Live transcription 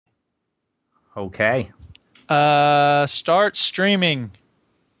Okay. Start streaming.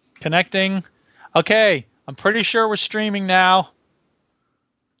 Connecting. Okay, I'm pretty sure we're streaming now.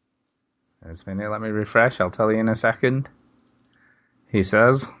 Just a minute, let me refresh. I'll tell you in a second. He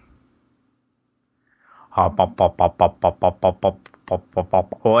says. Hop, hop, hop, hop, hop, hop, hop, hop, hop, hop, hop,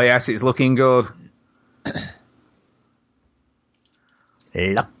 hop. Oh, yes, it's looking good.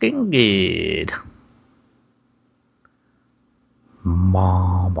 Looking good.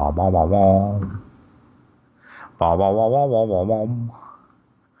 Ba, ba, ba, ba, ba. Ba, ba, ba, ba, ba, ba, ba.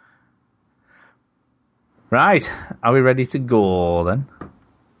 Right, are we ready to go then?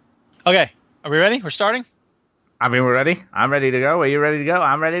 Okay, are we ready? We're starting? I mean, we're ready. I'm ready to go. Are you ready to go?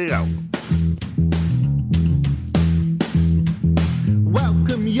 I'm ready to go.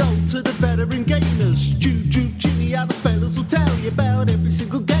 Welcome yo to the veteran gamers. Juju, Jimmy, and the fellas will tell you about every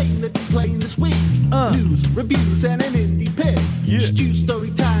single game that you're playing this week. News, reviews, and an indie pick. Yeah. Stu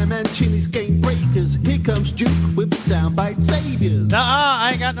story time and Chinny's game breakers. Here comes Duke with the soundbite saviors. Nuh-uh,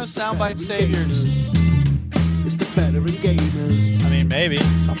 I ain't got no soundbite saviors. It's the veteran gamers. I mean, maybe,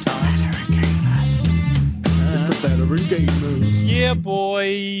 sometimes. It's the veteran gamers. Yeah,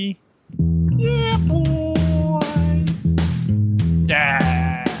 boy. Yeah, boy.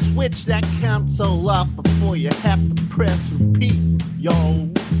 Yeah. Switch that console off before you have to press repeat, yo.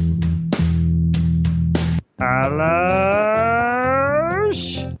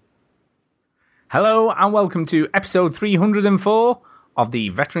 Hello and welcome to episode 304 of the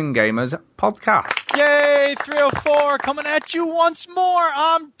Veteran Gamers podcast. Yay, 304, coming at you once more.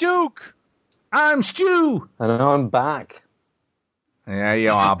 I'm Duke. I'm Stu. And I'm back. Yeah,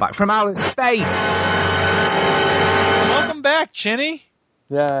 you are back from outer space. Welcome back, Chinny.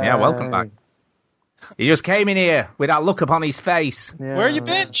 Yeah, welcome back. He just came in here with that look upon his face. Yeah. Where you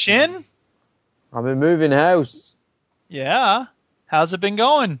been, Chin? I've been moving house. Yeah. How's it been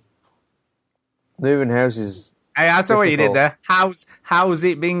going? Moving house is Hey, I saw what you did difficult. there. How's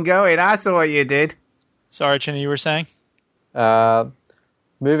it been going? I saw what you did. Sorry, Chinny, you were saying?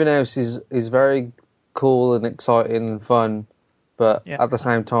 Moving house is very cool and exciting and fun, but Yeah. at the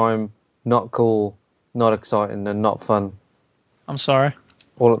same time, not cool, not exciting, and not fun. I'm sorry.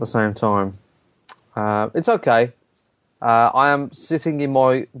 All at the same time. It's okay. I am sitting in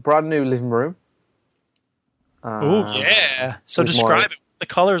my brand new living room. Oh, yeah. So with describe it. The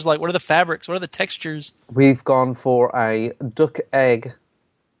colors, like, what are the fabrics? What are the textures? We've gone for a duck egg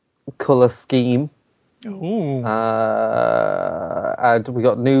colour scheme. Ooh. And we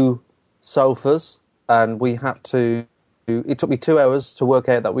got new sofas, and we had to. It took me 2 hours to work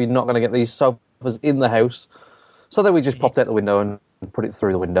out that we're not going to get these sofas in the house, so then we just popped out the window and put it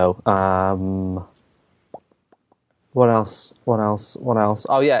through the window. What else?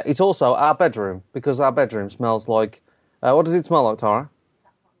 Oh yeah, it's also our bedroom, because our bedroom smells like. What does it smell like, Tara?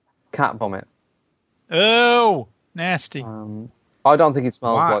 Cat vomit. Oh, nasty. I don't think it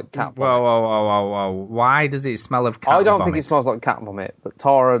smells like cat vomit. Whoa. Why does it smell of cat vomit? I don't think it smells like cat vomit, but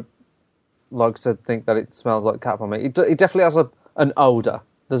Tara likes to think that it smells like cat vomit. It definitely has an odour.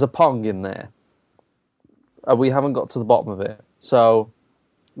 There's a pong in there. We haven't got to the bottom of it. So,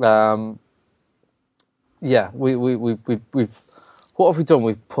 yeah, we've what have we done?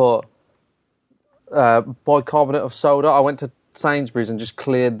 We've put bicarbonate of soda. I went to Sainsbury's and just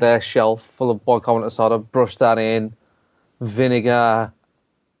cleared their shelf full of bicarbonate of soda, brushed that in, vinegar,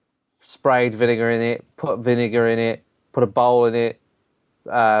 sprayed vinegar in it, put vinegar in it, put a bowl in it,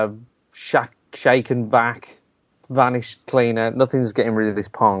 shaken back, vanished cleaner. Nothing's getting rid of this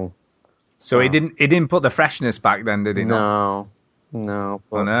pong. So he didn't put the freshness back then, did he? No. Oh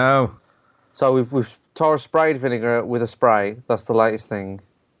no. So we've Tara sprayed vinegar with a spray. That's the latest thing,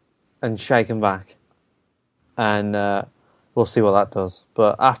 and shaken back, and we'll see what that does.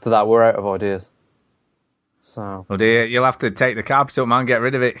 But after that, we're out of ideas. So. Oh dear, you'll have to take the carpet up, man. Get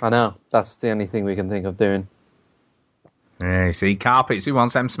rid of it. I know. That's the only thing we can think of doing. Yeah, you see, carpets. Who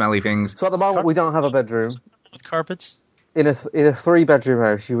wants them smelly things? So at the moment, we don't have a bedroom. With carpets? In a 3-bedroom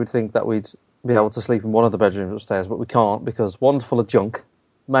house, you would think that we'd be able to sleep in one of the bedrooms upstairs, but we can't, because one's full of junk,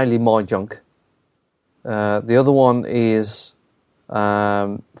 mainly my junk. The other one is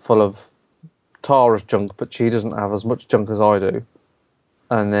full of Tara's junk, but she doesn't have as much junk as I do.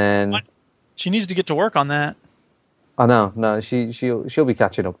 And then What? She needs to get to work on that. I know, no, she'll be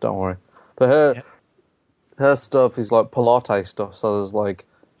catching up. Don't worry. But her stuff is like Pilates stuff, so there's like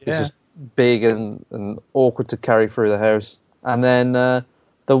it's just big and awkward to carry through the house. And then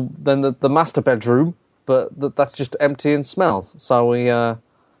the master bedroom, but that's just empty and smells. So we're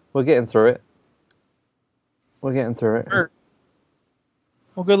getting through it. We're getting through it.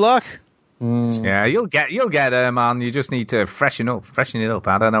 Well, good luck. Yeah, you'll get there, man. You just need to freshen it up.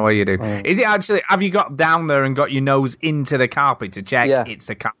 I don't know what you do. Is it actually? Have you got down there and got your nose into the carpet to check it's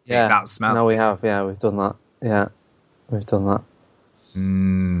the carpet that smells? No, we have. Yeah, we've done that. Yeah, we've done that.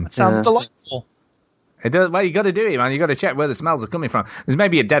 That sounds delightful. It does. Well, you got to do it, man. You got to check where the smells are coming from. There's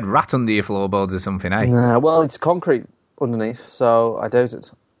maybe a dead rat under your floorboards or something, eh? Nah, well, it's concrete underneath, so I doubt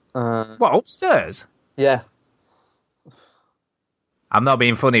it. What, upstairs? Yeah. I'm not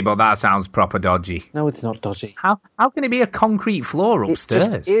being funny, but that sounds proper dodgy. No, it's not dodgy. How can it be a concrete floor upstairs?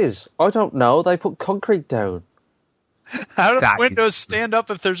 It just is. I don't know. They put concrete down. How do the windows stand up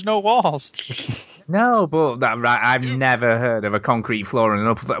if there's no walls? No, but I've never heard of a concrete floor in an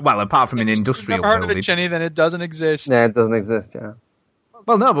upper floor. Well, apart from an industrial building. If you've never heard of it, Jenny, then it doesn't exist. Yeah, it doesn't exist, yeah.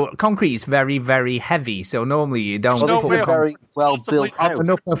 Well, no, but concrete is very, very heavy, so normally you don't no put way very well built on an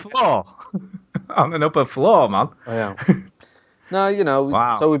upper floor. On an upper floor, man. Oh, yeah. No, you know,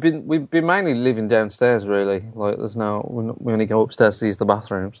 wow. So we've been mainly living downstairs, really. Like, we only go upstairs to use the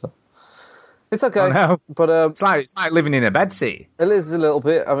bathroom, so it's okay. But it's like living in a bedseat. It is a little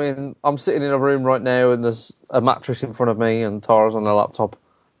bit. I mean, I'm sitting in a room right now, and there's a mattress in front of me, and Tara's on her laptop.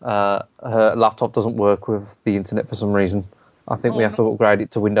 Her laptop doesn't work with the internet for some reason. I think we have to upgrade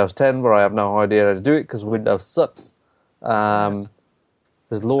it to Windows 10, but I have no idea how to do it because Windows sucks.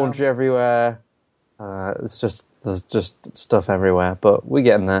 There's laundry everywhere. There's just stuff everywhere, but we're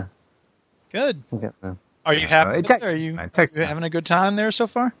getting there. Good. We're getting there. Are you happy? Are you having a good time there so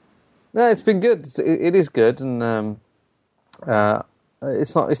far? No, it's been good. It is good, and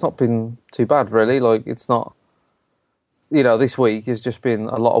it's not been too bad really. Like it's not, this week has just been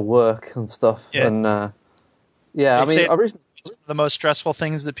a lot of work and stuff, and I mean, originally it's one of the most stressful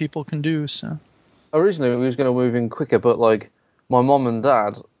things that people can do. So originally we was going to move in quicker, but like my mom and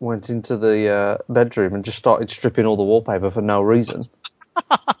dad went into the bedroom and just started stripping all the wallpaper for no reason.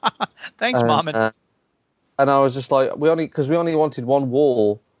 Thanks, Mom. And I was just like, we only wanted one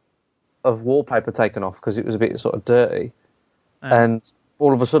wall of wallpaper taken off because it was a bit sort of dirty, and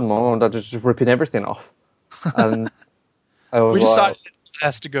all of a sudden my mom and dad were just ripping everything off, and I was we decided it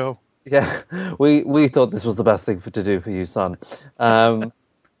has to go. Yeah, we thought this was the best thing to do for you, son.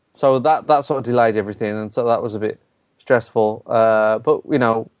 So that sort of delayed everything, and so that was a bit stressful. But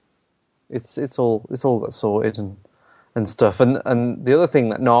it's all got sorted and stuff. And the other thing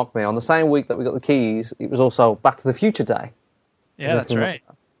that knocked me on the same week that we got the keys, it was also Back to the Future Day. Yeah, that's right.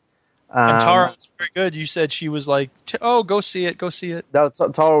 And Tara was very good. You said she was like, go see it. No,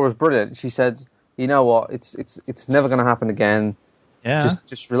 Tara was brilliant. She said, you know what, it's never going to happen again. Yeah.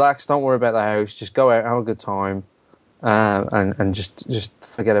 Just relax. Don't worry about the house. Just go out, have a good time, and just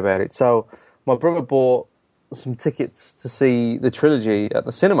forget about it. So my brother bought some tickets to see the trilogy at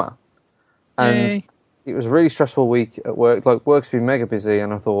the cinema, and it was a really stressful week at work. Like work's been mega busy,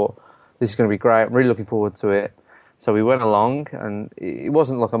 and I thought this is going to be great. I'm really looking forward to it. So we went along, and it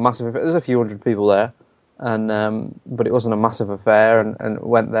wasn't like a massive affair. There's a few hundred people there, and but it wasn't a massive affair. And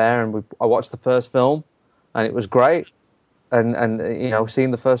went there, and I watched the first film, and it was great. And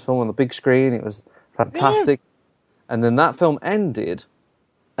seeing the first film on the big screen, it was fantastic. Yeah. And then that film ended,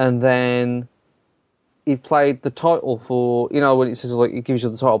 and then it played the title for, when it says, like, it gives you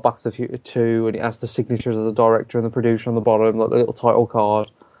the title Back to the Future 2, and it has the signatures of the director and the producer on the bottom, like the little title card.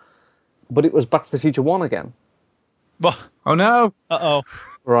 But it was Back to the Future 1 again. Oh no! Uh-oh.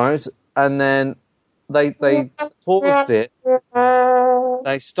 Right, and then they paused it.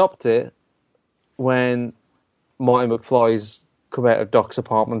 They stopped it when Marty McFly's come out of Doc's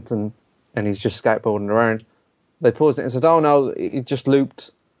apartment and he's just skateboarding around. They paused it and said, "Oh no, it just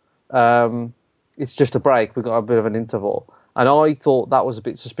looped. It's just a break. We've got a bit of an interval." And I thought that was a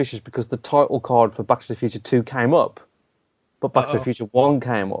bit suspicious because the title card for Back to the Future 2 came up, but Back to the Future 1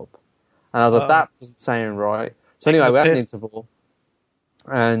 came up, and I was like, "That doesn't sound right." So anyway, we had an interval,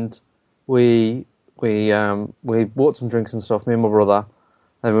 and we bought some drinks and stuff, me and my brother,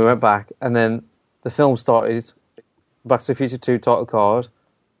 and we went back, and then the film started, Back to the Future 2 title card,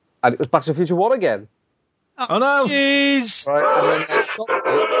 and it was Back to the Future 1 again. Oh no! Jeez! Right, and then they stopped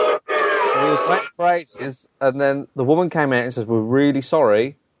it, and we was waiting for ages, and then the woman came out and says, "We're really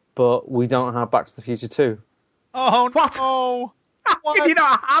sorry, but we don't have Back to the Future 2. Oh, what? No! What? Did you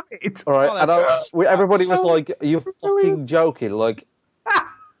not have it? All right, and everybody was like, "Are you fucking joking?" Like,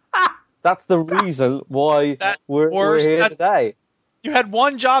 that's the reason why we're here today. You had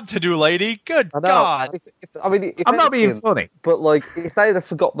one job to do, lady. Good God. If I'm not being funny. But, like, if they'd have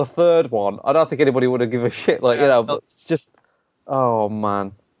forgot the third one, I don't think anybody would have given a shit. Like, but it's just... Oh,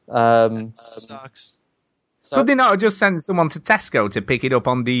 man. That sucks. So, could they not have just sent someone to Tesco to pick it up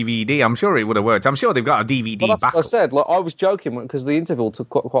on DVD? I'm sure it would have worked. I'm sure they've got a DVD that's backup. What I said. Like, I was joking because the interval took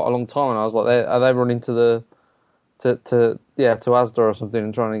quite a long time, and I was like, "Are they running to Asda or something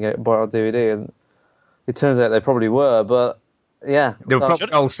and trying to get buy on DVD?" And it turns out they probably were, but yeah, they were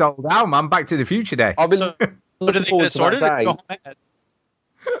probably all sold out, man. Back to the Future Day. I've been looking forward to that day.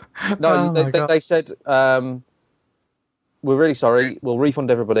 No, they said, we're really sorry, we'll refund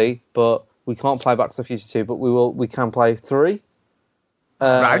everybody, but we can't play Back to the Future 2, but we can play 3.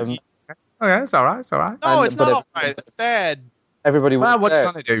 Right. Okay, it's all right. No, it's not all right. It's bad. Everybody walked out. What are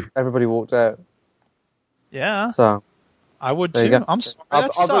you going to do? Everybody walked out. Yeah. So I would too. I'm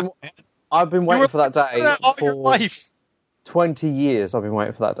sorry. I've been waiting for that day all your life. 20 years. I've been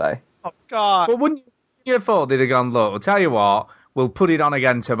waiting for that day. Oh God! But wouldn't you have thought they'd have gone, look, I'll tell you what, we'll put it on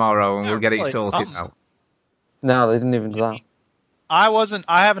again tomorrow and we'll get it sorted out. No, they didn't even do that.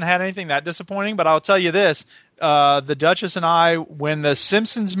 I haven't had anything that disappointing, but I'll tell you this: the Duchess and I, when the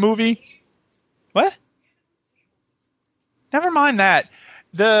Simpsons movie, what? Never mind that.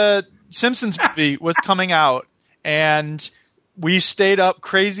 The Simpsons movie was coming out, and we stayed up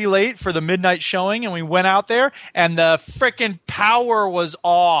crazy late for the midnight showing, and we went out there, and the frickin' power was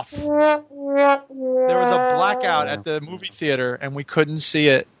off. There was a blackout at the movie theater, and we couldn't see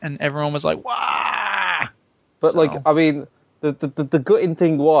it, and everyone was like, "Wah!" But I mean, the gutting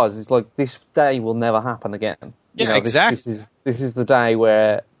thing is like this day will never happen again. Yeah, exactly. This is the day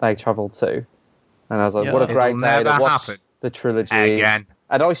where they travelled to, and I was like, what a great day to watch the trilogy again.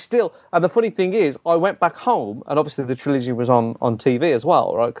 And the funny thing is, I went back home, and obviously the trilogy was on TV as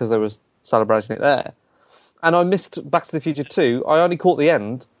well, right? Because they were celebrating it there. And I missed Back to the Future 2. I only caught the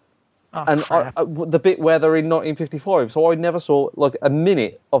end, the bit where they're in 1955. So I never saw like a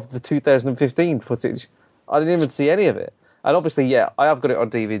minute of the 2015 footage. I didn't even see any of it. And obviously, I have got it on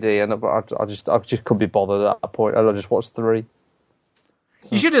DVD, and I just couldn't be bothered at that point. And I just watched 3. So.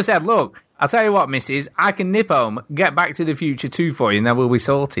 You should have said, look, I'll tell you what, missus, I can nip home, get Back to the Future 2 for you, and then we'll be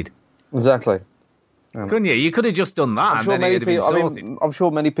sorted. Exactly. Couldn't you? You could have just done that, and then it'd have been sorted. I'm sure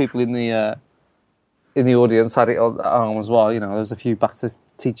many people in the audience had it at home as well. You know, there's a few Back to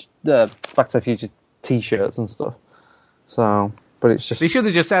the Future T-shirts and stuff. So, but it's just... They should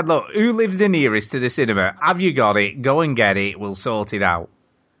have just said, look, who lives the nearest to the cinema? Have you got it? Go and get it. We'll sort it out.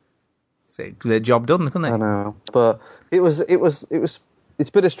 The job done, couldn't they? I know, but it's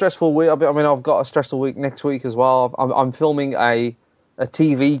been a stressful week. I mean, I've got a stressful week next week as well. I'm filming a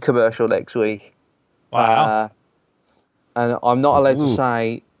TV commercial next week. Wow. And I'm not allowed to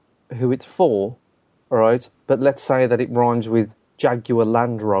say who it's for, all right? But let's say that it rhymes with Jaguar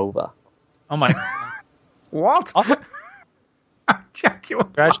Land Rover. Oh my! What? Jaguar.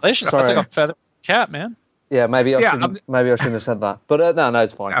 Congratulations! Sorry. That's like a feather cap, man. Yeah, maybe I shouldn't have said that. But no,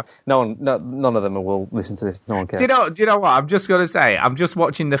 it's fine. Yeah. None of them will listen to this. No one cares. Do you know what? I'm just going to say, I'm just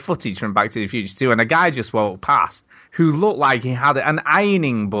watching the footage from Back to the Future 2, and a guy just walked past who looked like he had an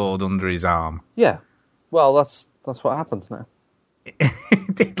ironing board under his arm. Yeah. Well, that's what happens now.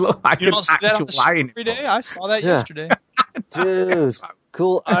 It did look like an actual ironing every day. I saw that yesterday. Dude,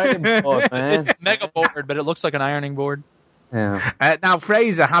 cool ironing board, man. It's a mega board, but it looks like an ironing board. Yeah. Now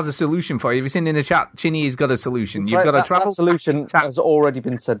Fraser has a solution for you. Have you seen in the chat? Chinny's got a solution. You've got to travel. That solution has already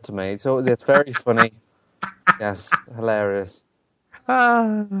been said to me. So it's very funny. Yes, hilarious.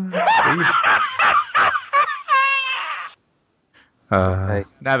 Never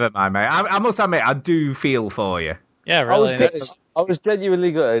mind, mate. I must admit, I do feel for you. Yeah, really. I was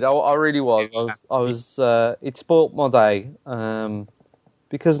genuinely good. I really was. I was. It spoilt my day.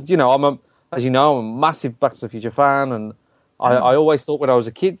 Because I'm a massive Back to the Future fan, and I always thought when I was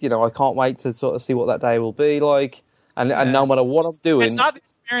a kid, I can't wait to sort of see what that day will be like. And no matter what I'm doing... It's not the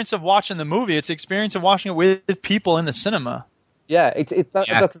experience of watching the movie, it's the experience of watching it with people in the cinema. Yeah,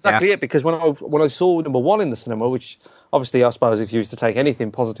 that's exactly it, because when I saw number 1 in the cinema, which obviously I suppose if you was to take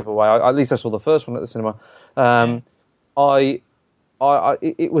anything positive away, at least I saw the first one at the cinema,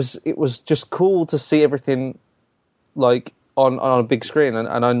 it was just cool to see everything like on a big screen,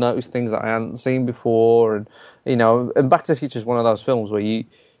 and I noticed things that I hadn't seen before, and and Back to the Future is one of those films where you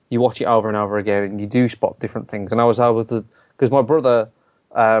watch it over and over again, and you do spot different things. And I was able to, because my brother,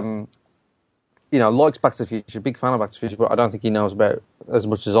 likes Back to the Future, big fan of Back to the Future, but I don't think he knows about as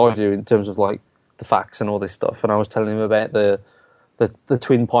much as I do in terms of like the facts and all this stuff. And I was telling him about the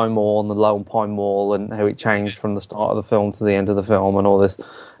Twin Pine Mall and the Lone Pine Mall and how it changed from the start of the film to the end of the film and all this.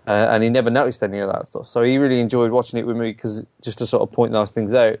 And he never noticed any of that stuff. So he really enjoyed watching it with me because just to sort of point those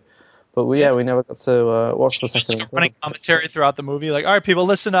things out. But we never got to watch the second one. Running commentary throughout the movie, like, all right, people,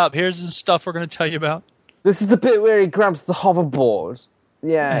 listen up. Here's some stuff we're going to tell you about. This is the bit where he grabs the hoverboard.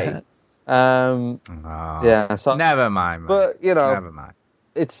 Yeah. Yeah, so never mind. But never mind.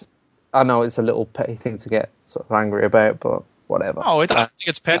 I know it's a little petty thing to get sort of angry about, but whatever. Oh, I don't think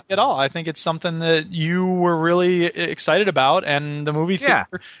it's petty at all. I think it's something that you were really excited about, and the movie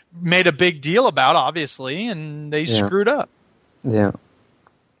theater made a big deal about, obviously, and they screwed up. Yeah.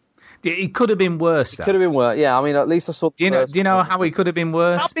 It could have been worse. It could have been worse. Yeah, I mean, at least I saw. Do you know how it could have been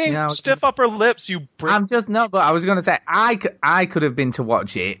worse? Stop being stiff upper lips, you. I'm just but I was going to say I could have been to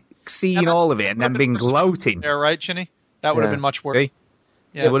watch it, seen all of it, and then been gloating. Yeah, right, Chinny? That would have been much worse. See?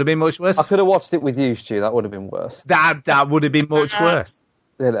 Yeah. It would have been much worse. I could have watched it with you, Stu. That would have been worse. That would have been much worse.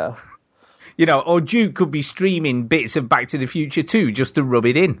 Or Duke could be streaming bits of Back to the Future 2 just to rub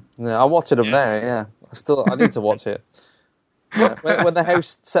it in. Yeah, I'll watch it up there. Yeah, I need to watch it. Yeah. When the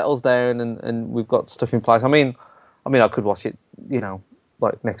house settles down and we've got stuff in place. I mean, I could watch it,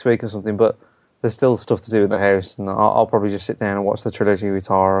 like next week or something. But there's still stuff to do in the house, and I'll probably just sit down and watch the trilogy with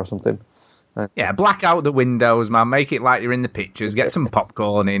Tara or something. Black out the windows, man. Make it like you're in the pictures. Get some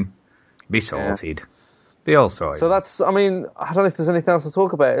popcorn in. Be sorted. Yeah. Be all sorted. So that's. I mean, I don't know if there's anything else to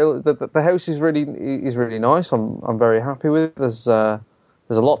talk about. The house is really nice. I'm very happy with it. There's a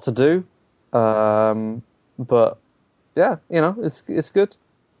lot to do, but yeah, it's good.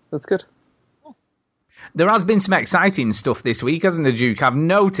 It's good. There has been some exciting stuff this week, hasn't there, Duke? I've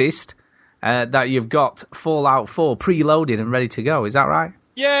noticed that you've got Fallout 4 preloaded and ready to go. Is that right?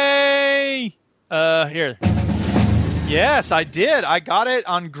 Yay! Here. Yes, I did. I got it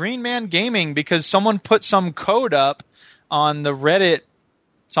on Green Man Gaming because someone put some code up on the Reddit,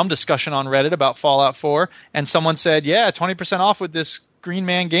 some discussion on Reddit about Fallout 4, and someone said, 20% off with this Green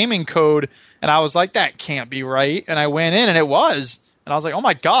Man Gaming code, and I was like, that can't be right, and I went in, and it was, and I was like, oh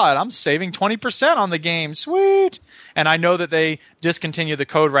my god, I'm saving 20% on the game, sweet! And I know that they discontinued the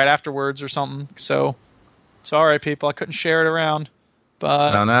code right afterwards or something, so sorry, people, I couldn't share it around. But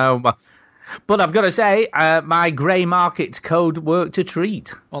I don't know, but I've got to say, my grey market code worked a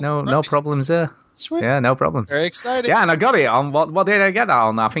treat. Well, no problems there. Sweet. Yeah, no problems. Very excited. Yeah, and I got it on, what did I get that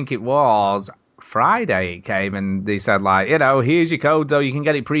on? I think it was Friday it came, and they said, here's your code, though, you can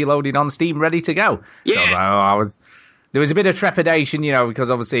get it preloaded on Steam, ready to go. Yeah. So there was a bit of trepidation,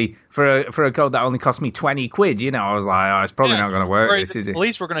 because obviously for a code that only cost me £20, I was like, it's probably not going to work, is it? The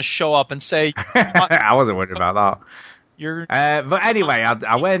police were going to show up and say... I wasn't worried about that. But anyway,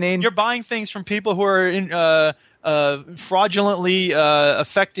 I went in. You're buying things from people who are fraudulently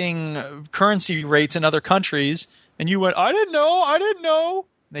affecting currency rates in other countries, and you went, I didn't know.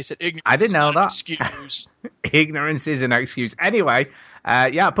 And they said, ignorance I didn't know that. Excuse. Ignorance is an excuse. Anyway,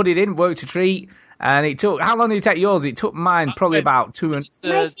 I put it in, worked a treat, and it took. How long did it take yours? It took mine probably about 2 and.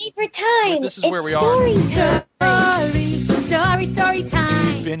 My favorite time. This is where we are. Story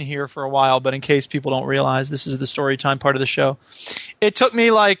time. We've been here for a while, but in case people don't realize, this is the story time part of the show. It took me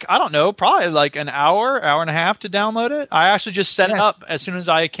probably like an hour and a half to download it. I actually just set it up as soon as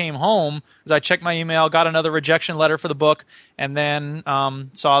I came home, because I checked my email, got another rejection letter for the book, and then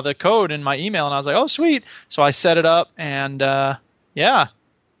saw the code in my email, and I was like, oh, sweet. So I set it up, and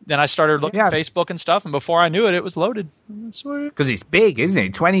then I started looking at Facebook and stuff, and before I knew it, it was loaded. Sweet. Because it's big, isn't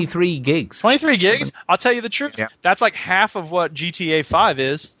it? 23 gigs. 23 gigs? I'll tell you the truth. Yeah. That's like half of what GTA 5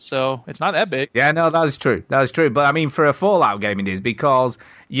 is, so it's not that big. Yeah, no, that is true. That is true. But, I mean, for a Fallout game it is, because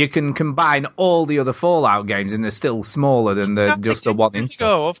you can combine all the other Fallout games, and they're still smaller than just the one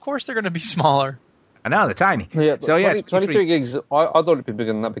install. Of course they're going to be smaller. I know, they're tiny. Yeah, so, 23 gigs, I thought it'd be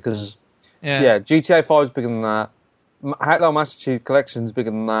bigger than that, because, GTA 5 is bigger than that. Outlaw Master Chief Collection's bigger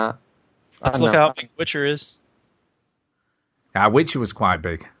than that. Let's look how big Witcher is. Yeah, Witcher was quite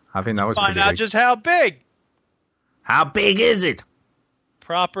big. I think that was pretty big. Find out just how big. How big is it?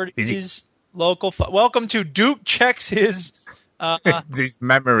 Properties, local... Welcome to Duke Checks his... his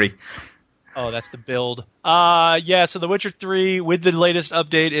memory. Oh, that's the build. So The Witcher 3 with the latest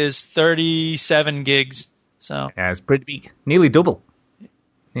update is 37 gigs. So yeah, it's pretty big. Nearly double.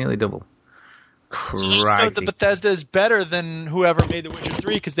 So the Bethesda is better than whoever made The Witcher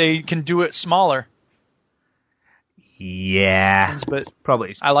 3 because they can do it smaller. Yeah, but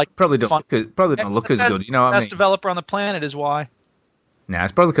probably don't look as good. You know what I mean? Best developer on the planet is why. Nah,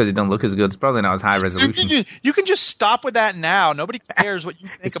 it's probably because it don't look as good. It's probably not as high resolution. You can just stop with that now. Nobody cares what you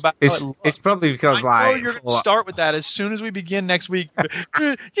think about it. It's probably because I know you're going to start with that as soon as we begin next week. You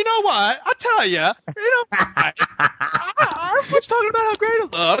know what? I'll tell you. Everyone's talking about how great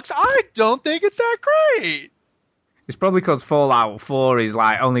it looks. I don't think it's that great. It's probably because Fallout 4 is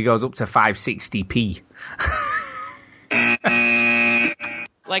only goes up to 560p.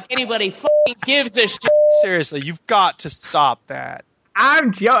 Like anybody fucking gives a shit. Seriously, you've got to stop that.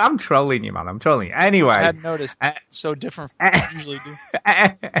 I'm trolling you, man. I'm trolling you. Anyway. I hadn't noticed. So different from what I usually do.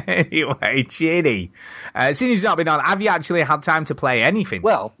 Anyway, Ginny, since you've not been on, have you actually had time to play anything?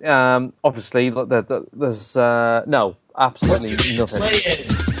 Well, obviously, there's no, absolutely nothing.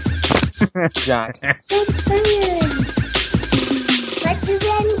 Jack. Just playing. What you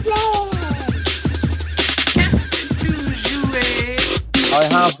been playing? I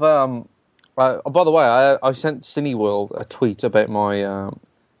have. By the way, I sent Cineworld a tweet about my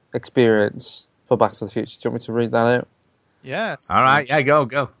experience for Back to the Future. Do you want me to read that out? Yes. All right, yeah, go.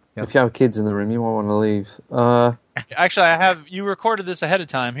 Yeah. If you have kids in the room, you might want to leave. Actually, I have. You recorded this ahead of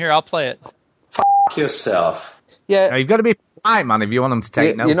time. Here, I'll play it. Fuck yourself. Yeah, Now, you've got to be polite, man, if you want them to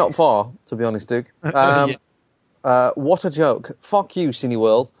take notice. you're not far, to be honest, Duke. What a joke. Fuck you,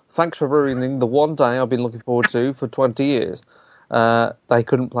 Cineworld. Thanks for ruining the one day I've been looking forward to for 20 years. They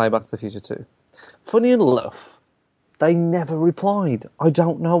couldn't play Back to the Future 2. Funny enough, they never replied. I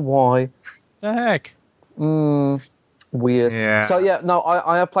don't know why. The heck? Weird. Yeah. So yeah, no,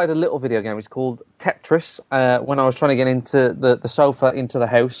 I have played a little video game. It's called Tetris. When I was trying to get into the sofa into the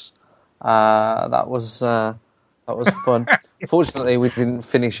house, that was fun. Fortunately, we didn't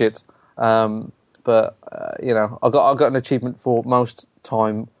finish it. But I got an achievement for most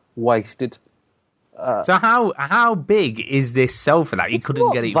time wasted. So how big is this sofa that you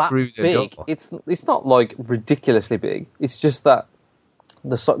couldn't get it through the door? It's not like ridiculously big. It's just that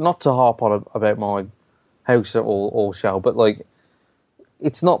not to harp on about my house or show, but like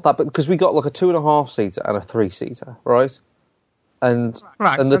it's not that big because we got like a 2.5 seater and a 3 seater, right? And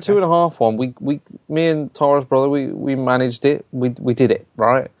the 2.5 one, me and Tara's brother, we managed it. We did it,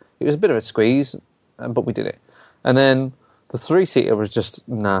 right? It was a bit of a squeeze, but we did it. And then the 3-seater was just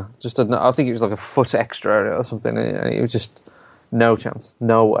I think it was like a foot extra or something. And it was just no chance,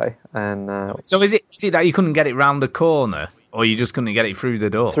 no way. And so is it that you couldn't get it round the corner, or you just couldn't get it through the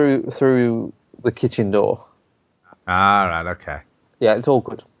door? Through the kitchen door. Ah, right, okay. Yeah, it's all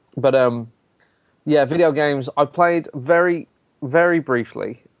good. But yeah, video games. I played very, very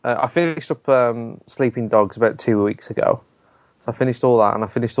briefly. I finished up Sleeping Dogs about 2 weeks ago. So I finished all that, and I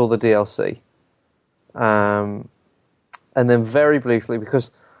finished all the DLC. And then very briefly,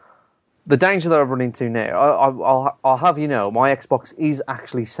 because the danger that I've run into now, I'll have you know, my Xbox is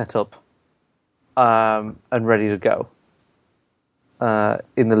actually set up and ready to go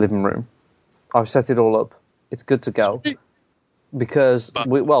in the living room. I've set it all up. It's good to go. Because,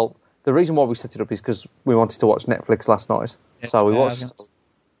 the reason why we set it up is because we wanted to watch Netflix last night. So we watched...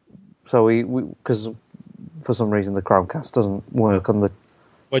 So because for some reason the Chromecast doesn't work on the...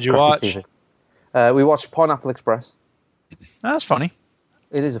 What'd you watch? TV. We watched Pineapple Express. That's funny.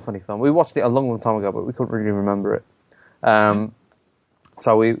 It is a funny film. We watched it a long, long time ago, but we couldn't really remember it.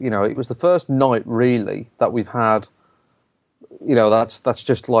 So it was the first night really that we've had. That's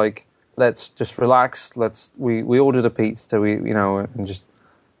just like, let's just relax. We ordered a pizza. And just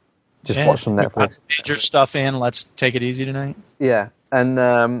watch some Netflix. Major stuff in. Let's take it easy tonight. Yeah, and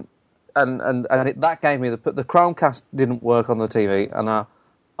that gave me the Chromecast didn't work on the TV, and I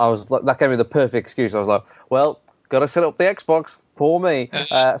was like, that gave me the perfect excuse. I was like, well, gotta set up the Xbox for me.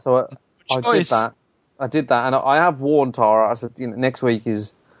 So I did that, and I have warned Tara. I said, next week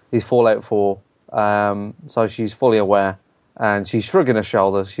is Fallout 4, so she's fully aware, and she's shrugging her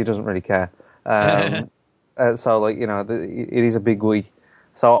shoulders. She doesn't really care. So it is a big week.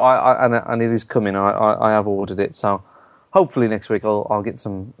 So and it is coming. I have ordered it. So hopefully next week I'll get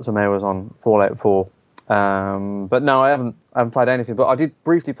some hours on Fallout 4. But no, I haven't played anything. But I did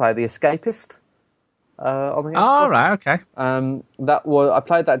briefly play The Escapist. On the Xbox. Oh, right, okay. I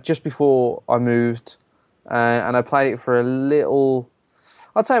played that just before I moved, and I played it for a little.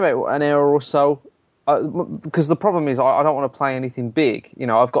 I'd say about an hour or so. Because the problem is I don't want to play anything big.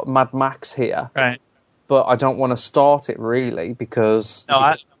 I've got Mad Max here, right? But I don't want to start it really because. No,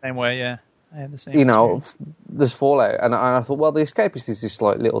 I'm the same way. Yeah, I had the same. Experience. There's Fallout, and I thought, well, The Escapist is this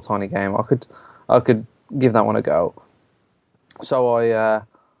like little tiny game. I could give that one a go. So I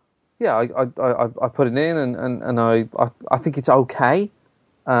put it in, and I think it's okay.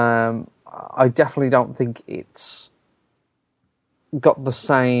 I definitely don't think it's got the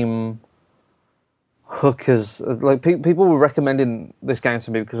same hook as like people were recommending this game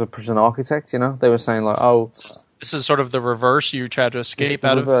to me because of Prison Architect. They were saying like, oh, this is sort of the reverse. You try to escape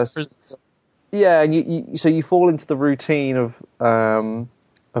out of prison. Yeah, and you fall into the routine of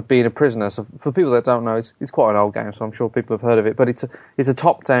being a prisoner. So for people that don't know, it's quite an old game, so I'm sure people have heard of it. But it's a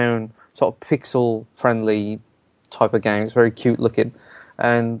top-down sort of pixel-friendly type of game. It's very cute looking,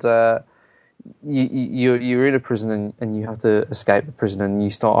 and you're in a prison and you have to escape the prison, and you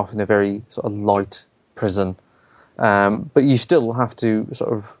start off in a very sort of light prison, But you still have to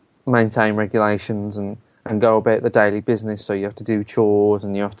sort of maintain regulations and go about the daily business. So you have to do chores,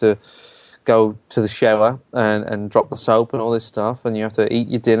 and you have to go to the shower and drop the soap and all this stuff, and you have to eat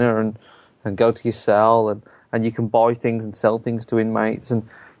your dinner and go to your cell, and you can buy things and sell things to inmates. And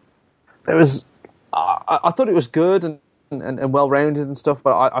there was, I thought it was good and well rounded and stuff,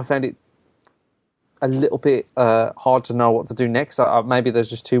 but I found it a little bit hard to know what to do next. Maybe there's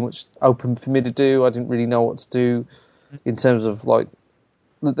just too much open for me to do. I didn't really know what to do in terms of like,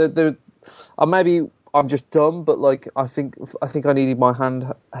 maybe I'm just dumb, but like I think I needed my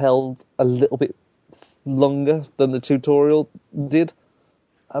hand held a little bit longer than the tutorial did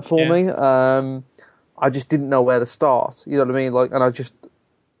for me. I just didn't know where to start. You know what I mean? Like, and I just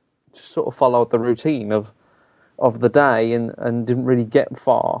sort of followed the routine of the day and didn't really get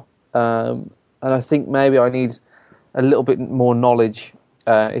far. And I think maybe I need a little bit more knowledge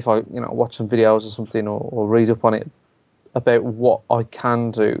if I watch some videos or something or read up on it about what I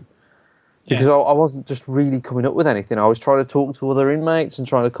can do. Because I wasn't just really coming up with anything. I was trying to talk to other inmates and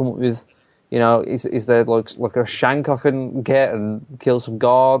trying to come up with, is there like a shank I can get and kill some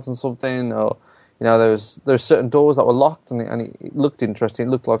guards and something? Or, there's certain doors that were locked and it looked interesting. It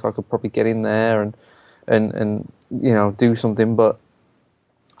looked like I could probably get in there and do something. But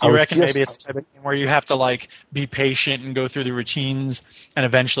do you reckon maybe it's the type of thing where you have to like be patient and go through the routines, and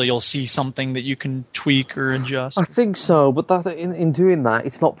eventually you'll see something that you can tweak or adjust? I think so, but that in doing that,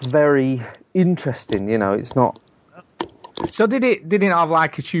 it's not very interesting. It's not. So did it have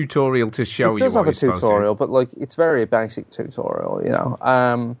like a tutorial to show you? It does have a tutorial, but like it's very basic tutorial.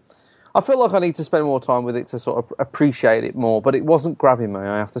 I feel like I need to spend more time with it to sort of appreciate it more, but it wasn't grabbing me,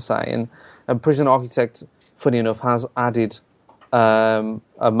 I have to say. And Prison Architect, funny enough, has added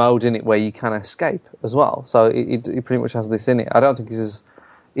a mode in it where you can escape as well. So it pretty much has this in it. I don't think it's as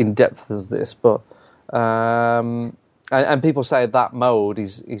in depth as this, but and people say that mode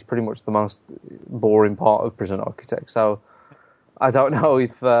is pretty much the most boring part of Prison Architect. So I don't know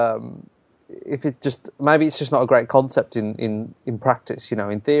if it just maybe it's just not a great concept in practice.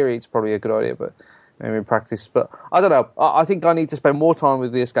 In theory it's probably a good idea, but maybe in practice. But I don't know. I think I need to spend more time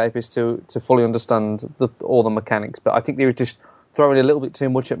with the Escapist to fully understand all the mechanics. But I think they were just throwing a little bit too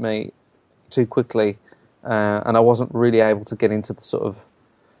much at me too quickly, and I wasn't really able to get into the sort of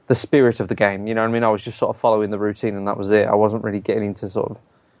the spirit of the game. You know what I mean? I was just sort of following the routine, and that was it. I wasn't really getting into sort of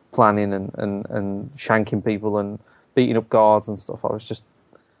planning and shanking people and beating up guards and stuff.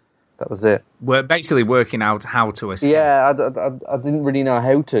 That was it. We're basically working out how to escape. Yeah, I didn't really know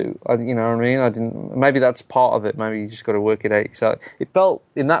how to. You know what I mean? I didn't. Maybe that's part of it. Maybe you just got to work it out. So it felt,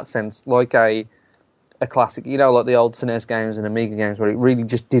 in that sense, like a classic. Like the old SNES games and Amiga games, where it really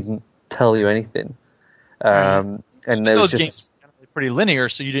just didn't tell you anything. And there was just games were pretty linear,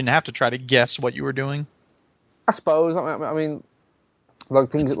 so you didn't have to try to guess what you were doing. I suppose. I mean,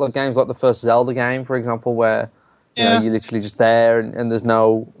 like things like games like the first Zelda game, for example, where you're literally just there and there's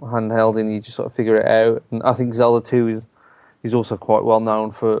no handheld and you just sort of figure it out. And I think Zelda 2 is also quite well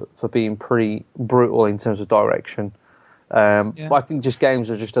known for being pretty brutal in terms of direction. But I think just games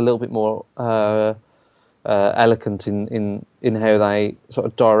are just a little bit more elegant in how they sort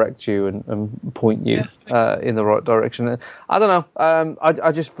of direct you and point you in the right direction. I don't know.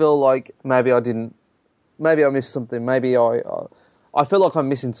 I just feel like maybe I missed something. Maybe I feel like I'm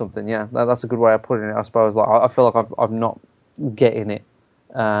missing something. Yeah, that's a good way of putting it, I suppose. Like I feel like I'm not getting it,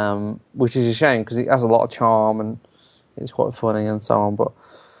 which is a shame because it has a lot of charm and it's quite funny and so on. But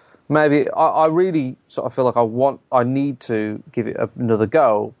maybe I really sort of feel like I need to give it another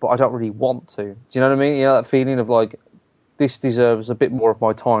go, but I don't really want to. Do you know what I mean? That feeling of like this deserves a bit more of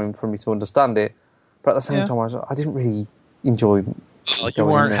my time for me to understand it. But at the same time, I didn't really enjoy. Like you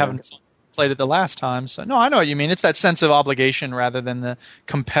weren't having fun. Played it the last time, so no, I know what you mean. It's that sense of obligation rather than the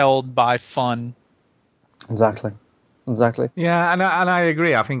compelled by fun. Exactly. Yeah, and I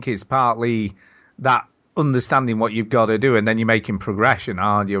agree. I think it's partly that understanding what you've got to do, and then you're making progression,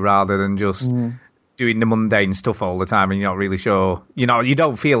 aren't you? Rather than just doing the mundane stuff all the time, and you're not really sure. You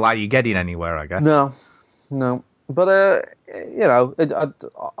don't feel like you're getting anywhere, I guess. No. But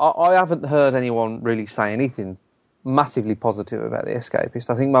I haven't heard anyone really say anything massively positive about the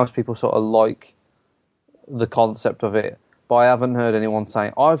Escapist. I think most people sort of like the concept of it, but I haven't heard anyone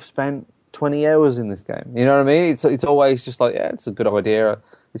say I've spent 20 hours in this game. You know what I mean? It's always just like, it's a good idea,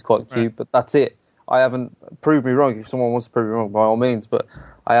 it's quite cute, but that's it. I haven't proved me wrong. If someone wants to prove me wrong, by all means, but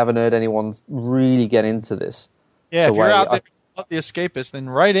I haven't heard anyone really get into this. Yeah, if you're out there about the Escapist, then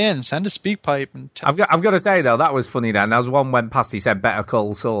write in, send a speak pipe. And I've got to say though, that was funny. Then there was one went past. He said "Better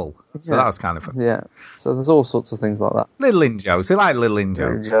Call Saul," so that was kind of fun. Yeah, so there's all sorts of things like that. Little in jokes. I like little in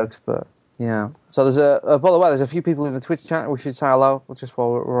jokes. But Yeah. So there's by the way, there's a few people in the Twitch chat. We should say hello just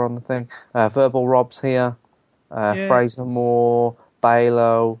while we're on the thing. Verbal Rob's here. Fraser Moore,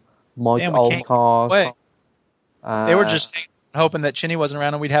 Balo, Mike Damn, we can't keep Olcars. away. They were just hoping that Chinny wasn't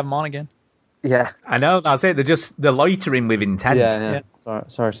around and we'd have him on again. Yeah. I know, that's it. They're loitering with intent. Yeah.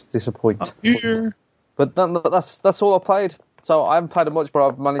 Sorry to disappoint. Here. But that's all I played. So I haven't played it much, but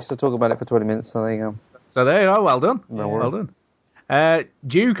I've managed to talk about it for 20 minutes. So there you go. So there you go. Well done. No Well done.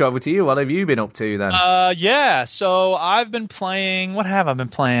 Duke, over to you. What have you been up to then? So I've been playing. What have I been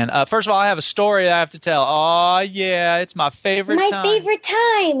playing? First of all, I have a story I have to tell. Oh yeah, it's my favorite time. My favorite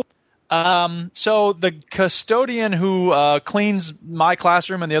time. So the custodian who cleans my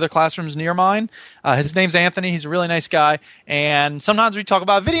classroom and the other classrooms near mine, his name's Anthony. He's a really nice guy, and sometimes we talk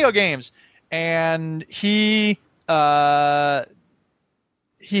about video games. And he has a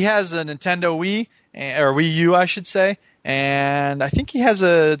Nintendo Wii, or Wii U, I should say. And I think he has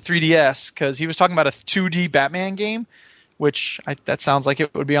a 3DS because he was talking about a 2D Batman game, that sounds like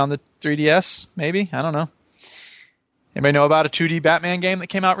it would be on the 3DS, maybe. I don't know. Anybody know about a 2D Batman game that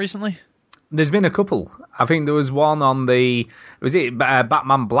came out recently? There's been a couple. I think there was one on Batman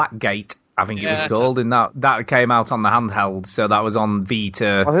Blackgate, I think it was called, and that came out on the handheld, so that was on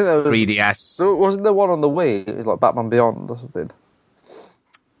Vita, I think that was, 3DS. Wasn't there one on the Wii? It was like Batman Beyond or something.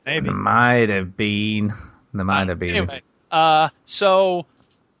 Maybe. There might have been. Anyway. So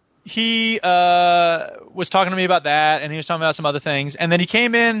he was talking to me about that, and he was talking about some other things, and then he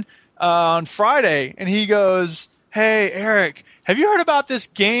came in on Friday, and he goes, "Hey, Eric, have you heard about this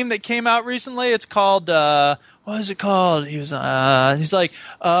game that came out recently? It's called what is it called?" He's like,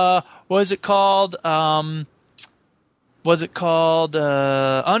 "What is it called? Was it called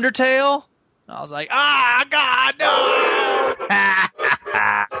Undertale?" I was like, God, no!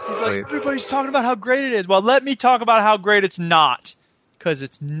 He's like, everybody's talking about how great it is. Well, let me talk about how great it's not, because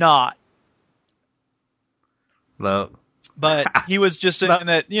it's not. Look. But he was just saying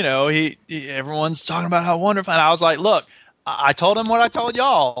that, everyone's talking about how wonderful. And I was like, look, I told him what I told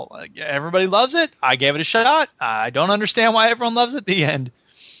y'all. Like, everybody loves it. I gave it a shot. I don't understand why everyone loves it at the end.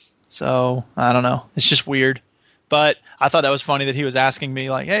 So, I don't know. It's just weird. But I thought that was funny that he was asking me,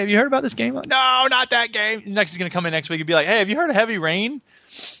 like, hey, have you heard about this game? Like, no, not that game. Next, he's going to come in next week and be like, hey, have you heard of Heavy Rain?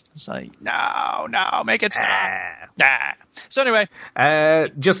 It's like, no, make it stop. Nah. So anyway.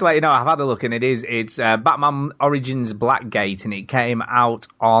 Just to let you know, I've had a look, and it's Batman Origins Blackgate, and it came out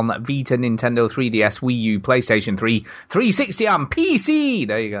on Vita, Nintendo 3DS, Wii U, PlayStation 3, 360, and PC.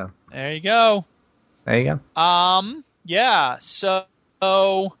 There you go. Yeah, so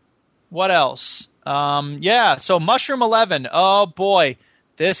what else? So Mushroom 11. Oh boy,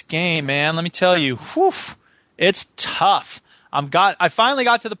 this game, man, let me tell you, it's tough. I finally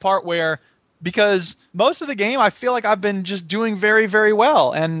got to the part where, because most of the game I feel like I've been just doing very, very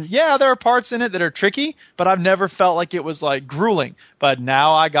well. And yeah, there are parts in it that are tricky, but I've never felt like it was like grueling. But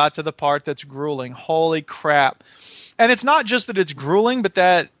now I got to the part that's grueling. Holy crap. And it's not just that it's grueling, but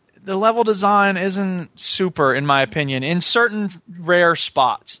that the level design isn't super, in my opinion, in certain rare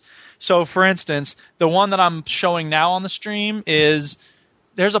spots. So, for instance, the one that I'm showing now on the stream is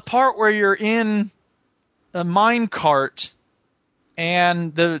there's a part where you're in a minecart,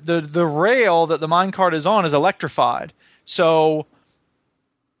 and the rail that the minecart is on is electrified. So,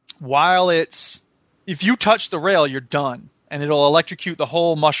 if you touch the rail, you're done, and it'll electrocute the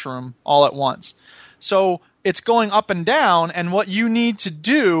whole mushroom all at once. So, it's going up and down, and what you need to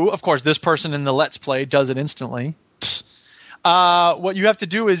do, of course, this person in the Let's Play does it instantly. What you have to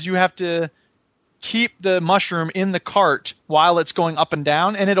do is you have to keep the mushroom in the cart while it's going up and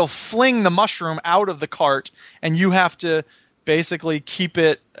down, and it'll fling the mushroom out of the cart, and you have to basically keep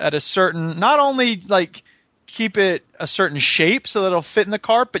it at a certain, not only like keep it a certain shape so that it'll fit in the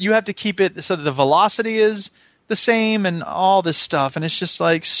cart, but you have to keep it so that the velocity is the same and all this stuff, and it's just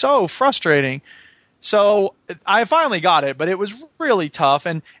like so frustrating. So I finally got it, but it was really tough,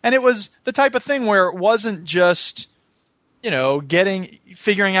 and it was the type of thing where it wasn't just,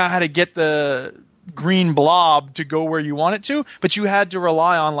 figuring out how to get the green blob to go where you want it to, but you had to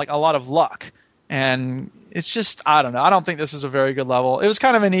rely on like a lot of luck. And it's just, I don't know. I don't think this was a very good level. It was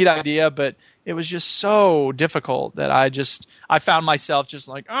kind of a neat idea, but it was just so difficult that I found myself just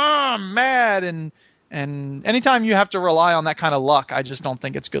like, I'm mad. And anytime you have to rely on that kind of luck, I just don't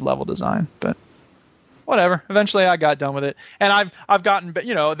think it's good level design, but whatever. Eventually I got done with it, and I've gotten,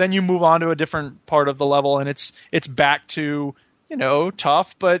 then you move on to a different part of the level, and it's back to,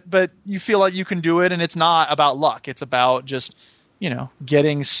 tough, but you feel like you can do it, and it's not about luck. It's about just,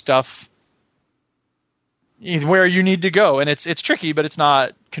 getting stuff where you need to go, and it's tricky, but it's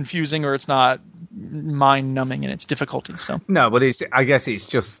not confusing or it's not mind numbing in its difficulty. So no, but I guess it's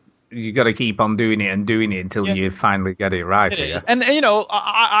just you got to keep on doing it until you finally get it right. It I is. guess. And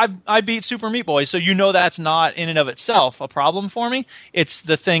I beat Super Meat Boy, so that's not in and of itself a problem for me. It's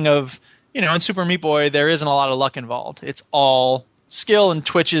the thing of, in Super Meat Boy there isn't a lot of luck involved. It's all skill and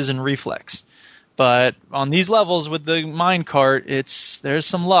twitches and reflex. But on these levels with the minecart, there's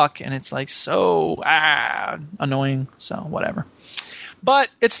some luck, and it's like so annoying. So whatever. But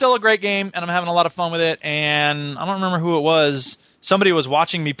it's still a great game, and I'm having a lot of fun with it. And I don't remember who it was. Somebody was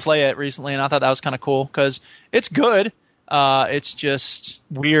watching me play it recently, and I thought that was kind of cool because it's good. It's just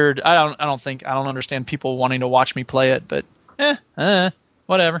weird. I don't understand people wanting to watch me play it, but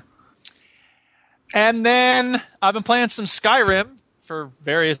whatever. And then I've been playing some Skyrim for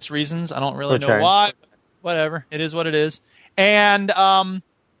various reasons. I don't really know why. But whatever. It is what it is. And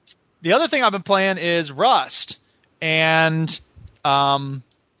the other thing I've been playing is Rust. And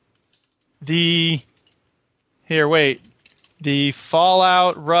the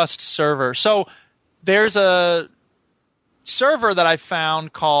Fallout Rust server. So there's a server that I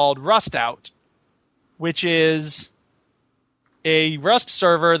found called Rust Out, which is a Rust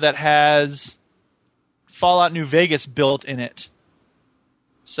server that has Fallout New Vegas built in it.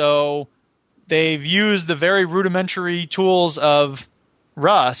 So they've used the very rudimentary tools of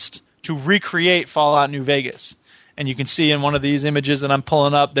Rust to recreate Fallout New Vegas. And you can see in one of these images that I'm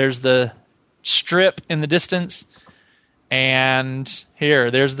pulling up, there's the strip in the distance. And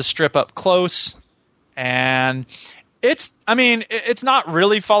there's the strip up close. And it's not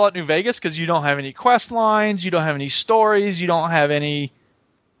really Fallout New Vegas because you don't have any quest lines, you don't have any stories, you don't have any,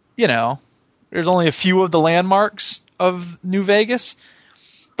 there's only a few of the landmarks of New Vegas.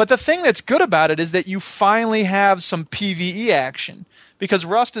 But the thing that's good about it is that you finally have some PvE action. Because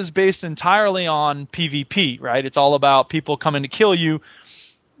Rust is based entirely on PvP, right? It's all about people coming to kill you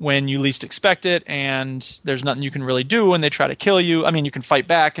when you least expect it, and there's nothing you can really do when they try to kill you. I mean, you can fight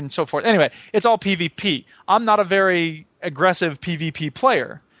back and so forth. Anyway, it's all PvP. I'm not a very aggressive PvP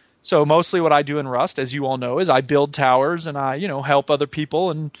player. So mostly what I do in Rust, as you all know, is I build towers and I, help other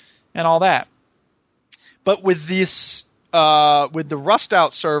people and all that. But with this, with the Rust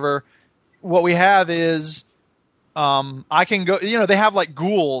Out server, what we have is I can go, they have like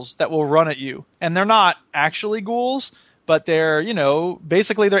ghouls that will run at you, and they're not actually ghouls, but they're,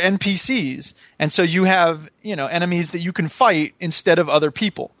 basically they're NPCs. And so you have, enemies that you can fight instead of other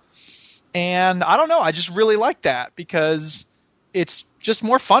people. And I don't know, I just really like that because it's just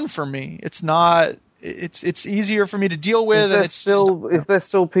more fun for me. It's not, it's easier for me to deal with. Is there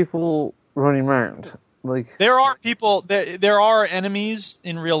still people running around? Like there are people, there are enemies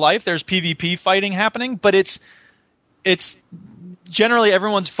in real life. There's PvP fighting happening, but it's generally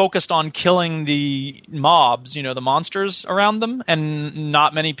everyone's focused on killing the mobs, the monsters around them, and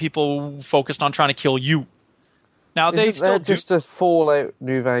not many people focused on trying to kill you. Now they still do. Just a Fallout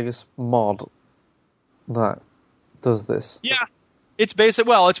New Vegas mod that does this. Yeah, it's basic.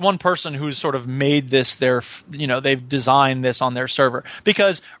 Well, it's one person who's sort of made this they've designed this on their server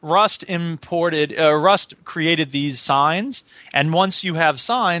because Rust created these signs, and once you have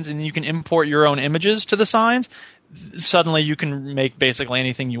signs and you can import your own images to the signs, suddenly you can make basically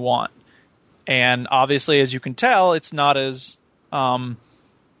anything you want. And obviously, as you can tell, it's not as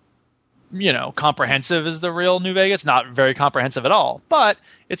comprehensive as the real New Vegas. Not very comprehensive at all, but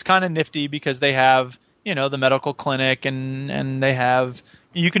it's kind of nifty because they have the medical clinic and they have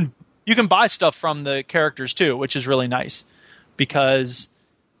you can buy stuff from the characters too, which is really nice because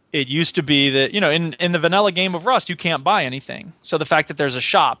it used to be that, in the vanilla game of Rust, you can't buy anything. So the fact that there's a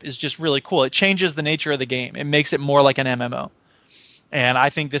shop is just really cool. It changes the nature of the game. It makes it more like an MMO. And I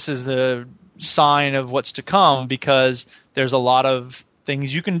think this is the sign of what's to come because there's a lot of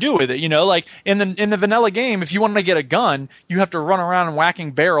things you can do with it. Like in the vanilla game, if you want to get a gun, you have to run around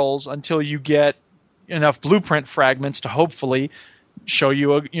whacking barrels until you get enough blueprint fragments to hopefully show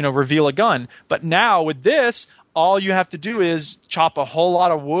you reveal a gun. But now with this, all you have to do is chop a whole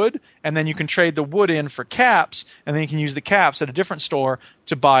lot of wood, and then you can trade the wood in for caps, and then you can use the caps at a different store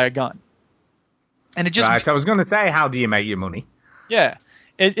to buy a gun. And it just right. I was going to say, how do you make your money? Yeah,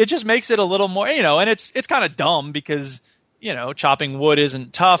 it just makes it a little more, and it's kind of dumb because chopping wood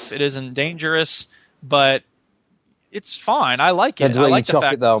isn't tough, it isn't dangerous, but it's fine. I like it. Depends where I like you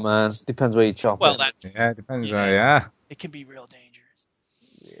chop it, though, man. Depends where you chop it. Well, it depends. Yeah, it can be real dangerous.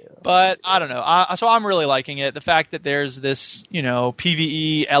 But I don't know. So I'm really liking it. The fact that there's this,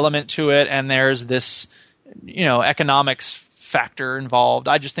 PvE element to it, and there's this, economics factor involved.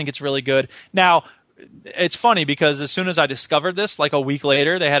 I just think it's really good. Now, it's funny because as soon as I discovered this, like a week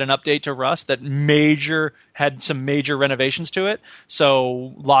later, they had an update to Rust that had some major renovations to it.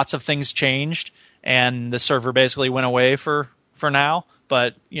 So lots of things changed, and the server basically went away for now.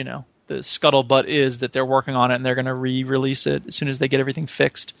 but the scuttlebutt is that they're working on it and they're going to re-release it as soon as they get everything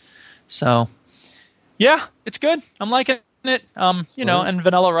fixed. So, yeah, it's good. I'm liking it. And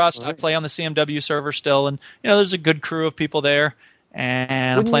Vanilla Rust, I play on the CMW server still, and there's a good crew of people there,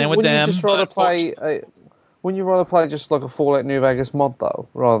 and I'm playing with them. Wouldn't you rather play just like a Fallout New Vegas mod though,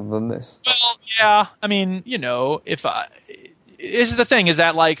 rather than this? Well, yeah. I mean, is the thing is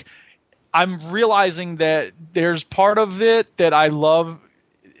that like I'm realizing that there's part of it that I love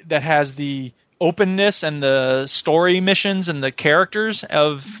that has the openness and the story missions and the characters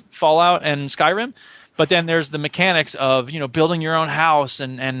of Fallout and Skyrim, but then there's the mechanics of building your own house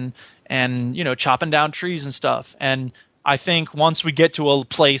and chopping down trees and stuff. And I think once we get to a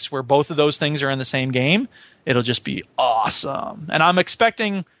place where both of those things are in the same game, it'll just be awesome. And I'm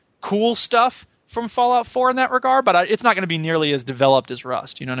expecting cool stuff from Fallout 4 in that regard, but it's not going to be nearly as developed as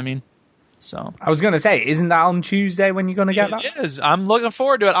Rust. You know what I mean? So I was going to say, isn't that on Tuesday when you're going to get that? It is. I'm looking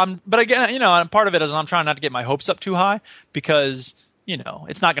forward to it. But again, part of it is I'm trying not to get my hopes up too high because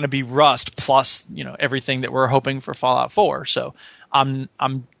it's not going to be Rust plus everything that we're hoping for Fallout 4. So I'm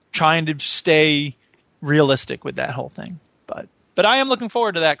trying to stay realistic with that whole thing. But I am looking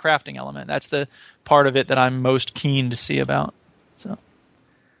forward to that crafting element. That's the part of it that I'm most keen to see about. So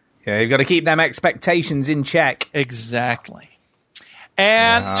yeah, you've got to keep them expectations in check. Exactly.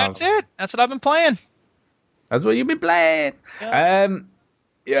 And that's it. That's what I've been playing. That's what you've been playing.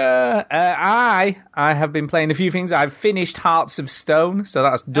 Yeah. I have been playing a few things. I've finished Hearts of Stone, so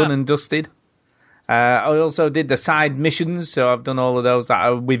that's done and dusted. I also did the side missions, so I've done all of those that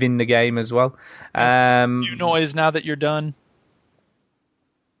are within the game as well. Review noise now that you're done.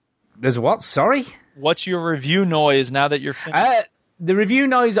 There's what? Sorry? What's your review noise now that you're finished? The review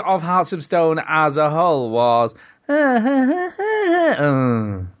noise of Hearts of Stone as a whole was... not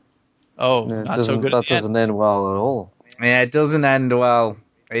so good. That doesn't end well at all. Yeah, it doesn't end well.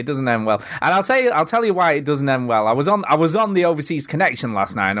 It doesn't end well. And I'll tell you why it doesn't end well. I was on the Overseas Connection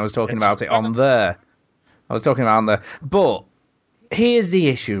last night and I was talking about it on there. But here's the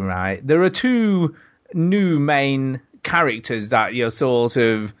issue, right? There are two new main characters that you're sort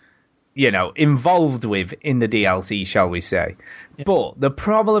of, involved with in the DLC, shall we say. Yeah. But the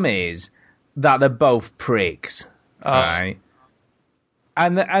problem is that they're both pricks, right?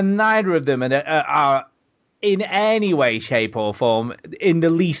 And neither of them are in any way, shape, or form in the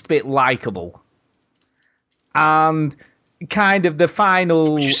least bit likable. And kind of the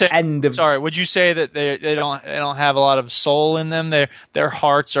final end of... Sorry, would you say that they don't have a lot of soul in them? Their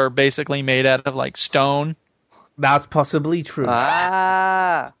hearts are basically made out of like stone? That's possibly true.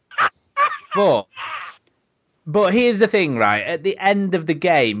 But here's the thing, right? At the end of the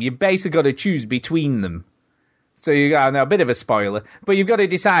game, you basically got to choose between them. So you got a bit of a spoiler, but you've got to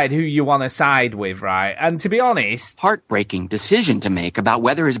decide who you want to side with, right? And to be honest... Heartbreaking decision to make about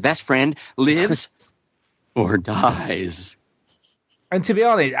whether his best friend lives or dies. And to be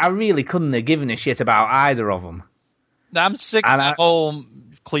honest, I really couldn't have given a shit about either of them. I'm sick of that whole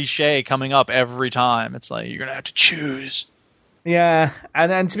cliche coming up every time. It's like, you're going to have to choose. Yeah,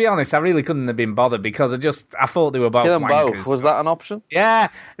 and to be honest, I really couldn't have been bothered because I thought they were both wankers. Both. Was that an option? Yeah,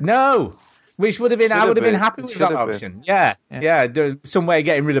 no. Which would have been, I would have been happy with that option. Yeah. Some way of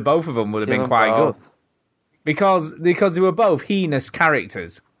getting rid of both of them would have been quite good. Because they were both heinous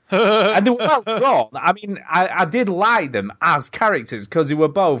characters. And they were both wrong. I mean, I did like them as characters because they were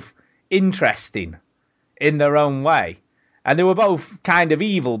both interesting in their own way. And they were both kind of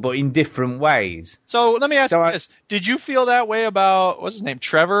evil, but in different ways. So let me ask you this. Did you feel that way about, what's his name,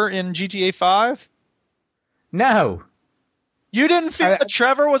 Trevor in GTA 5? No. You didn't feel that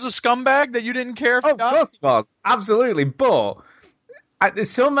Trevor was a scumbag, that you didn't care if he died? Of course he was. Absolutely. But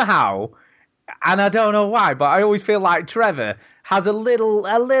somehow, and I don't know why, but I always feel like Trevor has a little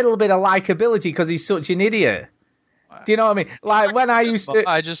bit of likability because he's such an idiot. Do you know what I mean? Like when I used to...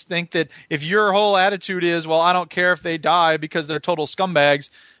 I just think that if your whole attitude is, well, I don't care if they die because they're total scumbags,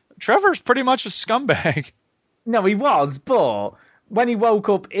 Trevor's pretty much a scumbag. No, he was, but when he woke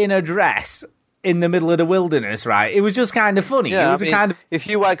up in a dress in the middle of the wilderness, right, it was just kind of funny. Yeah, it was kind of... If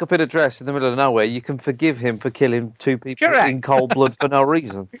you wake up in a dress in the middle of nowhere, you can forgive him for killing two people in cold blood for no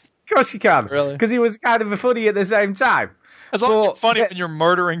reason. Of course you can. Really? Because he was kind of funny at the same time. As long as it's funny when you're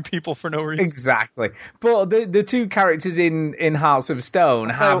murdering people for no reason. Exactly. But the two characters in Hearts of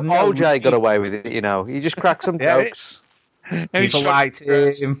Stone have no... OJ got away with it, He just cracked some jokes. People liked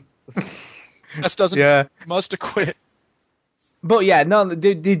him. This doesn't... Must have quit. But yeah, no,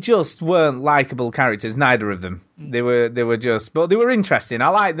 they just weren't likable characters, neither of them. They were just... But they were interesting. I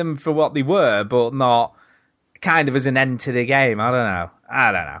liked them for what they were, but not kind of as an end to the game. I don't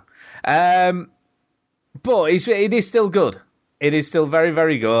know. But it is still good. It is still very,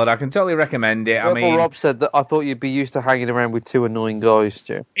 very good. I can totally recommend it. I mean, Rob said that I thought you'd be used to hanging around with two annoying guys,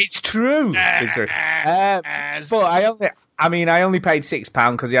 Stu. it's true. It's true. But I only paid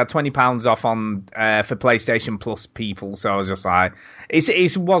 £6 because he had £20 off on for PlayStation Plus people. So I was just like,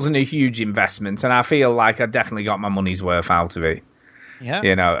 it wasn't a huge investment, and I feel like I definitely got my money's worth out of it. Yeah.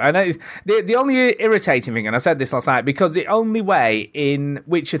 You know, and the only irritating thing, and I said this last night, because the only way in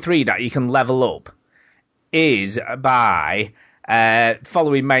Witcher 3 that you can level up is by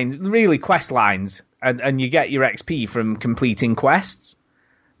following really quest lines, and you get your XP from completing quests.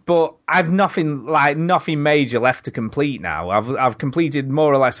 But I've nothing major left to complete now. I've completed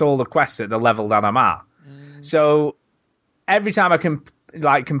more or less all the quests at the level that I'm at. So every time I can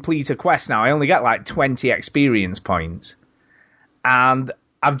complete a quest now, I only get 20 experience points. And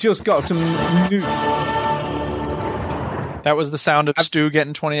I've just got some new... That was the sound of Stu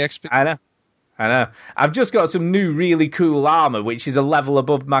getting 20 XP. I know. I've just got some new really cool armor, which is a level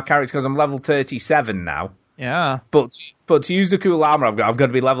above my character because I'm level 37 now. Yeah. But to use the cool armor I've got to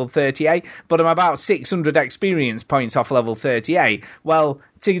be level 38. But I'm about 600 experience points off level 38. Well,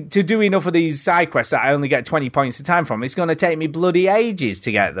 to do enough of these side quests that I only get 20 points a time from, it's going to take me bloody ages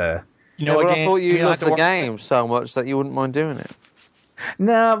to get there. You know, I thought you loved the game so much that you wouldn't mind doing it.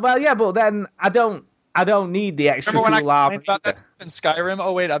 No, well, yeah, but then I don't need the extra cool armor. Remember when I complained about that stuff in Skyrim?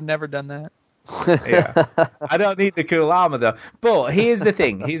 Oh wait, I've never done that. Yeah, I don't need the cool armor though. But here's the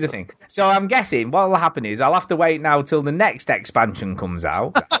thing. So I'm guessing what will happen is I'll have to wait now till the next expansion comes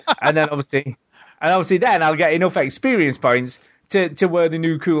out, and then obviously then I'll get enough experience points to wear the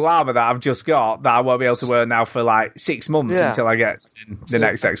new cool armor that I've just got that I won't be able to wear now for 6 months until I get the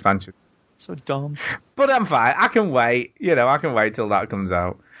next expansion. So dumb. But I'm fine. I can wait. I can wait till that comes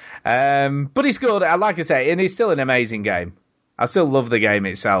out. But it's good. Like I say, and it's still an amazing game. I still love the game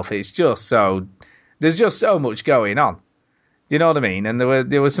itself. It's just there's just so much going on. Do you know what I mean? And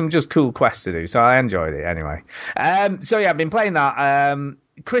there were some just cool quests to do, so I enjoyed it anyway. So yeah, I've been playing that.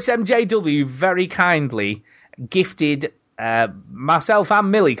 Chris MJW very kindly gifted myself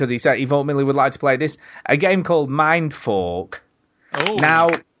and Millie, because he thought Millie would like to play this, a game called Mind Fork. Oh. Now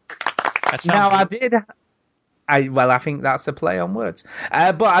I good. did. I think that's a play on words.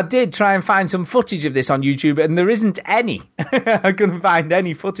 But I did try and find some footage of this on YouTube, and there isn't any. I couldn't find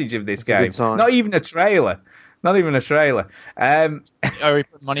any footage of this game. Not even a trailer. Are we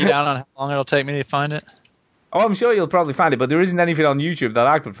putting money down on how long it'll take me to find it? Oh, I'm sure you'll probably find it, but there isn't anything on YouTube that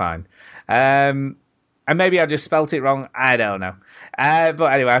I could find. And maybe I just spelt it wrong. I don't know.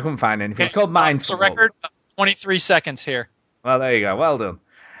 But anyway, I couldn't find anything. It's called Mind Fork. The record, 23 seconds here. Well, there you go. Well done.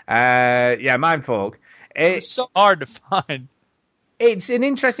 Yeah, Mind Fork. It's so hard to find. It's an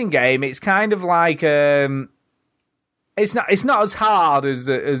interesting game. It's kind of like it's not as hard as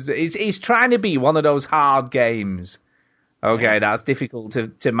it's trying to be one of those hard games. Okay, that's difficult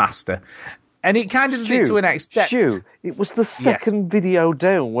to master, and it kind of does it to an extent. Stu, it was the second video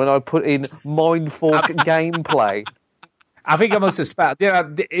down when I put in Mindfork gameplay. I think I must have spelled.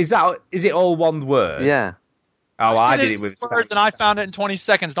 Is it all one word? Yeah. Oh, I did it with words, and I found it in 20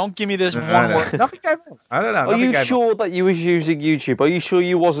 seconds. Don't give me this one word. Nothing came on. I don't know. Are you sure that you was using YouTube? Are you sure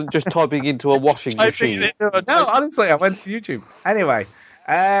you wasn't just typing into a washing machine? No, honestly, I went to YouTube. Anyway,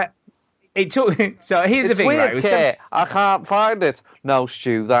 it took. So here's the thing, weird, right? Kate. I can't find it. No,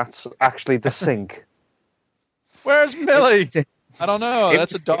 Stu, that's actually the sink. Where's Millie? I don't know.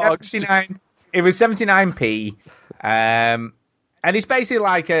 That's a dog. It was 79p. And it's basically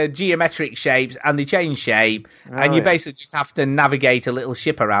like geometric shapes, and they change shape, and you basically just have to navigate a little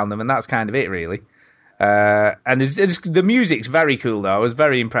ship around them, and that's kind of it, really. And the music's very cool, though. I was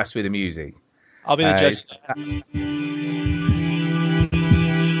very impressed with the music. I'll be the judge.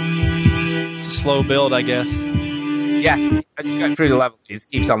 It's a slow build, I guess. Yeah, as you go through the levels, it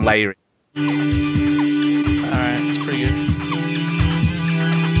keeps on layering. All right, that's pretty good.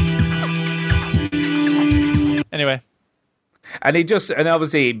 Anyway. And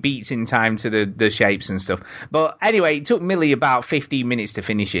obviously it beats in time to the shapes and stuff. But anyway, it took Millie about 15 minutes to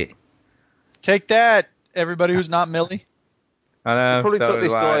finish it. Take that, everybody who's not Millie. I know. It probably took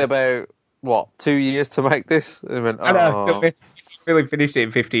this guy about, 2 years to make this? And went, I know, Millie finished it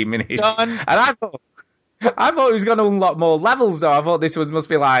in 15 minutes. Done. And I thought it was going to unlock more levels, though. I thought this must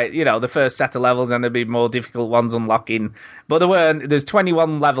be like, the first set of levels, and there'd be more difficult ones unlocking. But there weren't. There's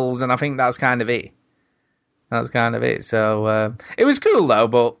 21 levels, and I think that's kind of it. So it was cool, though,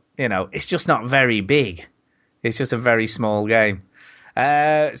 but, it's just not very big. It's just a very small game.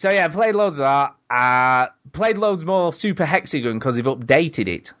 So, yeah, played loads of that. Played loads more Super Hexagon because they've updated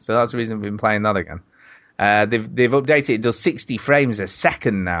it. So that's the reason I've been playing that again. They've updated. It does 60 frames a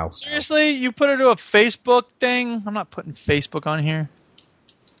second now. Seriously, you put it to a Facebook thing? I'm not putting Facebook on here.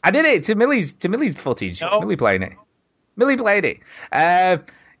 I did it to Millie's footage. No. Millie playing it. Millie played it.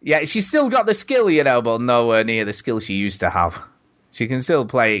 Yeah, she's still got the skill, but nowhere near the skill she used to have. She can still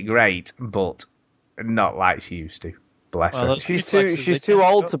play it great, but not like she used to. Bless her. She's too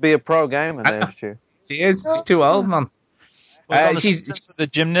old to be a pro gamer now, Stu. She is. She's too old, man. She's the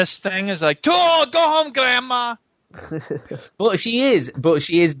gymnast thing is like, go home, Grandma. But she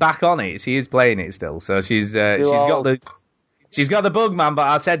is back on it. She is playing it still. So she's got the bug, man. But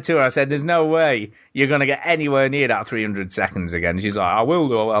I said to her, there's no way you're gonna get anywhere near that 300 seconds again. She's like, I will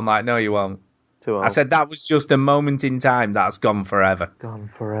do. I'm like, no, you won't. Too old. I said that was just a moment in time. That's gone forever. Gone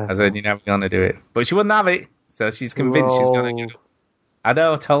forever. I said you're never gonna do it. But she wouldn't have it. So she's convinced she's gonna get it. I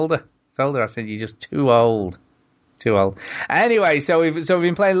know. I told her. I said you're just too old. Too old. Anyway, so we've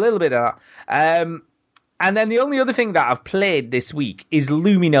been playing a little bit of that. And then the only other thing that I've played this week is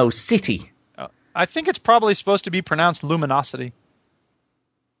Lumino City. I think it's probably supposed to be pronounced Luminosity.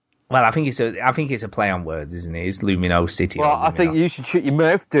 Well, I think it's a play on words, isn't it? It's Lumino City. Well, I think you should shut your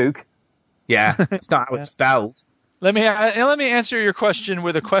mouth, Duke. Yeah, it's not how it's spelled. Let me answer your question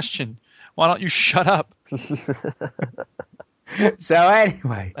with a question. Why don't you shut up? So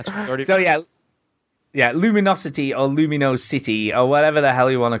anyway, yeah, Luminosity or Lumino City or whatever the hell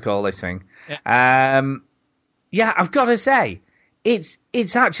you want to call this thing. Yeah, I've got to say, it's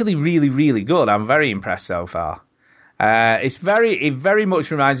actually really, really good. I'm very impressed so far. It very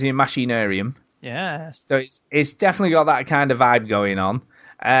much reminds me of Machinarium. Yeah. So it's definitely got that kind of vibe going on.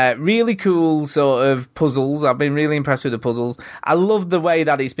 Really cool sort of puzzles. I've been really impressed with the puzzles. I love the way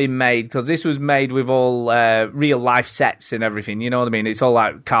that it's been made because this was made with all real life sets and everything. You know what I mean? It's all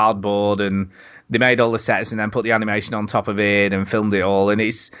like cardboard and they made all the sets and then put the animation on top of it and filmed it all. And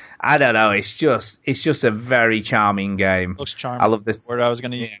it's just a very charming game. Looks charming. I love this word I was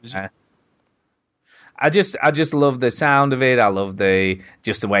going to use. I just love the sound of it. I love the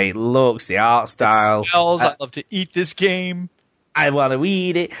way it looks, the art style. It smells. I love to eat this game. I want to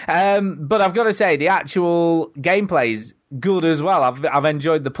eat it. But I've got to say, the actual gameplay is good as well. I've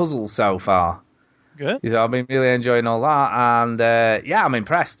enjoyed the puzzles so far. Good. So I've been really enjoying all that, and yeah, I'm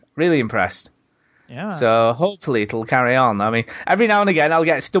impressed. Really impressed. Yeah. So hopefully it'll carry on. I mean, every now and again I'll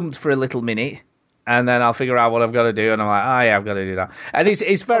get stumped for a little minute, and then I'll figure out what I've got to do, and I'm like, oh yeah, I've got to do that. And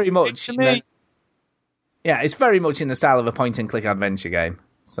it's very much. It's very much in the style of a point-and-click adventure game.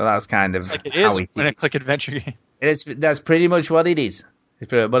 So that's kind of like it is a point-and-click adventure game. That's pretty much what it is.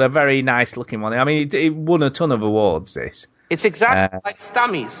 But a very nice-looking one. I mean, it won a ton of awards, this. It's exactly like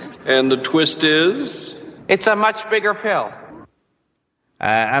Stummies. And the twist is? It's a much bigger pill.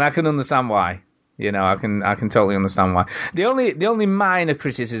 And I can understand why. You know, I can totally understand why. The only minor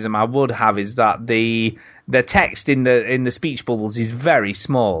criticism I would have is that the text in the speech bubbles is very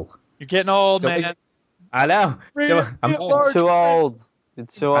small. You're getting old, man. I know. So I'm too old.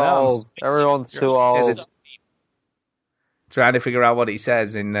 It's too old. Everyone's too old. Trying to figure out what he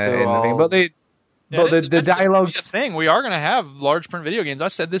says in the thing, but the dialogue's thing. We are going to have large print video games. I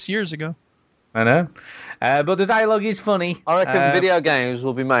said this years ago. I know, but the dialogue is funny. I reckon video games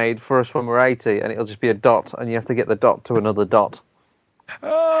will be made for us when we're 80, and it'll just be a dot, and you have to get the dot to another dot.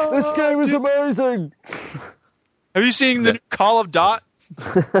 This game is amazing. Have you seen the Call of Dot?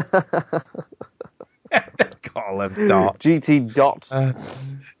 Call of Dot. GT Dot.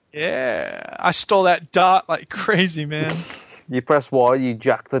 Yeah, I stole that dot like crazy, man. You press Y, you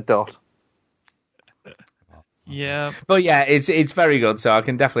jack the dot. Yeah. But yeah, it's very good, so I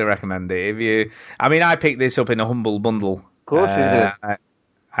can definitely recommend it. I picked this up in a humble bundle. Of course you did.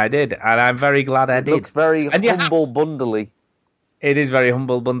 I did, and I'm very glad I did. It looks very humble bundly. It is very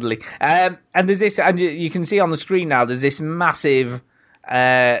humble bundly. And there's this, and you can see on the screen now, there's this massive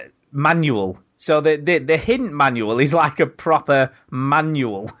manual. So the hint manual is like a proper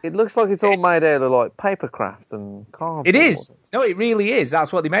manual. It looks like it's all made out of like papercraft and cardboard. It is. No, it really is.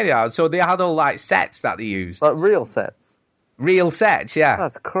 That's what they made it out of. So they had all like sets that they used. Like real sets? Real sets, yeah.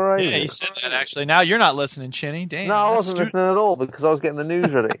 That's crazy. Yeah, you said that actually. Now you're not listening, Chinny. Damn. No, I wasn't listening at all because I was getting the news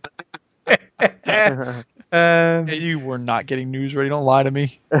ready. You were not getting news ready. Don't lie to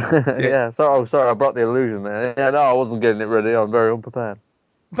me. Yeah, sorry, I brought the illusion there. Yeah, no, I wasn't getting it ready. I'm very unprepared.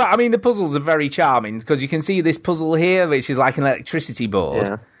 But, I mean, the puzzles are very charming, because you can see this puzzle here, which is like an electricity board.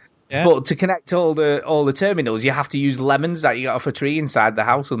 Yeah. Yeah. But to connect all the terminals, you have to use lemons that you got off a tree inside the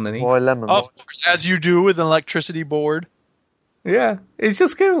house underneath. Why lemons? Of course, as you do with an electricity board. Yeah, it's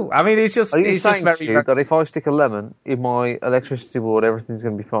just cool. I mean, it's just Are you saying just very that if I stick a lemon in my electricity board, everything's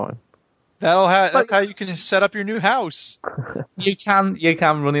going to be fine? That's how you can set up your new house. You can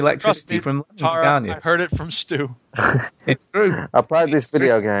run electricity from lemons, Tara, can't you? I heard it from Stu. It's true. I played this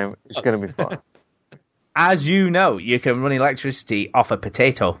video game. It's going to be fun. As you know, you can run electricity off a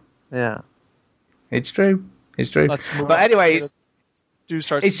potato. Yeah. It's true. It's true. Let's move But on. anyways,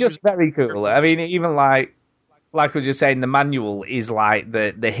 It's just very cool. I mean, even like I was just saying, the manual is like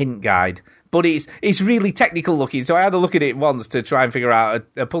the hint guide. But it's really technical looking, so I had a look at it once to try and figure out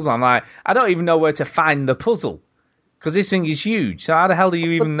a puzzle. I'm like, I don't even know where to find the puzzle, because this thing is huge. So how the hell do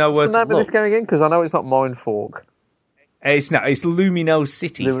you even know where to look? What's the name of this game again? Because I know it's not Mindfork. It's not. It's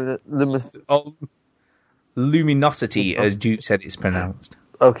Luminosity. Luminosity, as Duke said it's pronounced.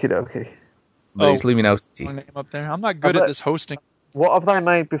 Okie dokie. But it's Luminosity. Name up there. I'm not good at this hosting. What have they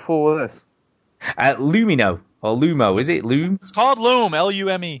made before this? Lumino, or Lumo, is it? Loom? It's called Loom,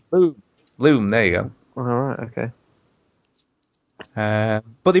 Lume. Loom, there you go. Alright, okay.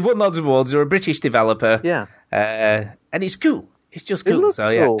 But they've won loads of awards. They're a British developer. Yeah. And it's cool. It's just cool. It looks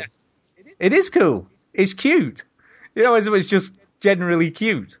cool. Yeah. It is cool. It's cute. You know, it's just generally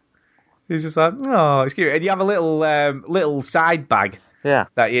cute. It's just like, oh, it's cute. And you have a little side bag. Yeah.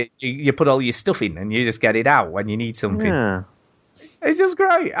 That you put all your stuff in, and you just get it out when you need something. Yeah. It's just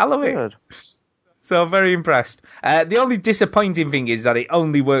great. I love it. So I'm very impressed. The only disappointing thing is that it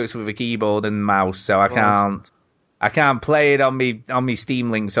only works with a keyboard and mouse, so I can't play it on me Steam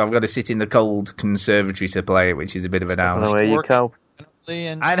Link. So I've got to sit in the cold conservatory to play it, which is a bit of a down. The way you cope.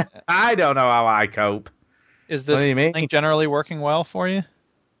 I don't know how I cope. Is this link generally working well for you?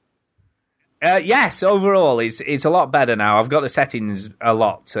 Yes, overall it's a lot better now. I've got the settings a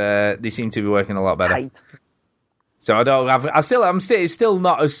lot. They seem to be working a lot better. Tight. So it's still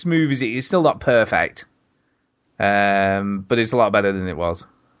not as smooth as it's still not perfect. But it's a lot better than it was.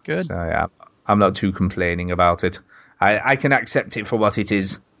 Good. So yeah, I'm not too complaining about it. I can accept it for what it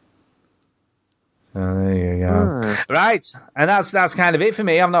is. So there you go. Right, and that's kind of it for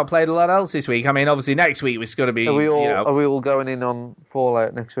me. I've not played a lot else this week. I mean, obviously next week it's going to be. Are we all going in on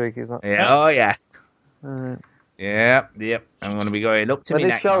Fallout next week? Is that? Yeah. Oh yes. Yep. I'm going to be going up to when me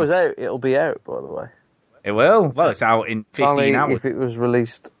this next. show's out, it'll be out. By the way. It will. Well, it's out in 15 hours. If it was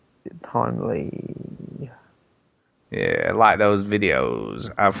released timely. Yeah, like those videos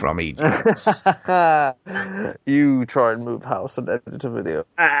are from Egypt. You try and move house and edit a video.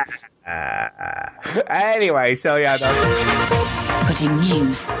 Anyway, so yeah. Putting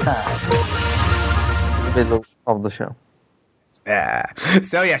news first. Middle of the show.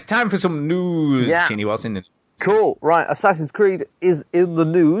 So yes, time for some news. Yeah. Chinny, what's in the news? Cool. Right, Assassin's Creed is in the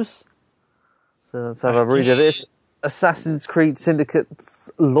news. So let's have a read of this. Assassin's Creed Syndicate's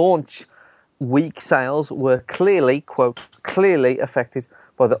launch week sales were clearly affected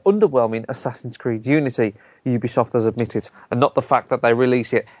by the underwhelming Assassin's Creed Unity, Ubisoft has admitted, and not the fact that they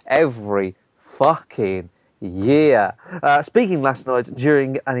release it every fucking year. Speaking last night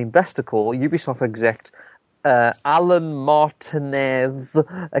during an investor call, Ubisoft exec Alan Martinez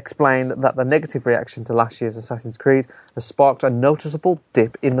explained that the negative reaction to last year's Assassin's Creed has sparked a noticeable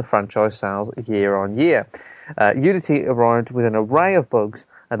dip in the franchise sales year on year. Unity arrived with an array of bugs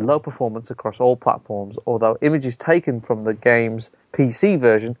and low performance across all platforms, although images taken from the game's PC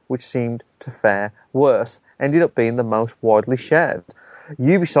version, which seemed to fare worse, ended up being the most widely shared.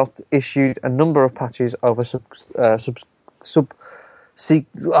 Ubisoft issued a number of patches over subsequent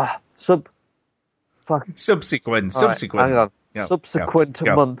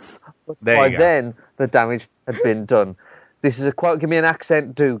months, but by then the damage had been done. This is a quote. Give me an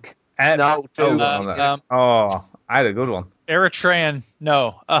accent, Duke. No, Duke. I had a good one. Eritrean.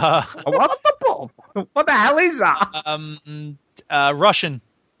 No. What the hell is that? Russian.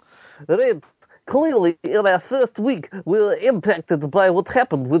 Red. Clearly, in our first week, we were impacted by what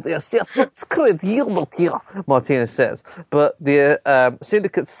happened with the Assassin's Creed Unity, Martinez says. But the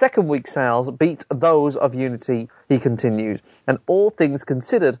Syndicate's second week sales beat those of Unity, he continued. And all things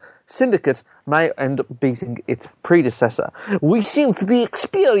considered, Syndicate may end up beating its predecessor. We seem to be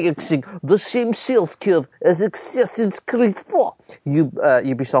experiencing the same sales curve as Assassin's Creed 4,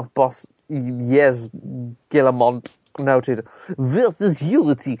 Ubisoft boss Yes Guillemont noted. Versus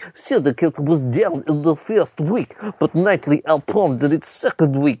Unity, Syndicate was down in the first week, but nicely outperformed in its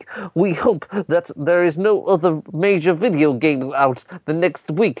second week. We hope that there is no other major video games out the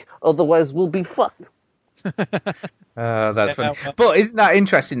next week, otherwise we'll be fucked. That's funny. But isn't that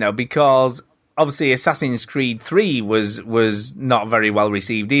interesting though? Because obviously Assassin's Creed 3 was not very well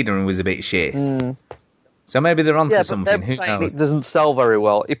received either and was a bit shit. So maybe they're onto something. Who knows? It doesn't sell very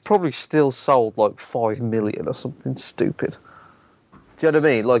well. It probably still sold like 5 million or something stupid. Do you know what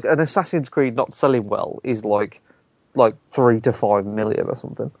I mean? Like an Assassin's Creed not selling well is like 3 to 5 million or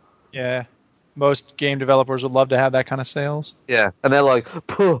something. Yeah. Most game developers would love to have that kind of sales. Yeah, and they're like,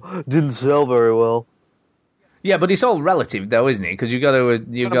 didn't sell very well. Yeah, but it's all relative, though, isn't it? Because you've got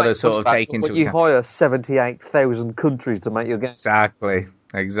to sort of take into when you account. hire 78,000 countries to make your game. Exactly.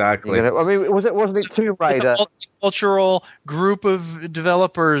 I mean, wasn't it Tomb Raider? A multicultural group of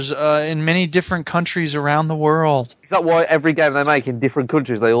developers in many different countries around the world. Is that why every game they make in different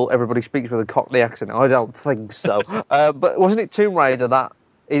countries, everybody speaks with a Cockney accent? I don't think so. But wasn't it Tomb Raider that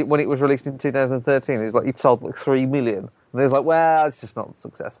when it was released in 2013, it was like it sold like 3 million, and they was like, well, it's just not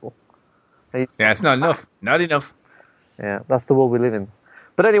successful. It's not enough. Not enough. Yeah, that's the world we live in.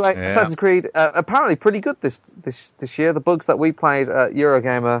 But anyway, Yeah. Assassin's Creed apparently pretty good this year. The bugs that we played at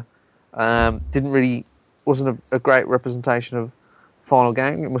Eurogamer wasn't a great representation of final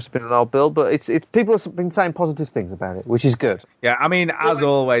game. It must have been an old build, but it's people have been saying positive things about it, which is good. Yeah, I mean, as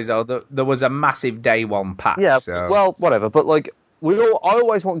always, though, there was a massive day one patch. Yeah, so. well, whatever. But like, I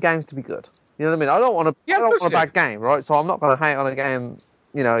always want games to be good. You know what I mean? I don't want a bad game, right? So I'm not going to hate on a game.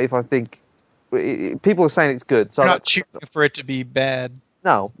 You know, if I think people are saying it's good, so I'm not cheering for it to be bad.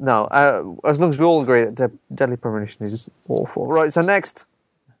 No. As long as we all agree that Deadly Premonition is awful. Right, so next,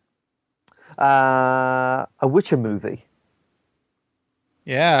 a Witcher movie.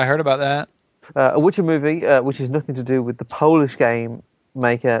 Yeah, I heard about that. A Witcher movie, which has nothing to do with the Polish game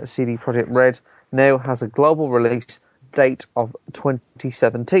maker CD Projekt Red, now has a global release date of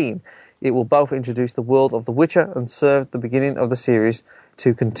 2017. It will both introduce the world of The Witcher and serve the beginning of the series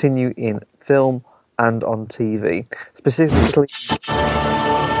to continue in film and on TV. Specifically,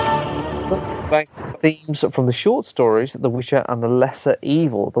 themes from the short stories The Witcher and the Lesser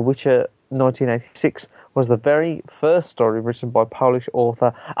Evil. The Witcher 1986 was the very first story written by Polish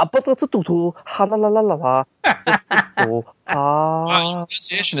author Wow,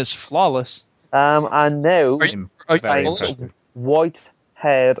 pronunciation is flawless. And now Very impressive.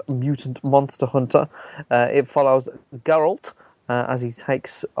 white-haired mutant monster hunter. It follows Geralt as he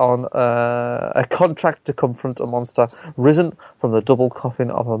takes on a contract to confront a monster risen from the double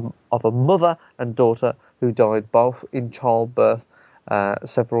coffin of a mother and daughter who died both in childbirth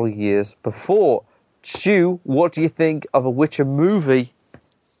several years before. Stu, what do you think of a Witcher movie?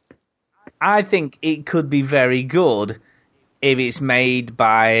 I think it could be very good if it's made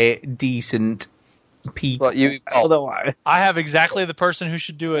by decent people. Otherwise, I have exactly the person who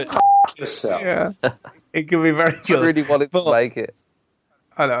should do it. Yourself. Yeah. It could be very good. I really wanted to make it.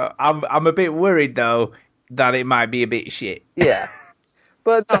 I know. I'm a bit worried though that it might be a bit shit. Yeah,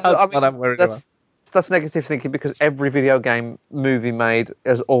 but That's what I'm worried about. That's negative thinking because every video game movie made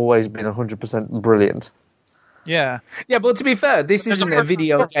has always been 100% brilliant. Yeah. Yeah, but to be fair, this isn't a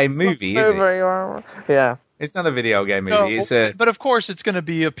video game movie, is it? Yeah. It's not a video game movie. No, but of course, it's going to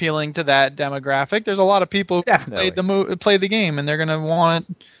be appealing to that demographic. There's a lot of people who play the game, and they're going to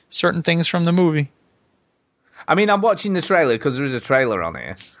want certain things from the movie. I mean, I'm watching the trailer because there is a trailer on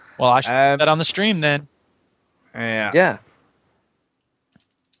here. Well, I should put that on the stream then. Yeah.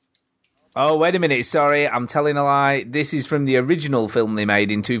 Oh, wait a minute. Sorry, I'm telling a lie. This is from the original film they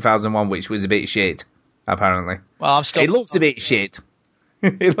made in 2001, which was a bit shit, apparently. Well, It looks a bit shit.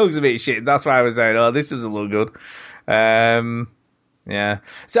 It looks a bit shit. That's why I was saying, oh, this doesn't look good. Yeah.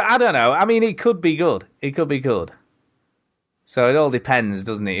 So, I don't know. I mean, it could be good. It could be good. So it all depends,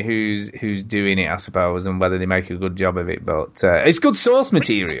 doesn't it, who's doing it, I suppose, and whether they make a good job of it. But it's good source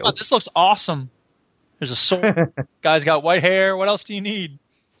material. This looks awesome. There's a sword. Guy's got white hair. What else do you need?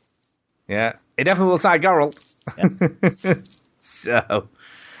 Yeah. It definitely looks like Geralt.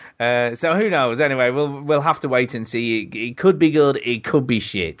 Yeah. So who knows? Anyway, we'll have to wait and see. It could be good. It could be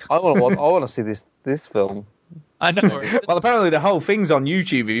shit. I want to see this film. I know. Well, apparently the whole thing's on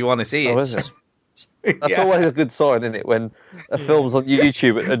YouTube if you want to see it. Oh, is it? That's always a good sign, isn't it? When a film's on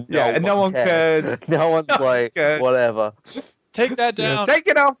YouTube and no one cares. No one's like, whatever. Take that down. Yeah, take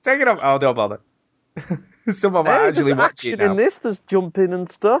it off. Oh, don't bother. Someone might actually watch it now. In this, there's jumping and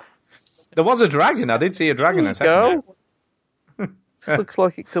stuff. There was a dragon. I did see a dragon a second ago. Looks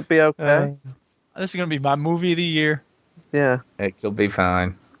like it could be okay. This is going to be my movie of the year. Yeah. It could be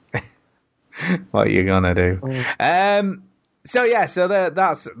fine. What are you going to do? So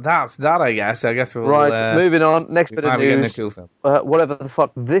that's that, I guess. We'll... Right, moving on. Next bit of news. A cool film. Whatever the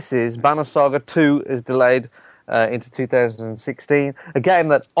fuck this is, Banner Saga 2 is delayed into 2016. A game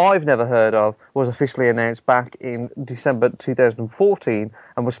that I've never heard of was officially announced back in December 2014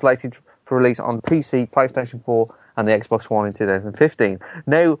 and was slated for release on PC, PlayStation 4 and the Xbox One in 2015.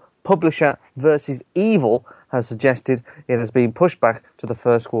 Now, publisher Versus Evil has suggested it has been pushed back to the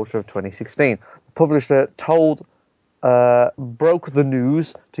first quarter of 2016. The publisher broke the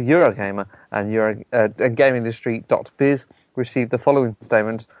news to Eurogamer and GameIndustry.biz received the following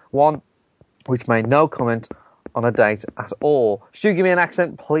statement. One, which made no comment on a date at all. Stu, give me an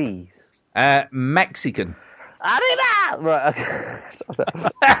accent, please. Mexican. Arriba! Right, okay.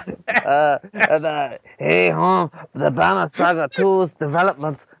 Hey, home, the Banner Saga 2's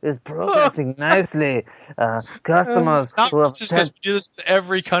development is progressing nicely. Customers Not who have just because we do this with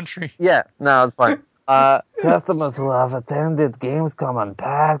every country. Yeah, no, it's fine. Customers who have attended Gamescom and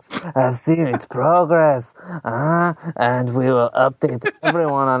PAX have seen its progress, and we will update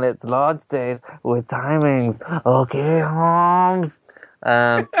everyone on its launch date with timings. Okay, Holmes.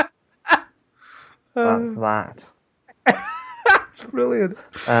 That's that. That's brilliant.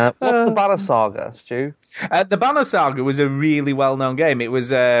 What's the Banner Saga, Stu? The Banner Saga was a really well-known game. It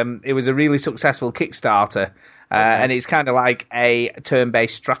was a really successful Kickstarter, and it's kind of like a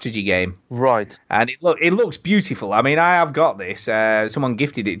turn-based strategy game. Right. And it looks beautiful. I mean, I have got this. Someone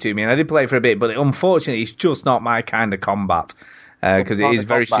gifted it to me, and I did play it for a bit, but unfortunately, it's just not my kind of combat because it is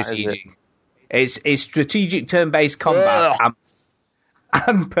very strategic. It's strategic turn-based combat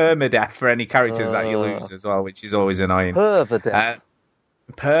and permadeath for any characters that you lose as well, which is always annoying. Permadeath.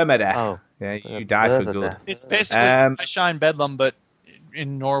 Permadeath. Oh, yeah, you die for good. It's basically Shine Bedlam, but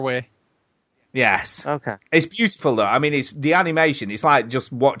in Norway. Yes. Okay. It's beautiful though. I mean, it's the animation. It's like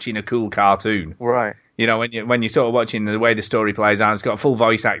just watching a cool cartoon. Right. You know, when you're sort of watching the way the story plays out, it's got full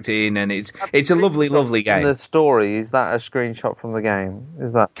voice acting, and it's a lovely game. The story, is that a screenshot from the game?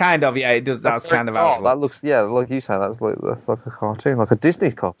 Is that kind of? Yeah, it does. That's kind of how it looks. That looks, yeah, like you say, that's like a cartoon, like a Disney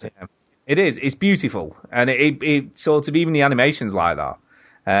cartoon. Yeah. It is. It's beautiful, and it sort of even the animations like that.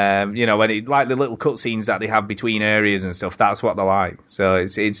 You know, when it like the little cutscenes that they have between areas and stuff. That's what they're like. So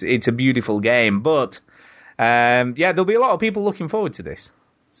it's a beautiful game, but yeah, there'll be a lot of people looking forward to this.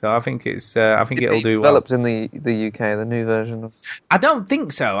 So I think it'll do well. Developed in the UK, the new version of. I don't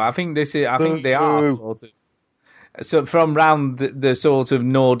think so. I think they are sort of so from round the sort of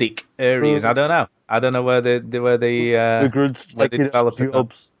Nordic areas. I don't know. I don't know where the developers.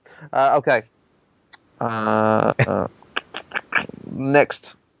 Okay.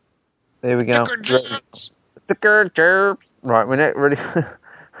 Next. Here we go. Right, we're ready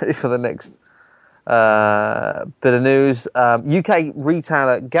for the next bit of news. UK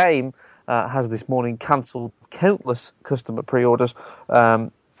retailer Game has this morning cancelled countless customer pre-orders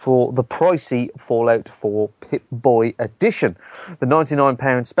for the pricey Fallout 4 Pip-Boy edition. The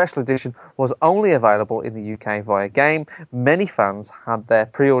 £99 special edition was only available in the UK via Game. Many fans had their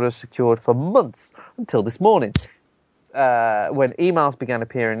pre-orders secured for months until this morning, when emails began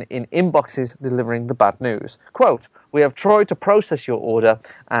appearing in inboxes delivering the bad news. Quote, "We have tried to process your order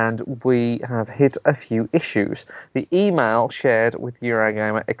and we have hit a few issues." The email shared with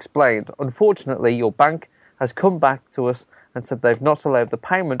Eurogamer explained, "Unfortunately, your bank has come back to us and said they've not allowed the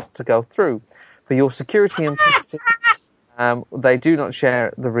payment to go through. For your security and privacy, they do not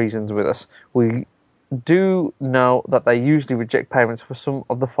share the reasons with us. We do know that they usually reject payments for some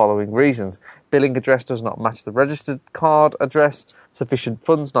of the following reasons: billing address does not match the registered card address, sufficient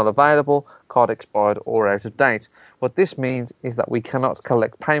funds not available, card expired or out of date. What this means is that we cannot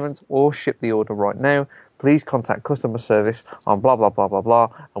collect payments or ship the order right now. Please contact customer service on blah blah blah blah blah,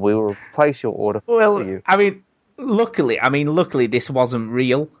 and we will replace your order for you." I mean, luckily this wasn't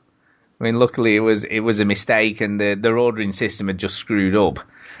real. I mean, luckily it was a mistake, and their ordering system had just screwed up.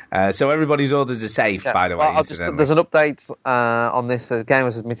 So everybody's orders are safe, by the way. There's an update on this. The game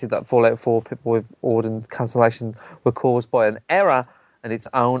has admitted that Fallout 4 Pip-Boy order cancellation were caused by an error in its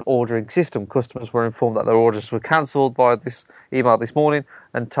own ordering system. Customers were informed that their orders were cancelled by this email this morning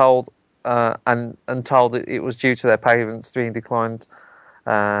and told that it was due to their payments being declined.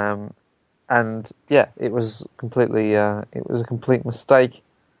 And yeah, it was completely it was a complete mistake.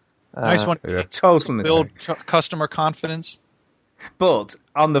 Nice one. Total build customer confidence. But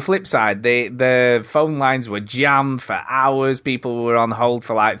on the flip side, the phone lines were jammed for hours. People were on hold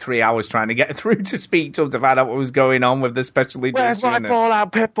for like 3 hours trying to get through to speak to them to find out what was going on with the special edition. Where's my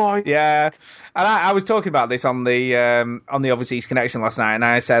Fallout Pip-Boy? Yeah, and I was talking about this on the Overseas Connection last night, and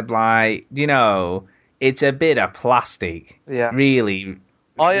I said, like, it's a bit of plastic. Yeah, really.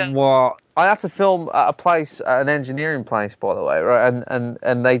 I have to film at a place, an engineering place, by the way, right?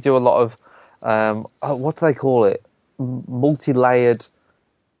 And they do a lot of what do they call it? Multi-layered,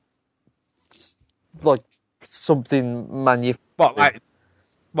 like something manufactured.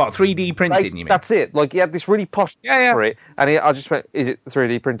 What 3D printing? You mean? That's it. Like, he had this really posh for it, and I just went, "Is it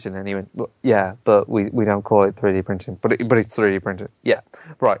 3D printing?" And he went, "Well, yeah, but we don't call it 3D printing, but it's 3D printing." Yeah,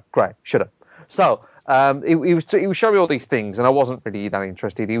 right, great, shut up. So he was showing me all these things, and I wasn't really that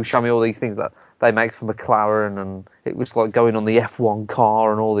interested. He was showing me all these things that they make for McLaren, and it was like going on the F1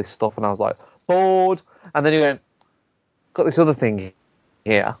 car and all this stuff, and I was like, bored. And then he went, got this other thing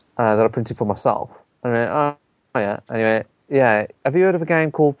here that I printed for myself. And I went, oh yeah. And he went, yeah. Have you heard of a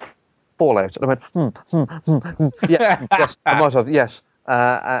game called Fallout? And I went, yeah, yes, I might have, yes.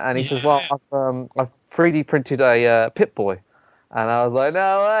 And he says, well, I've 3D printed a Pip-Boy. And I was like,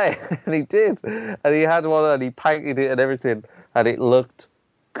 no way. And he did. And he had one and he painted it and everything. And it looked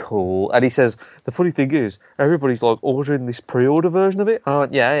cool. And he says, the funny thing is, everybody's like ordering this pre-order version of it. And I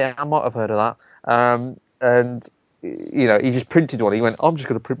went, yeah, I might have heard of that. And, you know, he just printed one. He went, I'm just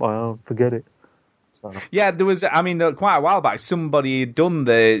going to print my own. Forget it. So. Yeah, there was, I mean, quite a while back, somebody had done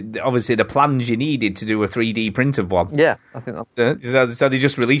obviously the plans you needed to do a 3D print of one. Yeah, I think that's... So they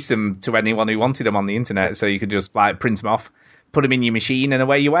just released them to anyone who wanted them on the internet, so you could just like print them off, put them in your machine, and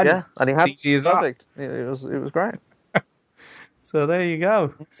away you went. Yeah, and he had easy as perfect. It was great. So there you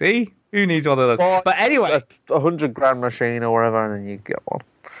go. See? Who needs one of those? But anyway, a 100-grand machine or whatever, and then you get one.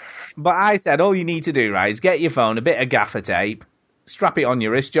 But I said all you need to do, right, is get your phone, a bit of gaffer tape, strap it on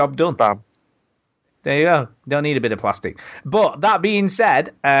your wrist, job done. Bam. There you go. Don't need a bit of plastic. But that being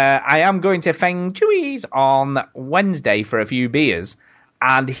said, I am going to Feng Chewy's on Wednesday for a few beers,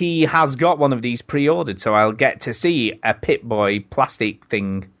 and he has got one of these pre-ordered, so I'll get to see a Pip-Boy plastic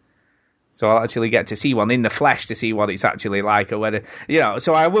thing. So I'll actually get to see one in the flesh to see what it's actually like, or whether, you know,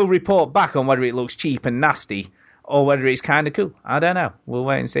 so I will report back on whether it looks cheap and nasty, or whether it's kind of cool. I don't know. We'll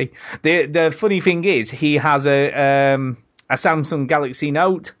wait and see. The funny thing is, he has a Samsung Galaxy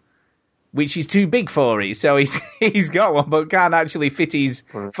Note, which is too big for it, so he's got one, but can't actually fit his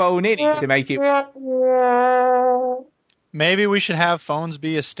phone in it to make it. Maybe we should have phones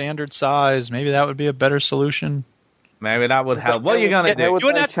be a standard size. Maybe that would be a better solution. Maybe that would help. What are you gonna do? You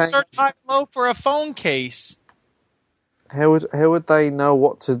wouldn't have to search high and low for a phone case. How would they know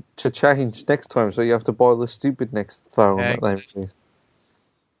what to change next time? So you have to buy the stupid next phone that they use.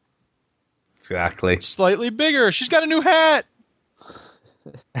 Exactly. Slightly bigger. She's got a new hat.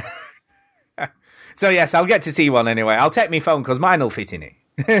 So yes, I'll get to see one anyway. I'll take my phone because mine will fit in it.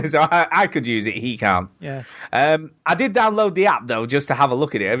 So I could use it. He can't. Yes. I did download the app though, just to have a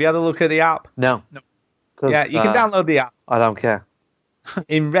look at it. Have you had a look at the app? No. Yeah, you can download the app. I don't care.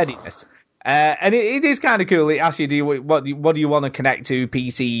 In readiness. And it is kind of cool. It asks you, what do you want to connect to,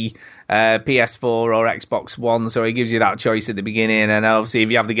 PC, PS4 or Xbox One? So it gives you that choice at the beginning. And obviously,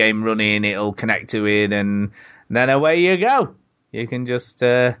 if you have the game running, it'll connect to it, and then away you go. You can just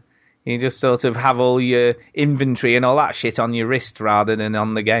sort of have all your inventory and all that shit on your wrist rather than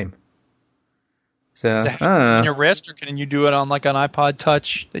on the game. So on your wrist, or can you do it on like an iPod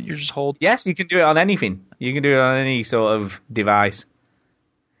Touch that you just hold? Yes, you can do it on anything. You can do it on any sort of device.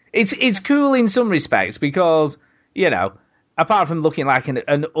 It's cool in some respects because, you know, apart from looking like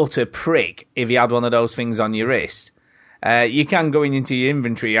an utter prick if you had one of those things on your wrist, you can go into your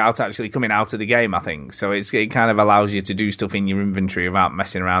inventory without actually coming out of the game, I think. So it kind of allows you to do stuff in your inventory without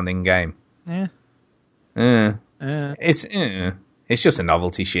messing around in game. Yeah. It's just a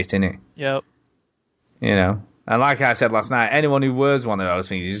novelty shit, isn't it? Yep. You know, and like I said last night, anyone who wears one of those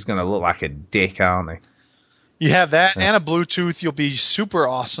things is just going to look like a dick, aren't they? You have that and a Bluetooth, you'll be super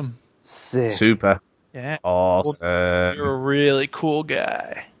awesome. Sick. Super. Yeah. Awesome. You're a really cool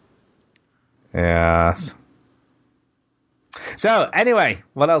guy. Yes. So, anyway,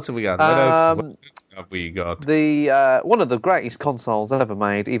 what else have we got? What else have we got? The one of the greatest consoles ever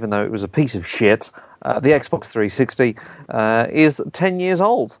made, even though it was a piece of shit, the Xbox 360, is 10 years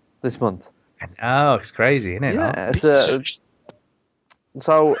old this month. Oh, it's crazy, isn't it? Yeah.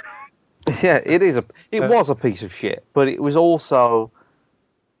 So, yeah, it was a piece of shit, but it was also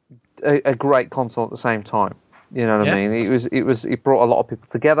a great console at the same time. You know what I mean? It brought a lot of people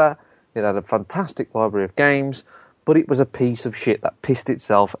together. It had a fantastic library of games, but it was a piece of shit that pissed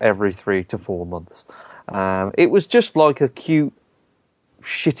itself every 3 to 4 months. It was just like a cute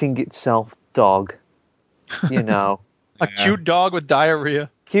shitting itself dog, you know. A cute dog with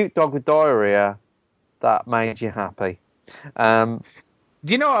diarrhea. Cute dog with diarrhea that made you happy.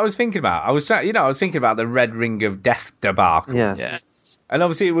 Do you know what I was thinking about? I was thinking about the Red Ring of Death debacle. Yes. And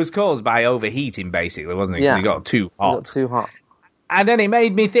obviously it was caused by overheating, basically, wasn't it? Because it got too hot. And then it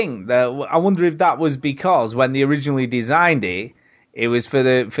made me think that I wonder if that was because when they originally designed it, it was for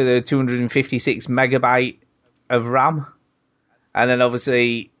the 256 megabyte of RAM, and then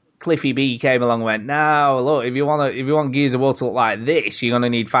obviously Cliffy B came along and went, "No, look, if you want Gears of War to look like this, you're gonna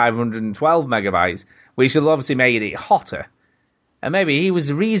need 512 megabytes, which will obviously make it hotter." And maybe he was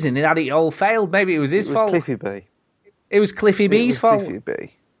the reason that it all failed. Maybe it was his fault. Cliffy B. It was Cliffy B's fault. Cliffy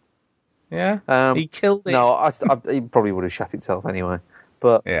B. Yeah, he killed it. No, it probably would have shut itself anyway.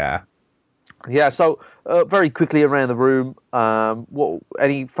 But yeah. So very quickly around the room,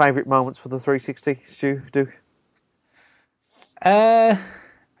 any favourite moments for the 360, Stu? I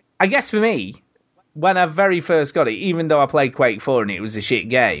guess for me, when I very first got it, even though I played Quake 4 and it was a shit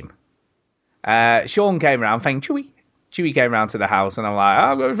game, Sean came around, thank Chewy. Chewy came round to the house, and I'm like,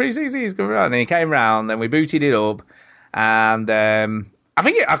 oh, I've got 360, he's coming around. And he came round, and we booted it up, and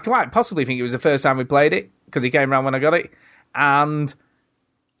I quite possibly think it was the first time we played it, because he came round when I got it, and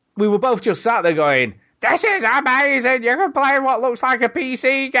we were both just sat there going, this is amazing, you can play what looks like a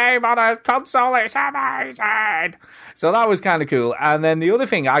PC game on a console, it's amazing. So that was kind of cool. And then the other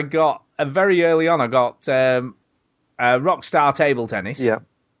thing I got, very early on, I got Rockstar Table Tennis. Yeah.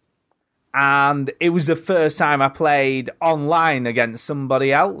 And it was the first time I played online against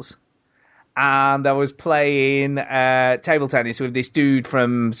somebody else. And I was playing table tennis with this dude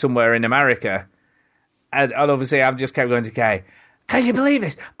from somewhere in America. And obviously I've just kept going to Kay, can you believe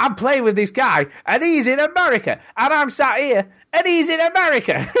this? I'm playing with this guy, and he's in America. And I'm sat here, and he's in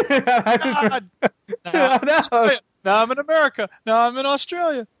America. Now I'm in America. Now I'm in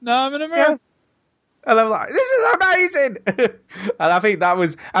Australia. Now I'm in America. Yeah. And I'm like, this is amazing. And I think that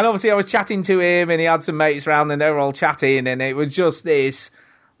was, and obviously I was chatting to him, and he had some mates around, and they were all chatting, and it was just this,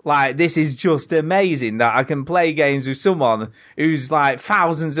 like, this is just amazing that I can play games with someone who's like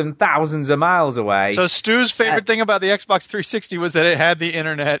thousands and thousands of miles away. So Stu's favorite thing about the Xbox 360 was that it had the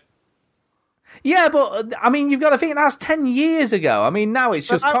internet. Yeah, but I mean, you've got to think that's 10 years ago. I mean, now it's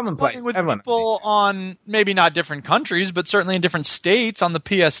just commonplace. With people on maybe not different countries, but certainly in different states on the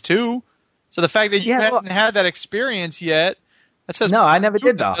PS2. So the fact that you hadn't had that experience yet, that says no, I never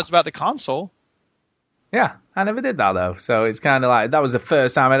did that. That's about the console. Yeah, I never did that though. So it's kind of like that was the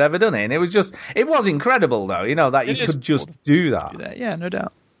first time I'd ever done it, and it was incredible though. You know that you could just do that. Yeah, no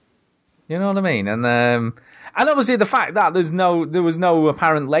doubt. You know what I mean? And obviously the fact that there was no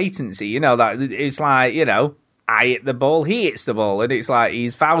apparent latency. You know that it's like, you know, I hit the ball, he hits the ball, and it's like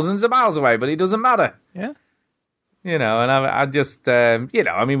he's thousands of miles away, but it doesn't matter. Yeah. You know, and I just, you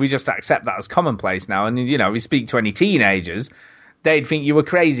know, I mean, we just accept that as commonplace now. And, you know, we speak to any teenagers, they'd think you were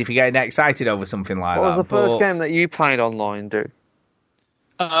crazy for getting excited over something like that. What was the first game that you played online, dude?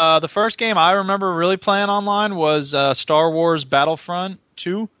 The first game I remember really playing online was Star Wars Battlefront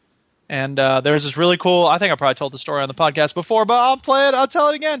 2. And there's this really cool, I think I probably told the story on the podcast before, but I'll tell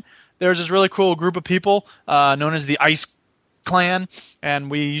it again. There's this really cool group of people known as the Ice Clan,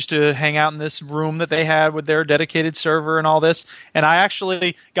 and we used to hang out in this room that they had with their dedicated server and all this. And I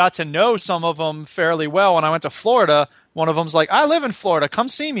actually got to know some of them fairly well when I went to Florida. One of them's like, I live in Florida, come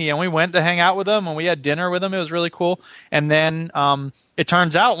see me. And we went to hang out with them, and we had dinner with them. It was really cool. And then it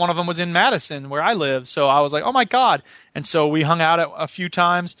turns out one of them was in Madison, where I live. So I was like, oh my God. And so we hung out a few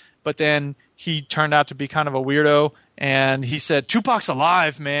times, but then he turned out to be kind of a weirdo. And he said, Tupac's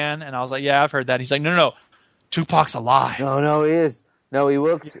alive, man. And I was like, yeah, I've heard that. He's like, no. Tupac's alive. No, he is. No, he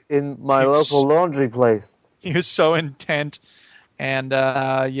works in my local laundry place. He was so intent. And,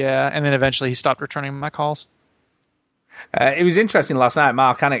 and then eventually he stopped returning my calls. It was interesting last night.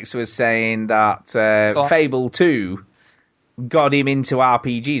 Mark Annex was saying that Fable 2 got him into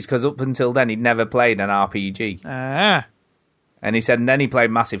RPGs, because up until then he'd never played an RPG. And he said, and then he played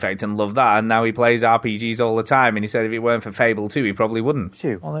Mass Effect and loved that, and now he plays RPGs all the time. And he said if it weren't for Fable 2, he probably wouldn't.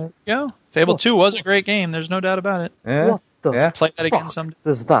 Well, there you go. Fable 2 was a great game. There's no doubt about it. Yeah. What play that again someday.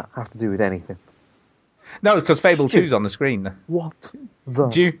 Does that have to do with anything? No, because Fable 2's on the screen. What?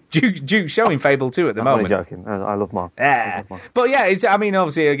 Duke's showing Fable 2 at the moment. I'm only joking. I love Mark. Yeah. But yeah, I mean,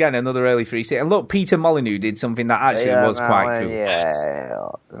 obviously, again, another early 360. And look, Peter Molyneux did something that actually was quite cool. Yeah.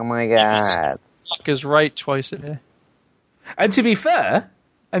 Oh my God. Fuck is right twice a day. And to be fair,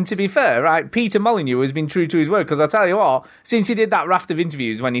 right, Peter Molyneux has been true to his word, because I tell you what, since he did that raft of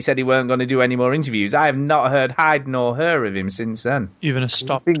interviews when he said he weren't going to do any more interviews, I have not heard hide nor her of him since then. Even a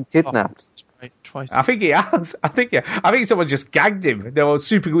stop. He's been kidnapped. Right, twice. I think he has. I think someone just gagged him. They all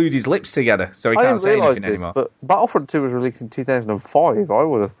super glued his lips together, so he can't say anything anymore. But Battlefront 2 was released in 2005. I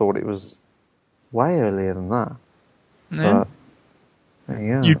would have thought it was way earlier than that. Yeah. But,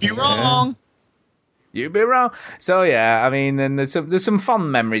 yeah. You'd be wrong. You'd be wrong. So yeah, I mean, and there's some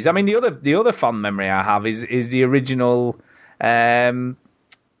fond memories. I mean, the other fond memory I have is the original. What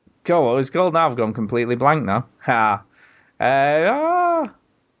was it called? Now I've gone completely blank now. I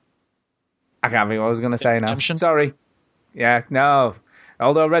can't think what I was going to say now. Redemption? Sorry. Yeah, no.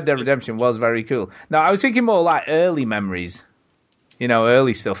 Although Red Dead Redemption was very cool. No, I was thinking more like early memories. You know,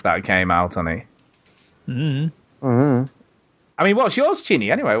 early stuff that came out on it. Mm-hmm. Mm-hmm. I mean, what's yours,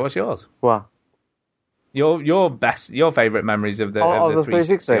 Chinny? Anyway, what's yours? What? Your favourite memories of the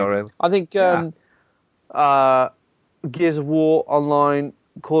 360? I think Gears of War Online,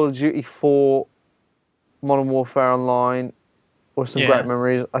 Call of Duty 4, Modern Warfare Online were some great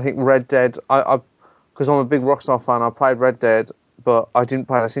memories. I think Red Dead, because because I'm a big Rockstar fan. I played Red Dead, but I didn't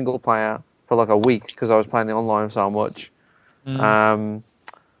play a single player for like a week because I was playing the online so much.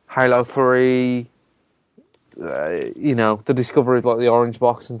 Halo 3, the discovery of like the orange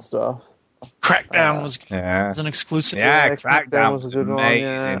box and stuff. Crackdown was an exclusive. Yeah, Crackdown was a good amazing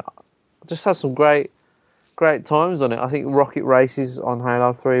one. Yeah. Just had some great times on it. I think Rocket Races on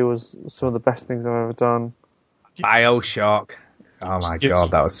Halo 3 was some of the best things I've ever done. BioShock. Oh my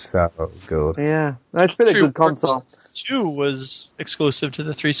god, that was so good. Yeah, no, it's been a good console. 2 was exclusive to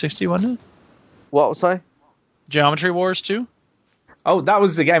the 360, wasn't it? What was I? Geometry Wars 2? Oh, that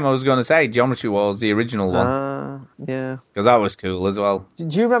was the game I was going to say. Geometry Wars, the original one. Yeah. Because that was cool as well. Do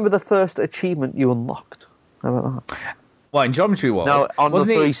you remember the first achievement you unlocked? How about that? What, in Geometry Wars? No, on the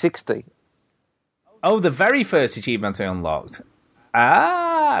 360. Oh, the very first achievement I unlocked?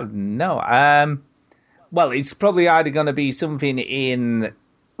 No. Well, it's probably either going to be something in...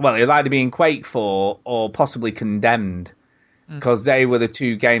 Well, it'll either be in Quake 4 or possibly Condemned. Because they were the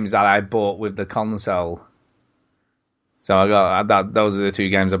two games that I bought with the console. So I got that. Those are the two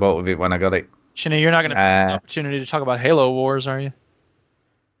games I bought with it when I got it. Shinny, you're not going to miss this opportunity to talk about Halo Wars, are you?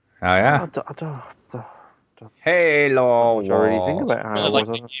 Oh, yeah? I don't. Halo Wars. I really think about Halo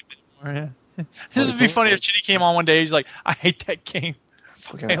Wars. This would be funny if Shinny came on one day, he's like, I hate that game.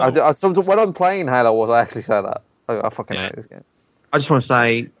 Fuck Halo Wars. When I'm playing Halo Wars, I actually say that. I fucking hate this game. I just want to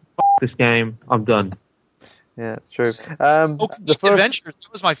say, this game, I'm done. Yeah, it's true. The Adventures,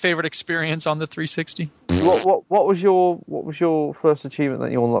 that was my favorite experience on the 360. What was your first achievement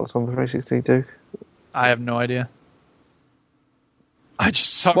that you unlocked on the 360, Duke? I have no idea.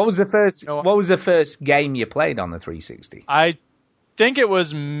 What was the first game you played on the 360? I think it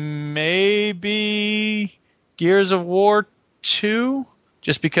was maybe Gears of War 2,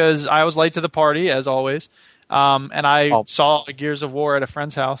 just because I was late to the party as always, and I saw a Gears of War at a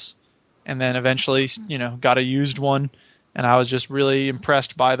friend's house. And then eventually, got a used one, and I was just really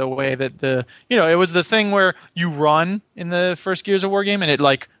impressed by the way that it was the thing where you run in the first Gears of War game, and it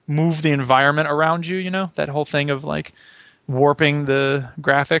like moved the environment around you. That whole thing of like warping the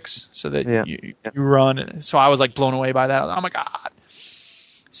graphics so that you run. So I was like blown away by that. Oh my god!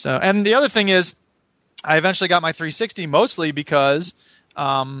 So, and the other thing is, I eventually got my 360 mostly because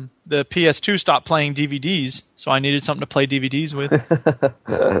the PS2 stopped playing DVDs, so I needed something to play DVDs with. And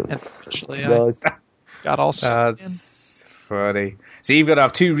eventually I got all stuck in. That's funny. So you've got to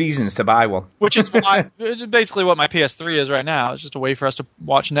have two reasons to buy one. Which is basically what my PS3 is right now. It's just a way for us to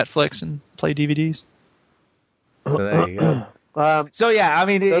watch Netflix and play DVDs. So there you go. So yeah, I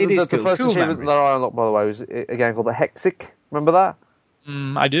mean, it is cool. The first achievement that I unlocked, by the way, was a game called the Hexic. Remember that?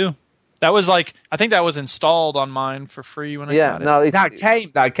 I do. That was I think that was installed on mine for free when I got it. No,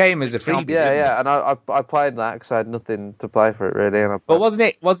 that came as a freebie. Yeah, and I played that because I had nothing to play for it really. But wasn't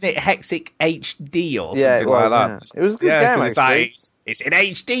it Hexic HD or something like that? Yeah. It was a good game. It's in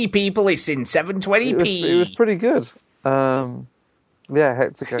HD, people. It's in 720p. It was pretty good. Hexic.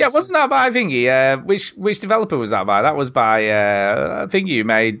 Yeah, wasn't that by Thingy? Which developer was that by? That was by Thingy who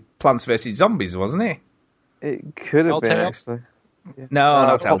made Plants vs Zombies, wasn't it? It could have been actually. Yeah. No,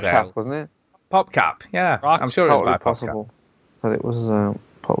 not Telltale. PopCap, wasn't it? PopCap, yeah. I'm sure it was by possible. But it was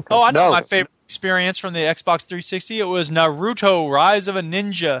PopCap. Oh, I know my favorite experience from the Xbox 360. It was Naruto: Rise of a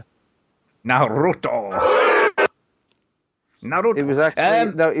Ninja. Naruto. It was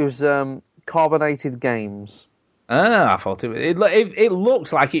actually it was Carbonated Games. I thought it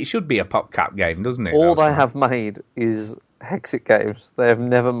looks like it should be a PopCap game, doesn't it? All they have made is Hexic games. They have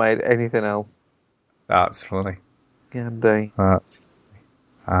never made anything else. That's funny. That's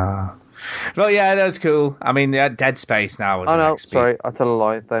well, yeah, that's cool. I mean, Dead Space now. Sorry, I tell a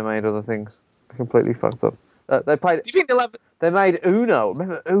lie. They made other things. Completely fucked up. They played. Do you think they'll have? They made Uno.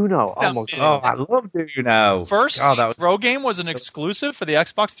 Remember Uno? Oh my god! I loved Uno. First throw game was an exclusive for the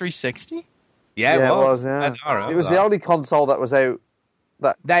Xbox 360. Yeah, it was. It was the only console that was out.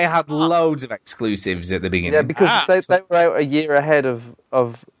 That they had loads of exclusives at the beginning. Yeah, because they were out a year ahead of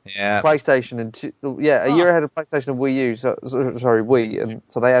PlayStation and a year ahead of PlayStation and Wii U. Wii, and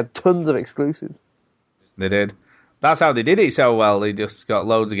so they had tons of exclusives. They did. That's how they did it so well. They just got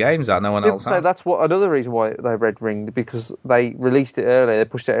loads of games that no one else had. So that's another reason why they red ringed, because they released it earlier, they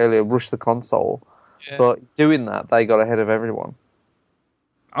pushed it earlier, rushed the console. Yeah. But doing that, they got ahead of everyone.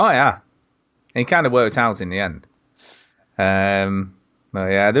 Oh yeah, it kind of worked out in the end. Well,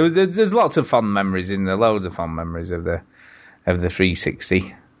 yeah, there's lots of fond memories in there, loads of fond memories of the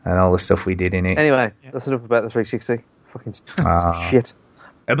 360 and all the stuff we did in it. Anyway, that's enough about the 360. Fucking shit.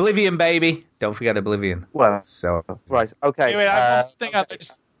 Oblivion, baby! Don't forget Oblivion. Well, right, okay. Anyway, I have one thing back to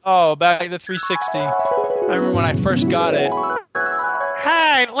the 360. I remember when I first got it.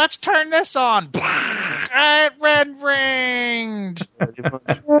 Hey, let's turn this on. Red ringed. End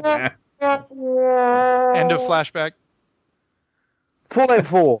of flashback. Fallout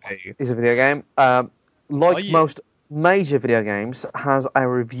 4 is a video game. Most major video games, has a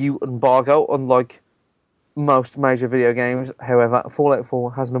review embargo. Unlike most major video games, however, Fallout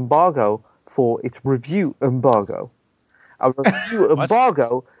 4 has an embargo for its review embargo. A review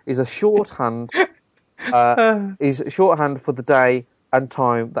embargo is a shorthand for the day and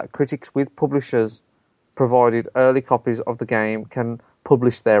time that critics with publishers provided early copies of the game can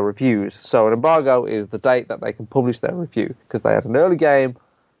publish their reviews. So an embargo is the date that they can publish their review, because they had an early game,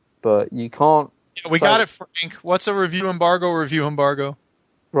 but you can't... Yeah, we got it, Frank. What's a review embargo? Review embargo.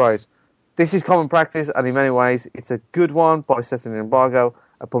 Right. This is common practice, and in many ways, it's a good one. By setting an embargo,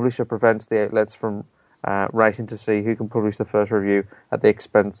 a publisher prevents the outlets from racing to see who can publish the first review at the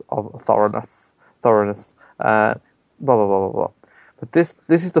expense of thoroughness. Blah, blah, blah, blah, blah. But this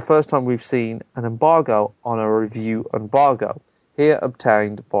is the first time we've seen an embargo on a review embargo. Here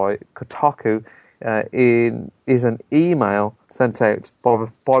obtained by Kotaku is an email sent out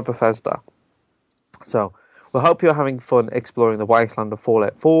by Bethesda. So, we hope you're having fun exploring the wasteland of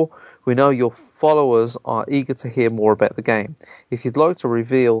Fallout 4. We know your followers are eager to hear more about the game. If you'd like to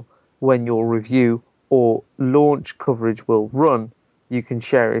reveal when your review or launch coverage will run, you can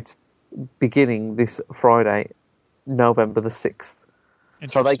share it beginning this Friday, November the 6th.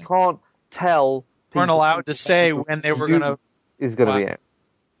 So they can't tell... Weren't allowed to say when they were going to... is going to be out.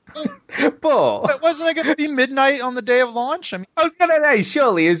 But wasn't it going to be midnight on the day of launch? I was going to say,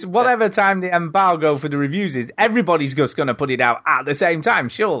 surely, is whatever time the embargo for the reviews is, everybody's just going to put it out at the same time,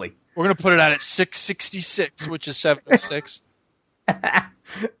 surely. We're going to put it out at 6:66, which is 7:06.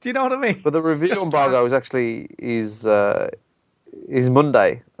 Do you know what I mean? But the review embargo is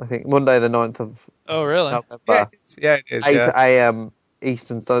Monday, I think. Monday the 9th of November. Yeah, it is. 8 a.m.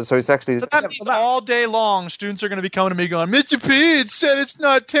 Eastern Standard. So it's actually... So that means all day long, students are going to be coming to me going, Mr. P, it said it's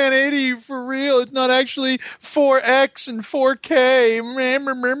not 1080 for real. It's not actually 4X and 4K.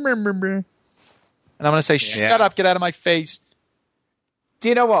 And I'm going to say, shut up, get out of my face. Do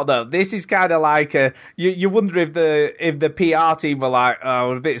you know what, though? This is kind of like you wonder if the PR team were like, oh,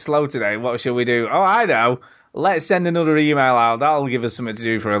 we're a bit slow today. What shall we do? Oh, I know. Let's send another email out. That'll give us something to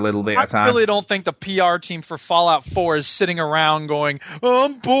do for a little bit of time. I really don't think the PR team for Fallout 4 is sitting around going, oh,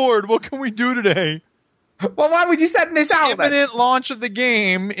 I'm bored. What can we do today? Well, why would you send this out then? Imminent launch of the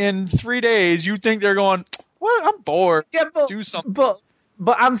game in 3 days. You think they're going, what? I'm bored. Yeah, but, do something.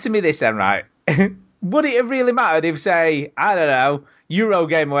 But answer me this then, right? Would it have really mattered if, say, I don't know,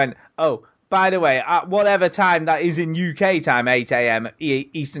 Eurogamer went, oh, by the way, at whatever time that is in UK time, 8 a.m.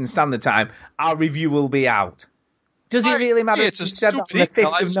 Eastern Standard Time, our review will be out. Does it really matter if you said that on the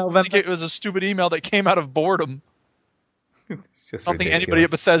 5th of November? I think it was a stupid email that came out of boredom. I don't think anybody at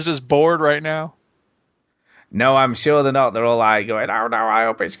Bethesda is bored right now. No, I'm sure they're not. They're all like going, oh no, I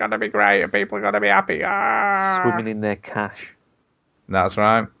hope it's going to be great and people are going to be happy. Swimming in their cash. That's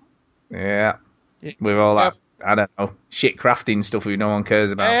right. Yeah. With all that, I don't know, shit crafting stuff who no one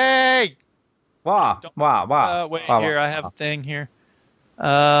cares about. Hey! What? Wait, here, I have a thing here.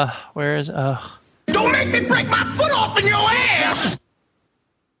 Where is... Don't make me break my foot off in your ass!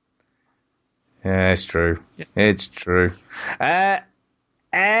 Yeah, it's true. Yeah. It's true.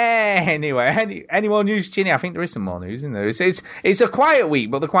 Anyway, any more news, Chinny? I think there is some more news, isn't there? It's a quiet week,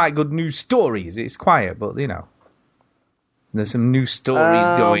 but they're quite good news stories. It's quiet, but, you know, there's some new stories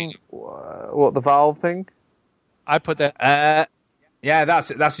going. What, the Valve thing? I put that... yeah, that's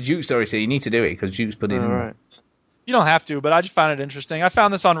a Duke story, so you need to do it, because Duke's put it in. Right. You don't have to, but I just found it interesting. I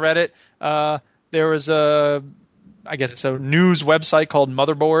found this on Reddit. There was I guess it's a news website called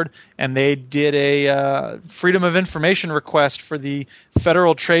Motherboard, and they did a Freedom of Information request for the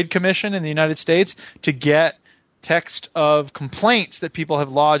Federal Trade Commission in the United States to get text of complaints that people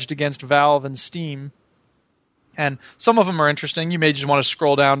have lodged against Valve and Steam. And some of them are interesting. You may just want to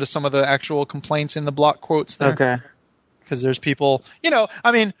scroll down to some of the actual complaints in the block quotes there. Okay. Because there's people,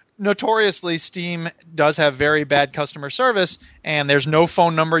 notoriously Steam does have very bad customer service, and there's no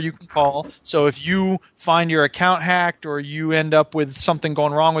phone number you can call. So if you find your account hacked or you end up with something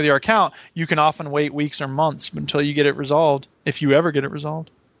going wrong with your account, you can often wait weeks or months until you get it resolved, if you ever get it resolved.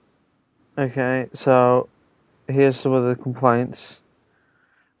 Okay, so here's some of the complaints.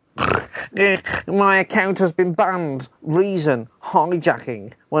 My account has been banned. Reason,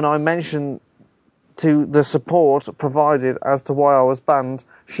 hijacking. When I mentioned to the support provided as to why I was banned,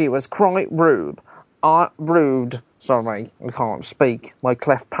 she was quite rude. Sorry, I can't speak. My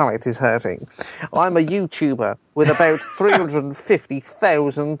cleft palate is hurting. I'm a YouTuber with about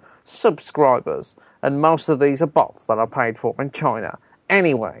 350,000 subscribers, and most of these are bots that are paid for in China.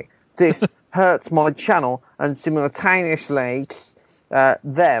 Anyway, this hurts my channel and simultaneously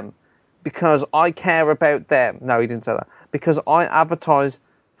them because I care about them. No, he didn't say that. Because I advertise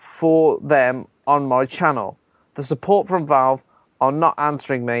for them on my channel. The support from Valve are not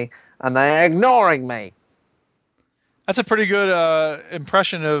answering me and they're ignoring me. That's a pretty good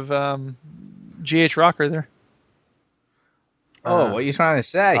impression of GH Rocker there. What are you trying to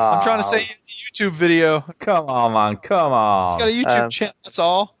say? I'm trying to say it's a YouTube video. Come on, man. Come on. It's got a YouTube channel. That's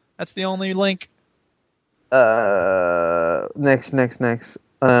all. That's the only link. Next.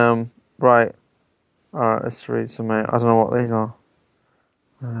 Right. Alright, let's read some out. I don't know what these are.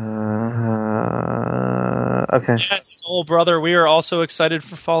 Okay. Yes, Soul Brother. We are also excited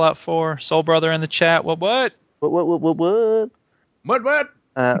for Fallout 4. Soul Brother in the chat. What? What? What?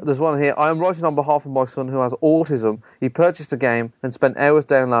 There's one here. I am writing on behalf of my son who has autism. He purchased the game and spent hours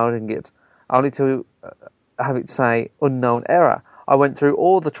downloading it, only to have it say unknown error. I went through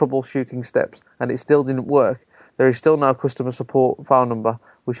all the troubleshooting steps and it still didn't work. There is still no customer support phone number,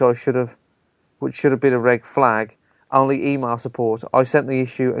 which should have been a red flag. Only email support. I sent the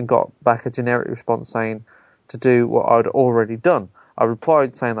issue and got back a generic response saying to do what I'd already done. I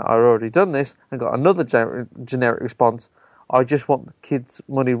replied saying that I'd already done this and got another generic response. I just want the kid's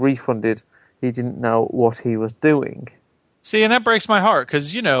money refunded. He didn't know what he was doing. See, and that breaks my heart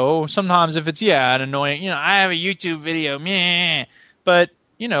because, sometimes if it's, an annoying, I have a YouTube video, meh. But,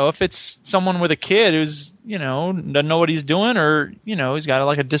 if it's someone with a kid who's, doesn't know what he's doing or, he's got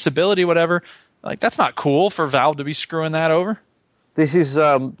like a disability, whatever, like that's not cool for Valve to be screwing that over. This is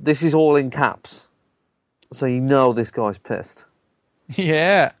all in caps. So this guy's pissed.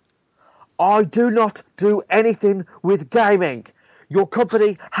 Yeah. I do not do anything with gaming. Your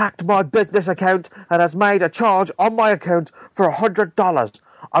company hacked my business account and has made a charge on my account for $100.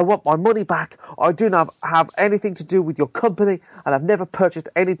 I want my money back. I do not have anything to do with your company and I've never purchased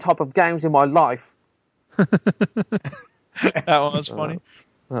any type of games in my life. That one was funny.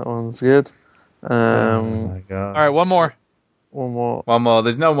 That one's good. Oh my God. All right, one more. One more.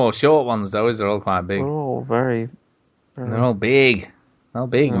 There's no more short ones though, is there? All quite big. Oh, very. They're all big. All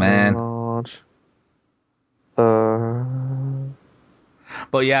big, man. Large.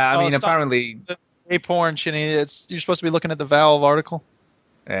 But yeah, I mean, stop. apparently. Hey, porn, Chinny. You're supposed to be looking at the Valve article.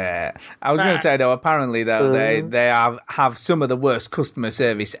 I was going to say though, apparently though they have some of the worst customer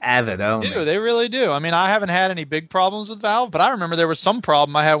service ever, don't they? They really do. I mean, I haven't had any big problems with Valve, but I remember there was some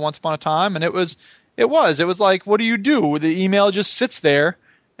problem I had once upon a time, and it was like, what do you do? The email just sits there,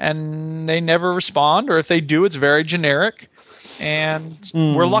 and they never respond, or if they do, it's very generic. And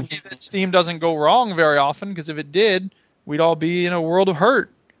we're lucky that Steam doesn't go wrong very often, because if it did, we'd all be in a world of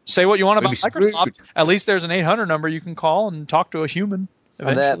hurt. Say what you want about Microsoft. At least there's an 800 number you can call and talk to a human.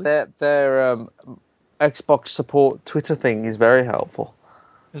 Eventually. Their Xbox support Twitter thing is very helpful.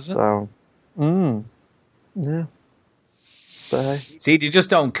 Is it? So, yeah. But hey. See, they just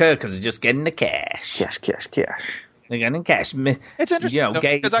don't care because they're just getting the cash. Cash. They're getting cash. It's interesting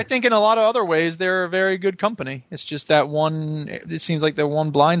because I think in a lot of other ways they're a very good company. It's just that one. It seems like the one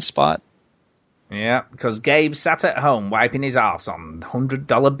blind spot. Yeah, because Gabe sat at home wiping his arse on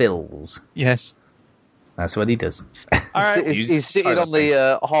 $100 bills. Yes. That's what he does. All right. He's sitting on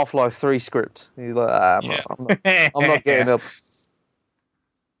the Half-Life 3 script. He's like, I'm not getting up.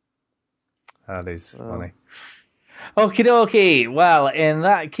 That is funny. Okie dokie. Well, in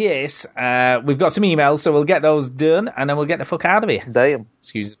that case, we've got some emails, so we'll get those done, and then we'll get the fuck out of here. Damn.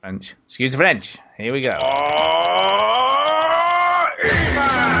 Excuse the French. Here we go.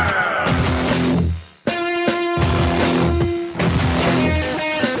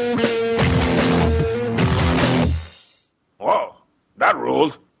 Whoa, that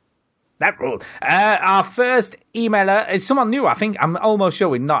ruled. Our first emailer is someone new, I think. I'm almost sure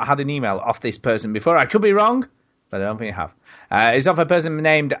we've not had an email off this person before. I could be wrong, but I don't think we have. It's off a person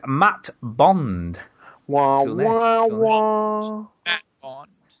named Matt Bond. Wah. Matt Bond.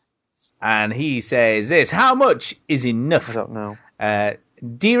 And he says this: how much is enough? I don't know.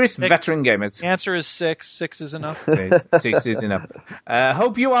 Dearest 6. veteran gamers. The answer is 6. 6 is enough. 6 is enough.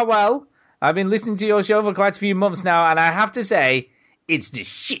 Hope you are well. I've been listening to your show for quite a few months now, and I have to say, it's the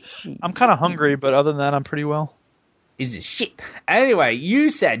shit. I'm kind of hungry, but other than that, I'm pretty well. It's the shit. Anyway, you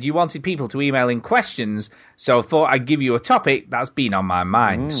said you wanted people to email in questions, so I thought I'd give you a topic that's been on my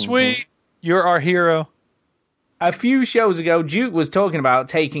mind. Sweet. You're our hero. A few shows ago, Duke was talking about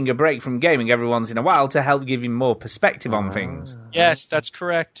taking a break from gaming every once in a while to help give him more perspective on things. Yes, that's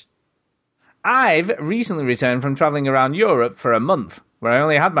correct. I've recently returned from travelling around Europe for a month, where I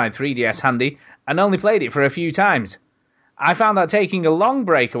only had my 3DS handy and only played it for a few times. I found that taking a long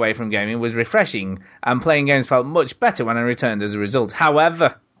break away from gaming was refreshing, and playing games felt much better when I returned as a result.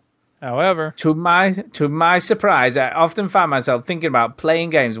 However, However, to my surprise, I often find myself thinking about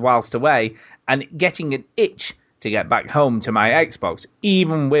playing games whilst away and getting an itch to get back home to my Xbox,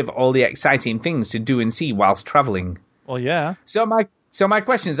 even with all the exciting things to do and see whilst travelling. well, yeah. So my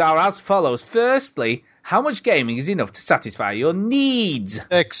questions are as follows. Firstly, how much gaming is enough to satisfy your needs?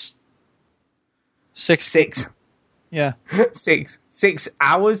 6. 6. Yeah. 6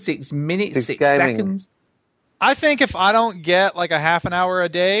 hours, 6 minutes, 6 gaming. seconds. I think if I don't get like a half an hour a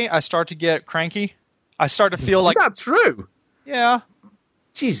day, I start to get cranky. I start to feel like... Is that true? Yeah.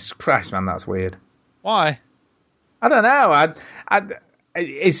 Jesus Christ, man, that's weird. Why? I don't know.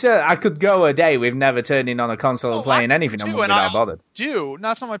 I could go a day with never turning on a console and playing anything and wouldn't be that bothered.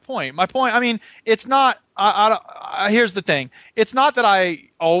 That's not my point. My point, I mean, it's not. Here's the thing. It's not that I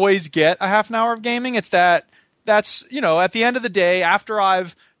always get a half an hour of gaming. It's that's at the end of the day, after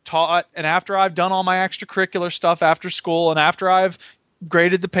I've taught and after I've done all my extracurricular stuff after school and after I've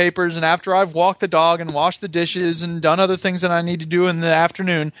graded the papers and after I've walked the dog and washed the dishes and done other things that I need to do in the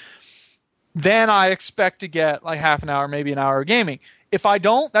afternoon, then I expect to get like half an hour, maybe an hour of gaming. If I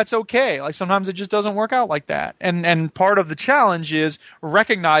don't, that's okay. Like sometimes it just doesn't work out like that. And part of the challenge is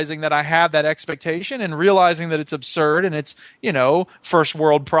recognizing that I have that expectation and realizing that it's absurd and it's, first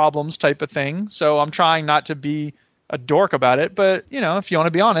world problems type of thing. So I'm trying not to be a dork about it. But, if you want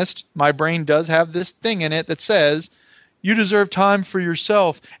to be honest, my brain does have this thing in it that says you deserve time for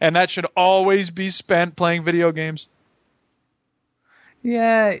yourself. And that should always be spent playing video games.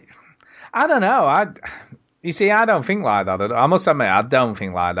 Yeah, I don't know. You see, I don't think like that. I must admit, I don't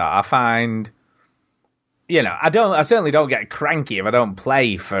think like that. I find, I certainly don't get cranky if I don't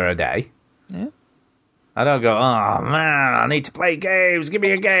play for a day. Yeah. I don't go, oh man, I need to play games. Give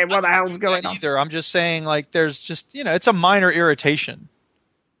me a game. What the hell's going on? Either. I'm just saying, like, there's just, it's a minor irritation.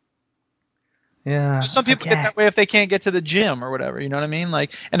 Yeah. Some people get that way if they can't get to the gym or whatever, you know what I mean?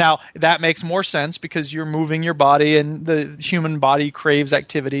 Like, and now that makes more sense because you're moving your body and the human body craves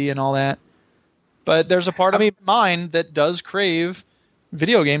activity and all that. But there's a part of my mind that does crave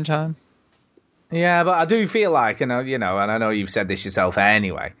video game time. Yeah, but I do feel like, and I know you've said this yourself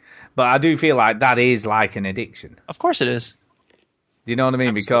anyway, but I do feel like that is like an addiction. Of course it is. Do you know what I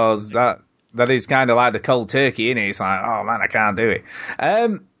mean? Absolutely. Because that is kind of like the cold turkey, innit? It's like, oh man, I can't do it.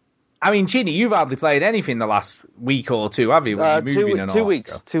 I mean, Chini, you've hardly played anything the last week or two, have you? When you're moving and all 2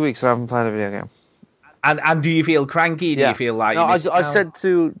 weeks. 2 weeks I haven't played a video game. And do you feel cranky? Do you feel like I said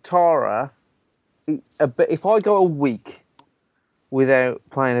to Tara, if I go a week without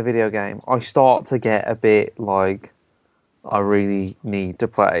playing a video game, I start to get a bit like I really need to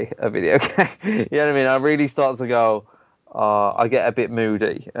play a video game. You know what I mean? I really start to go. I get a bit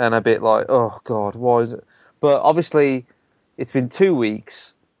moody and a bit like, oh God, why is it? But obviously, it's been 2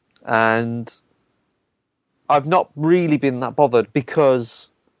 weeks, and I've not really been that bothered because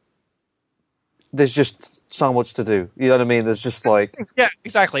there's just so much to do. You know what I mean? There's just like... Yeah,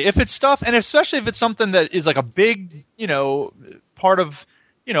 exactly. If it's stuff, and especially if it's something that is like a big, part of,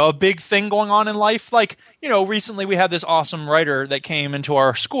 a big thing going on in life. Like, recently we had this awesome writer that came into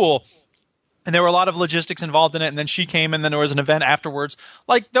our school, and there were a lot of logistics involved in it, and then she came, and then there was an event afterwards.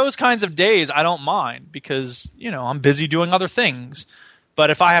 Like, those kinds of days, I don't mind, because, I'm busy doing other things. But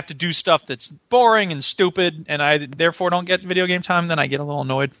if I have to do stuff that's boring and stupid, and I therefore don't get video game time, then I get a little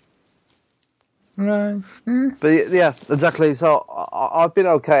annoyed. Right. But yeah, exactly. So I've been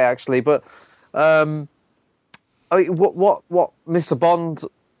okay actually, but I mean, what Mr. Bond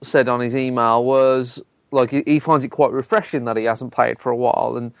said on his email was like he finds it quite refreshing that he hasn't played for a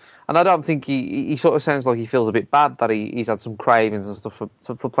while, and I don't think he sort of sounds like he feels a bit bad that he's had some cravings and stuff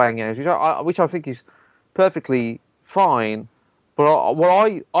for playing games, which I think is perfectly fine. But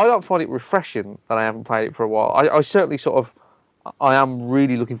I don't find it refreshing that I haven't played it for a while. I certainly sort of. I am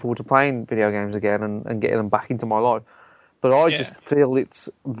really looking forward to playing video games again and getting them back into my life. But I just feel it's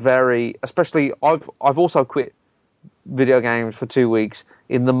very, especially I've also quit video games for 2 weeks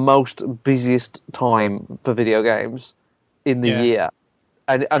in the most busiest time for video games in the year.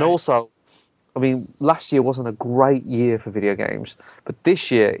 And also, I mean, last year wasn't a great year for video games, but this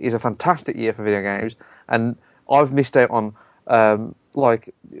year is a fantastic year for video games. And I've missed out on,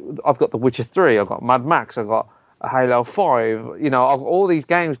 I've got The Witcher 3, I've got Mad Max, I've got Halo 5, I've all these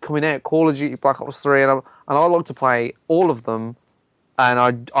games coming out, Call of Duty, Black Ops 3, and I like to play all of them,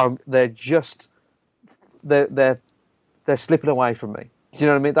 and they're slipping away from me. Do you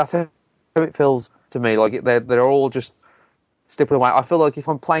know what I mean? That's how it feels to me. Like they're all just slipping away. I feel like if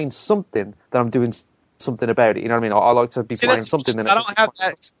I'm playing something, then I'm doing something about it. You know what I mean? I like to be playing something. I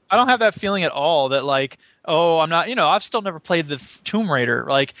don't have that feeling at all. That like, oh, I'm not. I've still never played the Tomb Raider.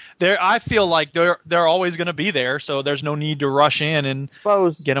 Like, I feel like they're always going to be there, so there's no need to rush in and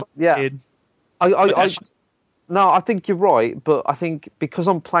get them played. No, I think you're right, but I think because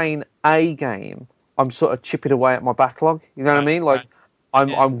I'm playing a game, I'm sort of chipping away at my backlog. You know what I mean? Like,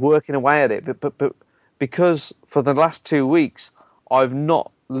 I'm working away at it, but because for the last 2 weeks I've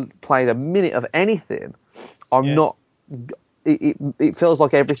not played a minute of anything, I'm not. It feels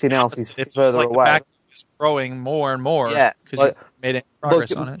like everything else is further like away. The backlog is growing more and more. Yeah, because you made any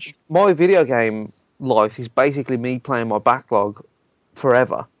progress on it. My video game life is basically me playing my backlog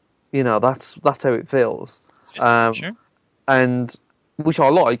forever. That's how it feels. Sure. And which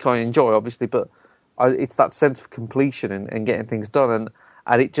I enjoy, obviously, but it's that sense of completion and getting things done,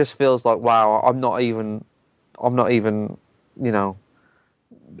 and it just feels like, wow, I'm not even,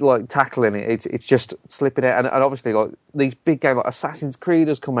 like tackling it. It's just slipping out, and obviously, like these big games like Assassin's Creed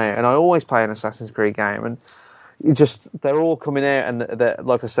has come out, and I always play an Assassin's Creed game, and they're all coming out, and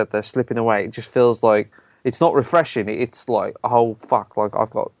like I said, they're slipping away. It just feels like it's not refreshing. It's like, oh fuck, like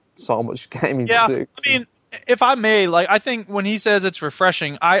I've got so much gaming to do. I mean, if I may, like, I think when he says it's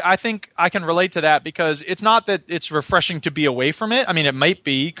refreshing, I think I can relate to that, because it's not that it's refreshing to be away from it. I mean, it might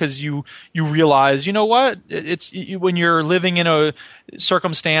be, because you realize, you know what, when you're living in a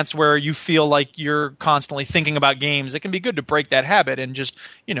circumstance where you feel like you're constantly thinking about games, it can be good to break that habit and just,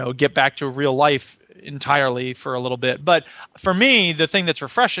 get back to real life entirely for a little bit. But for me, the thing that's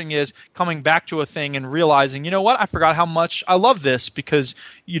refreshing is coming back to a thing and realizing, you know what, I forgot how much I love this, because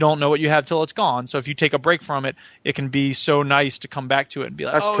you don't know what you have till it's gone. So if you take a break from it, it can be so nice to come back to it and be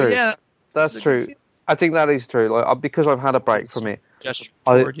like, that's true. Yeah, that's true. I think that is true. Like, because I've had a break from it,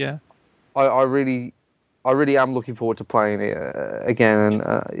 I really am looking forward to playing it again. And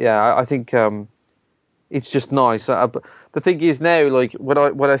I think it's just nice. But the thing is now, like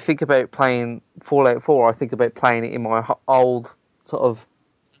when I think about playing Fallout 4, I think about playing it in my old sort of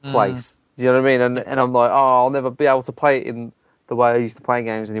place. Do you know what I mean? And I'm like, oh, I'll never be able to play it in the way I used to play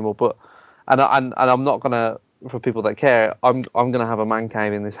games anymore. But and I'm not gonna, for people that care, I'm gonna have a man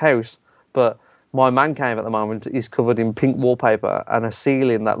cave in this house. But my man cave at the moment is covered in pink wallpaper and a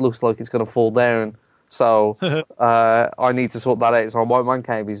ceiling that looks like it's gonna fall down. So I need to sort that out. So my man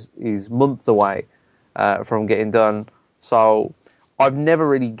cave is months away from getting done. So I've never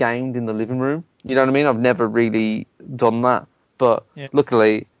really gamed in the living room. You know what I mean? I've never really done that. But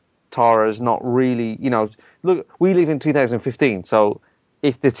luckily, Tara's not really, look, we live in 2015, so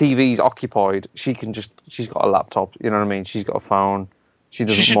if the TV's occupied, she's got a laptop, you know what I mean? She's got a phone. She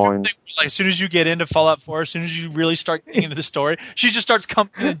doesn't mind. Like, as soon as you get into Fallout 4, as soon as you really start getting into the story, she just starts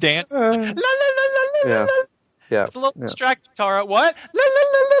coming in and dancing. Like, la, la, la, la, la, la. Yeah. It's a little distracting, Tara. What? La, la,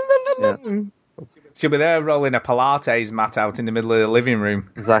 la, la, la, la. She'll be there rolling a Pilates mat out in the middle of the living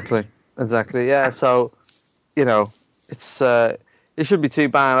room. Exactly. Yeah. So, it's it shouldn't be too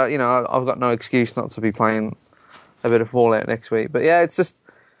bad. I've got no excuse not to be playing a bit of Fallout next week. But yeah, it's just,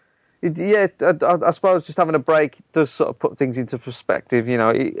 I suppose just having a break does sort of put things into perspective.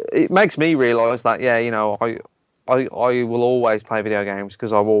 It makes me realise that I will always play video games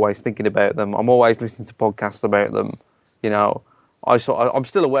because I'm always thinking about them. I'm always listening to podcasts about them. I'm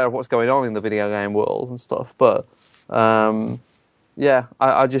still aware of what's going on in the video game world and stuff, but I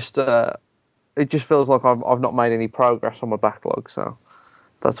just it just feels like I've not made any progress on my backlog, so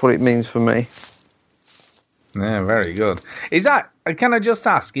that's what it means for me. Yeah, very good. Can I just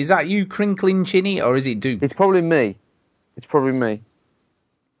ask, is that you crinkling chinny, or is it Duke? It's probably me.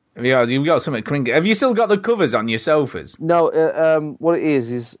 Yeah, you've got something crinkling. Have you still got the covers on your sofas? No, what it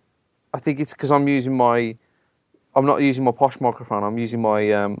is I think it's because I'm not using my posh microphone. I'm using my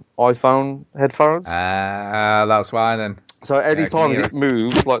iPhone headphones. That's why then. So anytime it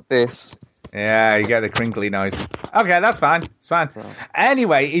moves like this. Yeah, you get the crinkly noise. Okay, that's fine. It's fine. Right.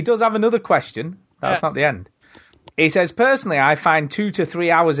 Anyway, he does have another question. That's not the end. He says, personally, I find 2 to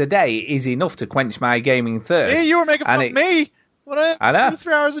 3 hours a day is enough to quench my gaming thirst. See, you were making fun of me. I know. 2 to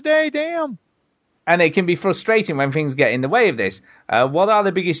 3 hours a day, damn. And it can be frustrating when things get in the way of this. What are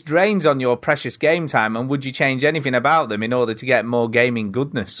the biggest drains on your precious game time, and would you change anything about them in order to get more gaming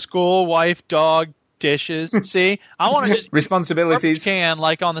goodness? School, wife, dog, dishes. See, I want to just responsibilities.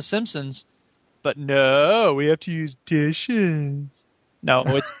 Like on The Simpsons, but no, we have to use dishes. No,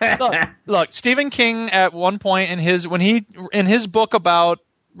 it's look. Stephen King at one point in his book about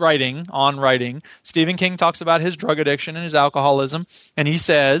writing, Stephen King talks about his drug addiction and his alcoholism, and he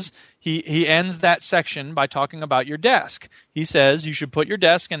says he ends that section by talking about your desk. He says you should put your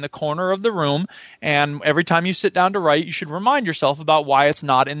desk in the corner of the room, and every time you sit down to write, you should remind yourself about why it's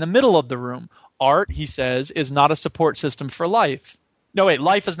not in the middle of the room. art, he says, is not a support system for life. No, wait,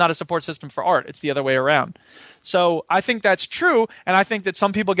 life is not a support system for art. It's the other way around. So I think that's true, and I think that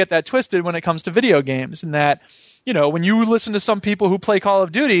some people get that twisted when it comes to video games, and that, when you listen to some people who play Call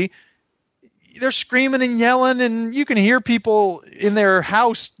of Duty, they're screaming and yelling, and you can hear people in their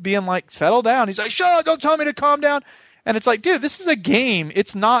house being like, settle down. He's like, shut up, don't tell me to calm down. And it's like, dude, this is a game.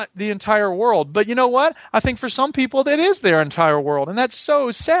 It's not the entire world. But you know what? I think for some people that is their entire world, and that's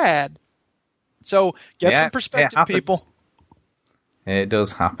so sad. So get some perspective, people. It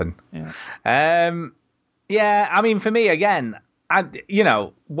does happen. Yeah. I mean, for me, again,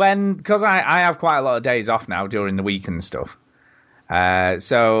 because I have quite a lot of days off now during the week and stuff.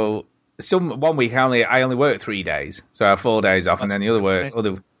 So one week I only work 3 days, so I have 4 days off, and then the other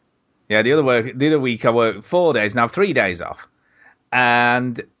week I work 4 days and I have 3 days off.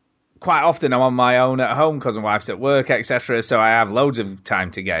 And quite often I'm on my own at home because my wife's at work, etc. So I have loads of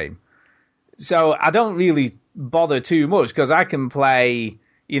time to game. So I don't really bother too much because I can play,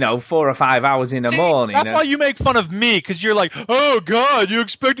 4 or 5 hours in the morning. That's why you make fun of me, because you're like, oh, God, you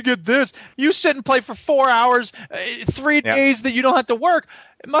expect to get this. You sit and play for 4 hours, 3 days that you don't have to work.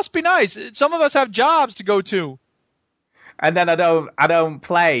 It must be nice. Some of us have jobs to go to. And then I don't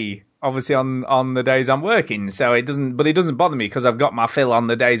play, obviously, on the days I'm working. So it doesn't bother me because I've got my fill on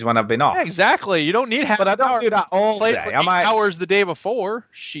the days when I've been off. Yeah, exactly. You don't need half. But I don't do that all play day. for 8 hours the day before.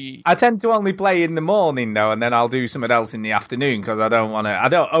 I tend to only play in the morning though, and then I'll do something else in the afternoon because I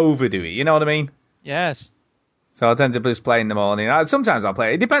don't overdo it. You know what I mean? Yes. So I tend to just play in the morning. Sometimes I'll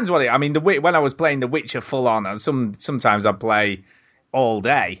play. It depends when I was playing The Witcher full on, and sometimes I'd play all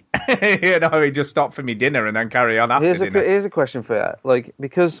day. It just stop for me dinner and then carry on after dinner. Here's a question for you. Like,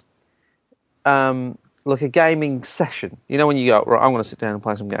 because, like a gaming session, when you go, right, I'm going to sit down and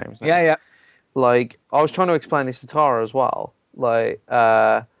play some games. Now. Yeah. Like, I was trying to explain this to Tara as well. Like,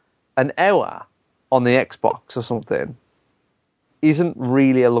 an hour on the Xbox or something isn't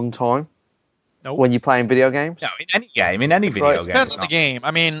really a long time. Nope. When you're playing video games. No, in any video game. It depends on the game.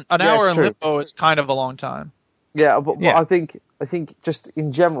 I mean, an hour in Limbo is kind of a long time. Yeah, but I think just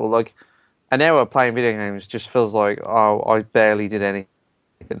in general, like, an hour playing video games just feels like, oh, I barely did anything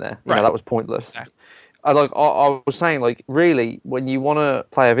there. That was pointless. Exactly. I was saying, like, really, when you want to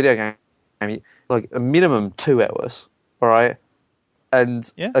play a video game, like, a minimum 2 hours, all right? And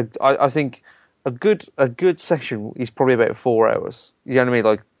I think a good session is probably about 4 hours. You know what I mean?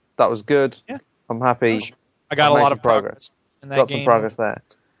 Like, that was good. Yeah. I'm happy. I got a lot of progress in that game. Got some progress there.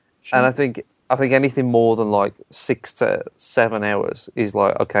 Sure. And I think anything more than like 6 to 7 hours is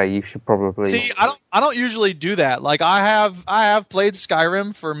like, okay, you should probably. See, I don't usually do that. Like, I have played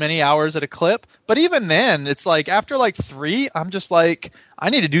Skyrim for many hours at a clip, but even then, it's like after like 3, I'm just like, I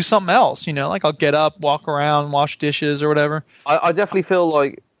need to do something else. Like I'll get up, walk around, wash dishes or whatever. I definitely feel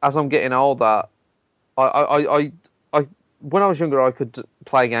like as I'm getting older, I when I was younger, I could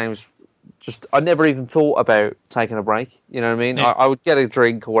play games. I never even thought about taking a break. You know what I mean? Yeah. I would get a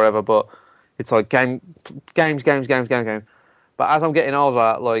drink or whatever, but it's like games. But as I'm getting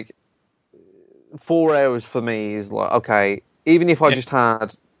older, like 4 hours for me is like, okay, even if I just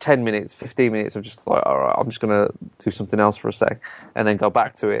had 10 minutes, 15 minutes of just like, all right, I'm just going to do something else for a sec and then go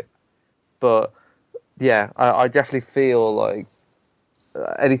back to it. But yeah, I definitely feel like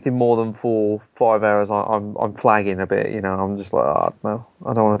anything more than 4-5 hours, I'm flagging a bit. I'm just like, oh, no,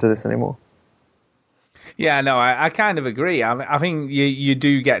 I don't want to do this anymore. Yeah, no, I kind of agree. I think you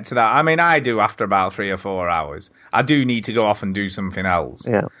do get to that. I mean, I do after about 3 or 4 hours. I do need to go off and do something else.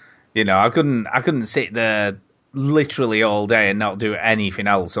 Yeah. I couldn't sit there literally all day and not do anything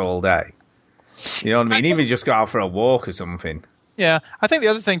else all day. You know what I mean? Even just go out for a walk or something. Yeah, I think the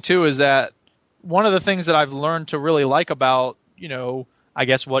other thing too is that one of the things that I've learned to really like about, I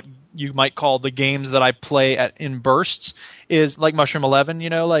guess what you might call the games that I play in bursts is like Mushroom 11,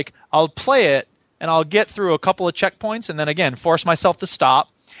 like I'll play it and I'll get through a couple of checkpoints and then again force myself to stop.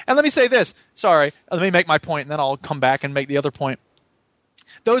 And let me say this, let me make my point and then I'll come back and make the other point.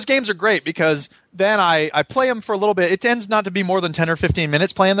 Those games are great because then I play them for a little bit. It tends not to be more than 10 or 15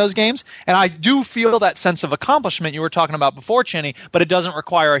 minutes playing those games. And I do feel that sense of accomplishment you were talking about before, Chinny, but it doesn't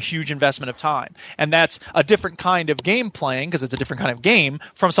require a huge investment of time. And that's a different kind of game playing because it's a different kind of game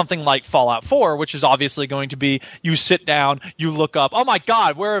from something like Fallout 4, which is obviously going to be you sit down, you look up, oh my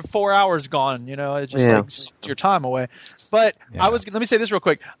God, where have 4 hours gone? It just sucks your time away. But let me say this real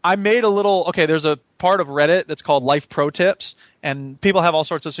quick. I made there's a part of Reddit that's called Life Pro Tips. And people have all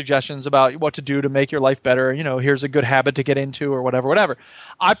sorts of suggestions about what to do to make your life better. Here's a good habit to get into or whatever.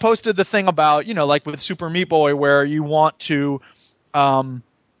 I posted the thing about, like with Super Meat Boy where you want to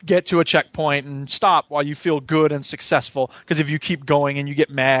get to a checkpoint and stop while you feel good and successful. Because if you keep going and you get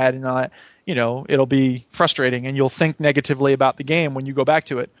mad and all that, it'll be frustrating and you'll think negatively about the game when you go back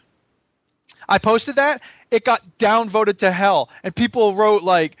to it. I posted that. It got downvoted to hell. And people wrote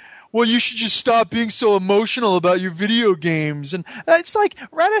like, well, you should just stop being so emotional about your video games. And it's like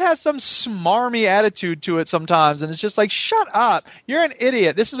Reddit has some smarmy attitude to it sometimes. And it's just like, shut up. You're an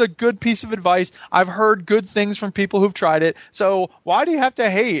idiot. This is a good piece of advice. I've heard good things from people who've tried it. So why do you have to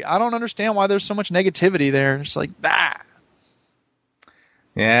hate? I don't understand why there's so much negativity there. It's like, nah.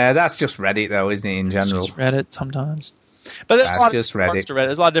 Yeah, that's just Reddit, though, isn't it, in general? It's just Reddit sometimes. But there's That's a lot just of parts to Reddit.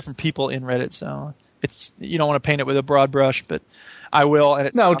 There's a lot of different people in Reddit, so you don't want to paint it with a broad brush, but I will. And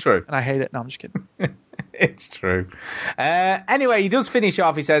it's true. And I hate it. No, I'm just kidding. It's true. Anyway, he does finish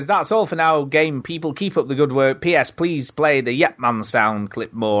off. He says, that's all for now, game people. Keep up the good work. P.S. Please play the Yep Man sound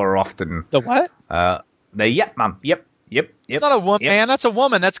clip more often. The what? The Yep Man. Yep. It's not a woman, man. That's a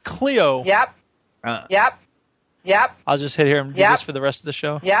woman. That's Cleo. Yep. Yep. I'll just hit here and do this for the rest of the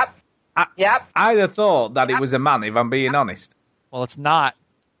show. Yep. I'd have thought that it was a man, if I'm being honest. Well, it's not.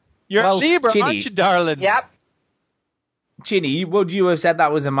 You're a Libra, Ginny, aren't you, darling? Yep. Ginny, would you have said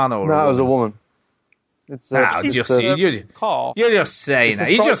that was a man or No, it was a woman. It's you're just saying that. You're just saying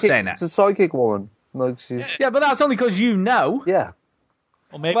that. It's a psychic woman. Like she's... Yeah, but that's only because you know. Yeah.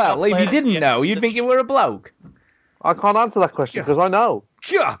 Well, if you didn't know, you'd think it were a bloke. I can't answer that question because I know.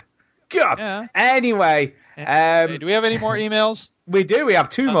 God. Yeah. Anyway. Do we have any more emails? We do. We have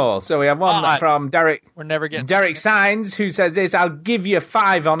two more. So we have one from Derek. We're never getting Derek Signs, who says this. I'll give you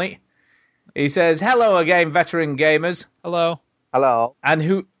 5 on it. He says, "Hello again, veteran gamers." Hello. And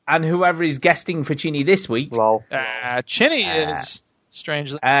whoever is guesting for Chinny this week. Well, Chinny is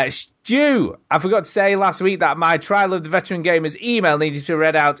strangely. Stu, I forgot to say last week that my Trial of the Veteran Gamers email needed to be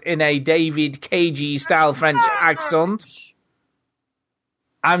read out in a David KG style French accent.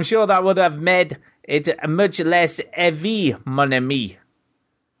 I'm sure that would have made it much less heavy, mon ami.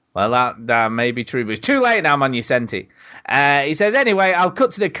 Well, that may be true, but it's too late now, man, you sent it. He says, anyway, I'll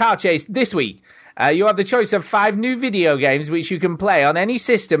cut to the car chase this week. You have the choice of 5 new video games which you can play on any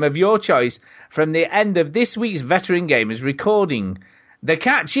system of your choice from the end of this week's Veteran Gamers recording. The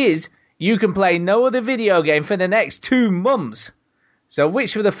catch is, you can play no other video game for the next 2 months. So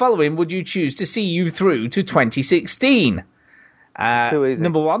which of the following would you choose to see you through to 2016? Too easy.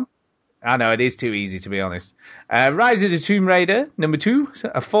 Number 1. I know, it is too easy, to be honest. Rise of the Tomb Raider. Number 2,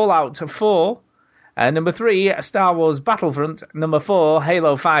 Fallout 4. Number 3, Star Wars Battlefront. Number 4,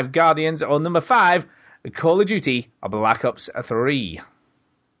 Halo 5 Guardians. Or number 5, Call of Duty Black Ops 3.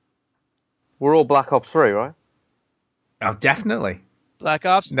 We're all Black Ops 3, right? Oh, definitely. Black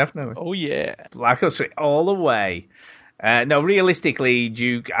Ops? Definitely. Oh, yeah. Black Ops 3 all the way. No, realistically,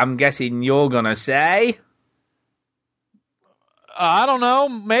 Duke, I'm guessing you're going to say... I don't know.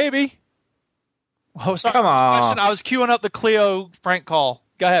 Maybe. Oh, sorry, come on. I was queuing up the Cleo prank call.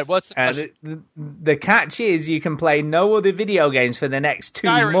 Go ahead. What's the question? The catch is you can play no other video games for the next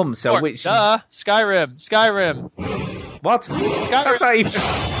 2 months. So which? Skyrim. What?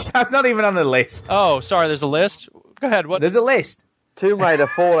 Skyrim. That's not even on the list. Oh, sorry. There's a list. Go ahead. What? There's a list. Tomb Raider,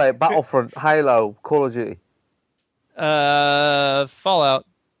 Fallout, Battlefront, Halo, Call of Duty. Fallout.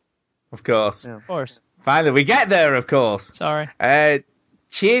 Of course. Yeah. Of course. Finally, we get there. Of course. Sorry.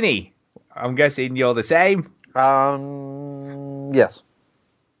 Chinny, I'm guessing you're the same. Yes.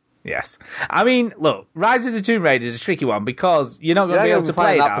 Yes. I mean, look, Rise of the Tomb Raider is a tricky one because you're not going to be able to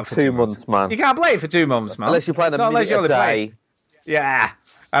play that for 2 months, man. You can't play it for 2 months, man. Unless you're playing a minute a day. Yeah,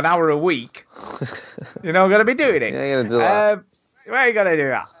 an hour a week. You're not going to be doing it. Yeah, you're going to do that. Where are you going to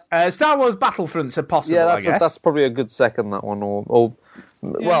do that? Star Wars Battlefronts are possible, I guess. That's probably a good second, that one. Well,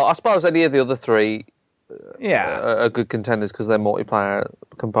 I suppose any of the other 3 are good contenders because they're multiplayer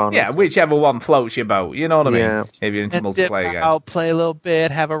components. Yeah, whichever one floats your boat. You know what I mean? Yeah. If you're into multiplayer games. I'll play a little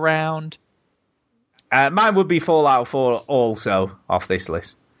bit, have a round. Mine would be Fallout 4 also off this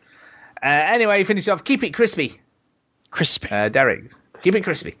list. Anyway, finish off. Keep it crispy. Derek, keep it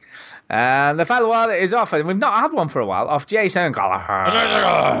crispy. And the final one is off, and we've not had one for a while, off Jason.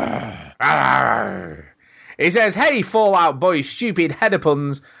 He says, hey, Fallout boys, stupid header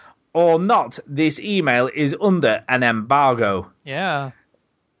puns or not, this email is under an embargo. Yeah.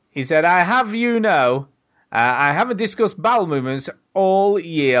 He said, I haven't discussed bowel movements all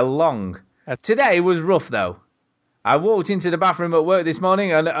year long. Today was rough, though. I walked into the bathroom at work this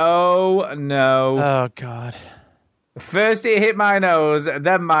morning, and oh, no. Oh, God. First it hit my nose,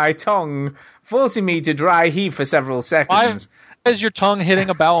 then my tongue, forcing me to dry heave for several seconds. Why is your tongue hitting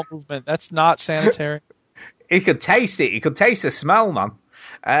a bowel movement? That's not sanitary. He could taste it. He could taste the smell, man.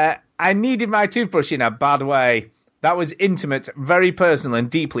 I needed my toothbrush in a bad way. That was intimate, very personal, and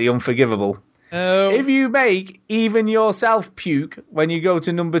deeply unforgivable. Oh. If you make even yourself puke when you go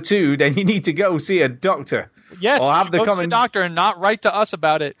to number 2, then you need to go see a doctor. Yes, or you have should the go to common the doctor and not write to us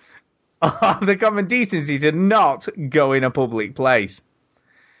about it. or have the common decency to not go in a public place.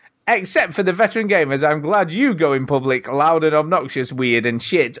 Except for the veteran gamers, I'm glad you go in public, loud and obnoxious, weird and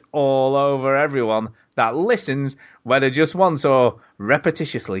shit all over everyone that listens, whether just once or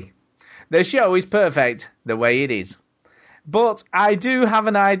repetitiously. The show is perfect the way it is. But I do have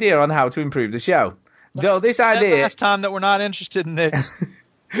an idea on how to improve the show. Though this idea... last time that we're not interested in this.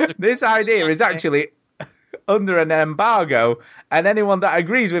 This idea is actually under an embargo, and anyone that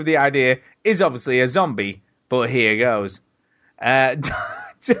agrees with the idea is obviously a zombie. But here goes. Don't...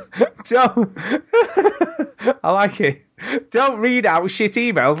 I like it. Don't read out shit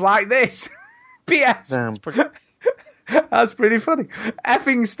emails like this. P.S. That's pretty funny.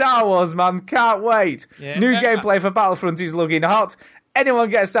 Effing Star Wars, man. Can't wait. Yeah. New gameplay for Battlefront is looking hot. Anyone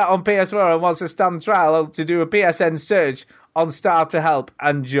gets that on PS4 and wants to stand trial to do a PSN search on Star to help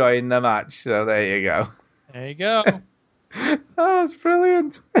and join the match. So there you go. There you go. Oh, that's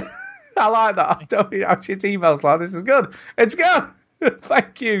brilliant. I like that. I don't read out shit emails like this. Is good. It's good.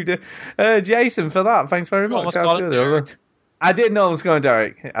 Thank you, Jason, for that. Thanks very much. That was good. I did know I was going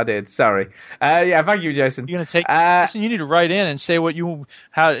Derek. I did. Sorry. Yeah, thank you, Jason. You're gonna take. Listen, you need to write in and say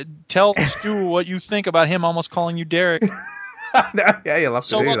tell Stu what you think about him almost calling you Derek. Yeah, you'll have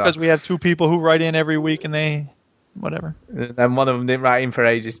to do that. Because we have 2 people who write in every week and they, whatever. And one of them didn't write in for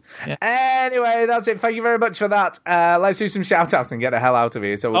ages. Yeah. Anyway, that's it. Thank you very much for that. Let's do some shout-outs and get the hell out of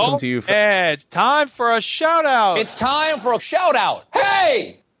here. So we'll come to you first. Yeah, it's time for a shout-out. It's time for a shout-out.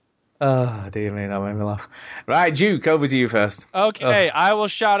 Hey! Oh, dear me, that made me laugh. Right, Duke, over to you first. Okay, I will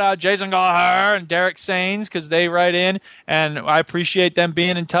shout out Jason Gallagher and Derek Sains because they write in, and I appreciate them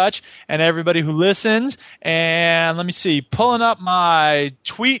being in touch, and everybody who listens. And let me see, pulling up my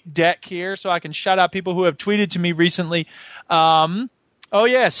tweet deck here so I can shout out people who have tweeted to me recently. Oh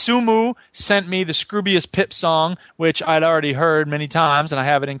yeah, Sumu sent me the Scroobius Pip song, which I'd already heard many times, and I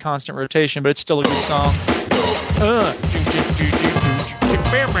have it in constant rotation, but it's still a good song.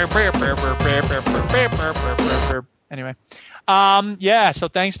 Anyway, yeah, so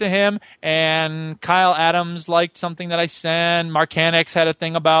thanks to him, and Kyle Adams liked something that I sent. Mark Hanex had a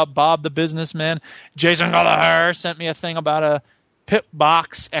thing about Bob the Businessman. Jason Gallagher sent me a thing about a Pip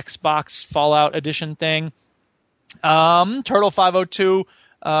Box Xbox Fallout Edition thing. Turtle502,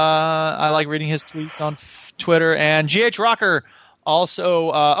 I like reading his tweets on Twitter, and GH Rocker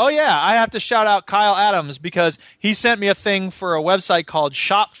also, I have to shout out Kyle Adams because he sent me a thing for a website called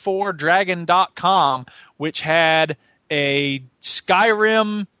shop4dragon.com, which had a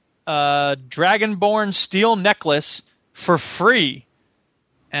Skyrim Dragonborn steel necklace for free.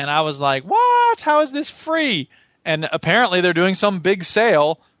 And I was like, what? How is this free? And apparently they're doing some big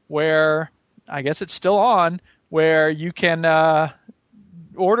sale where, I guess it's still on, where you can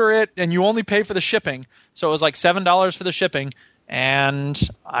order it and you only pay for the shipping. So it was like $7 for the shipping. And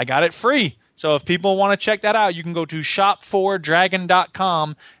I got it free. So if people want to check that out, you can go to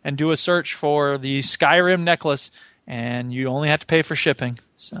shop4dragon.com and do a search for the Skyrim necklace, and you only have to pay for shipping.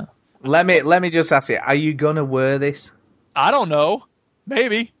 So let me just ask you: are you gonna wear this? I don't know.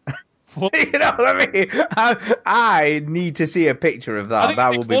 Maybe. You know what I mean? I need to see a picture of that. I think that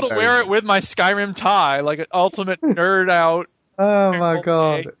it'd will be cool to wear it with my Skyrim tie, like an ultimate nerd out. Oh my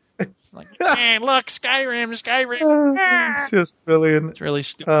god. Like, hey, look, Skyrim. It's just brilliant. It's really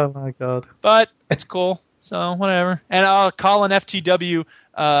stupid. Oh my god. But it's cool, so whatever. And Colin FTW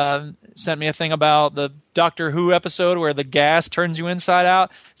sent me a thing about the Doctor Who episode where the gas turns you inside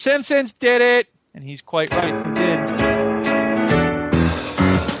out. Simpsons did it, and he's quite right. He did.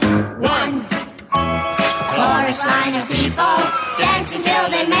 One chorus line of people dance until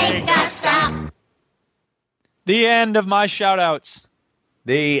they make us stop. The end of my shout-outs.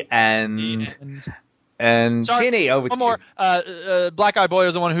 The end. And Sorry, Ginny, over one to more. Black Eye Boy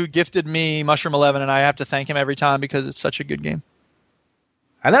was the one who gifted me Mushroom 11, and I have to thank him every time because it's such a good game.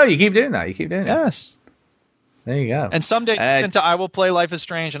 I know, you keep doing that. Yes. There you go. And someday, I will play Life is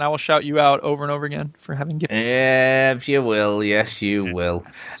Strange, and I will shout you out over and over again for having gifted me. Yes, you will. Yes, you will.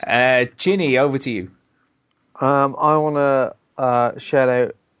 Ginny, over to you. I want to shout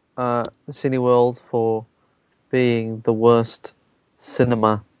out Cineworld for being the worst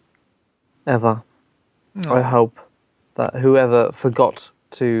cinema ever. Oh. I hope that whoever forgot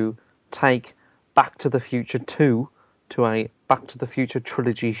to take Back to the Future 2 to a Back to the Future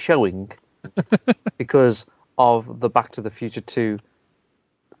trilogy showing because of the Back to the Future 2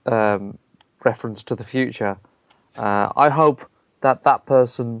 reference to the future, I hope that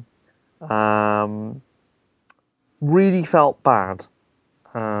person really felt bad.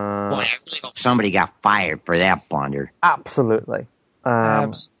 Boy, I really hope somebody got fired for that blunder. Absolutely.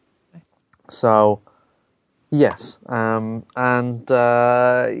 So, yes. I'll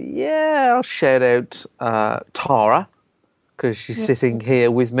shout out Tara, because she's sitting here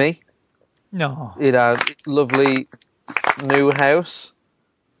with me. No. In our lovely new house.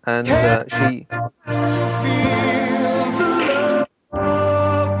 And she...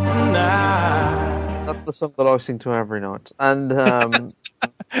 That's the song that I sing to her every night. And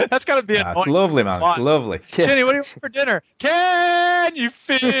that's got to be That's annoying. lovely, man. It's lovely. Yeah. Jenny, what do you want for dinner? Can you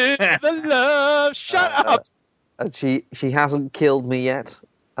feel the love? Shut up. And she hasn't killed me yet.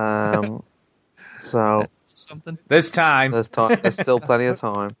 So something. There's time. There's time. There's still plenty of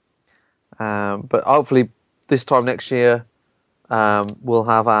time. But hopefully this time next year, we'll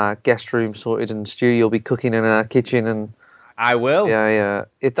have our guest room sorted and Stu, you'll be cooking in our kitchen and. I will. Yeah.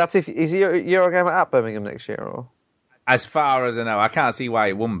 Is your Eurogamer at Birmingham next year or? As far as I know, I can't see why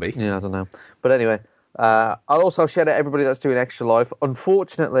it wouldn't be. Yeah, I don't know. But anyway, I'll also shout out everybody that's doing Extra Life.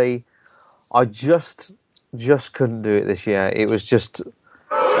 Unfortunately, I just couldn't do it this year. It was just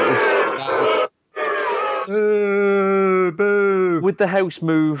with the house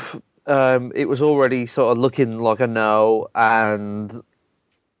move. It was already sort of looking like a no, and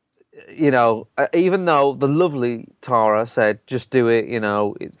even though the lovely Tara said just do it,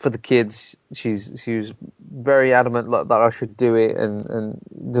 for the kids, she was very adamant that I should do it, and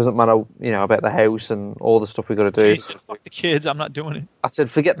it doesn't matter, about the house and all the stuff we got to do. She said, "Fuck the kids, I'm not doing it." I said,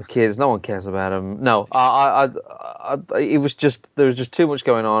 forget the kids, no one cares about them. No, it was just there was just too much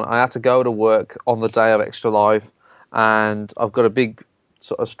going on. I had to go to work on the day of Extra Life, and I've got a big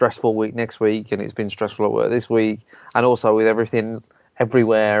sort of stressful week next week, and it's been stressful at work this week, and also with everything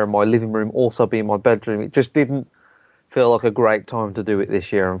everywhere, and my living room also being my bedroom, it just didn't feel like a great time to do it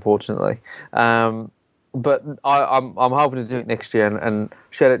this year, unfortunately. But I'm hoping to do it next year, and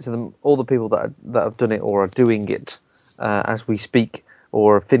shout out to them, all the people that have done it or are doing it as we speak,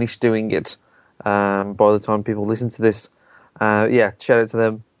 or have finished doing it by the time people listen to this. Shout out to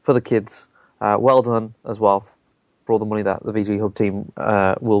them, for the kids. Well done as well for all the money that the VG Hub team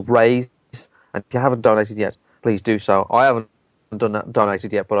will raise. And if you haven't donated yet, please do so. I haven't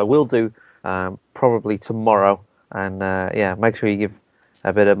donated yet, but I will do probably tomorrow. And make sure you give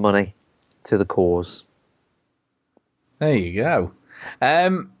a bit of money to the cause. There you go.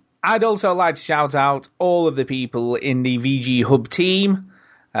 I'd also like to shout out all of the people in the VG Hub team.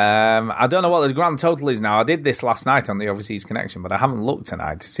 I don't know what the grand total is now. I did this last night on the Overseas Connection, but I haven't looked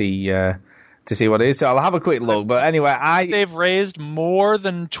tonight to see what it is. So I'll have a quick look. But anyway, they've raised more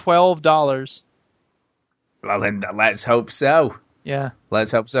than $12. Well, then let's hope so. Yeah.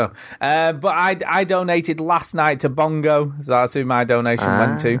 Let's hope so. But I donated last night to Bongo, so that's who my donation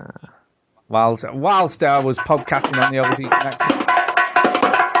went to. Whilst I was podcasting on the Overseas Connection.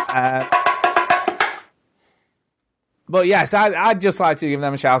 But yes, I'd just like to give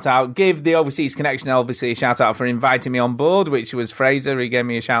them a shout out. Give the Overseas Connection obviously a shout out for inviting me on board, which was Fraser. He gave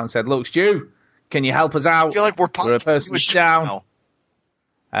me a shout and said, "Look, Stu, can you help us out? I feel like we're a person down."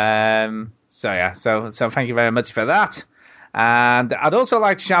 So thank you very much for that. And I'd also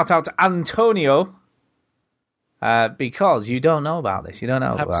like to shout out to Antonio, because you don't know about this.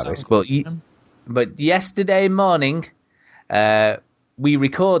 But yesterday morning, we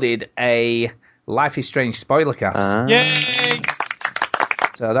recorded a Life is Strange spoiler cast. Yay!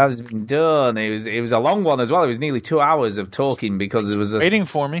 So that has been done. It was a long one as well. It was nearly 2 hours of talking because it was waiting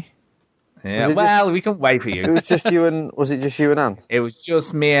for me. Yeah, we can wait for you. It was just you and was it just you and Ant? It was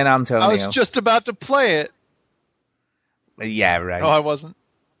just me and Antonio. I was just about to play it. Yeah, right. No, I wasn't.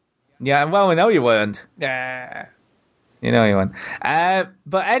 Yeah, well, we know you weren't. Nah. You know you weren't.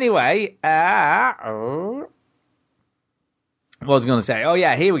 But anyway, what was I going to say? Oh,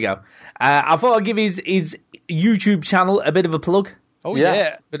 yeah, here we go. I thought I'd give his YouTube channel a bit of a plug. Oh,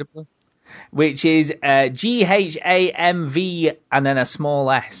 yeah. Bit of plug. Which is GHAMV and then a small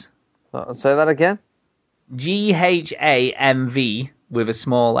s. Say that again? GHAMV with a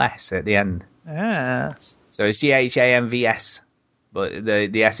small s at the end. Yes. So it's GHAMVS, but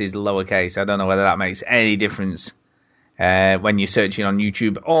the S is lowercase. I don't know whether that makes any difference when you're searching on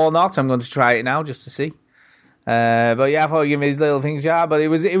YouTube or not. I'm going to try it now just to see. But yeah, I thought I'd give me these little things. Yeah, but it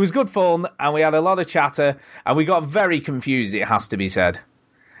was good fun, and we had a lot of chatter, and we got very confused. It has to be said.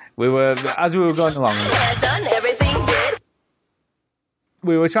 As we were going along. Done everything good.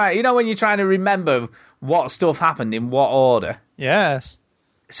 We were trying. You know when you're trying to remember what stuff happened in what order. Yes.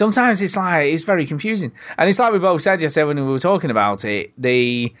 sometimes it's very confusing. And it's like we both said yesterday when we were talking about it,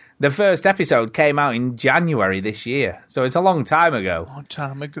 the first episode came out in January this year. So it's a long time ago. Long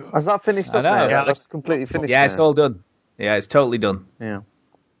time ago. Has that finished up now? Yeah, that's completely finished Yeah, now. it's all done. Yeah, it's totally done. Yeah.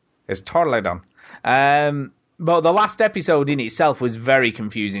 It's totally done. But the last episode in itself was very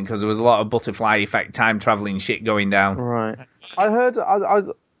confusing because there was a lot of butterfly effect, time traveling shit going down. Right. I heard.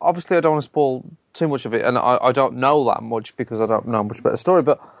 Obviously, I don't want to spoil too much of it, and I don't know that much because I don't know much about the story.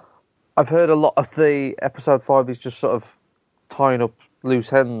 But I've heard a lot of the episode 5 is just sort of tying up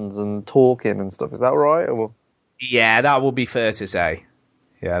loose ends and talking and stuff. Is that right? Or... Yeah, that would be fair to say.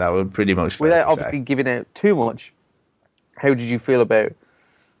 Yeah, that would pretty much fair Without to obviously say. giving out too much, how did you feel about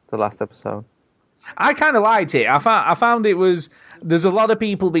the last episode? I kind of liked it. I found it was... There's a lot of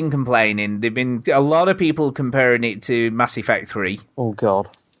people been complaining. There've been a lot of people comparing it to Mass Effect 3. Oh, God.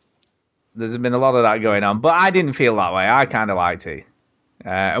 There's been a lot of that going on. But I didn't feel that way. I kind of liked it.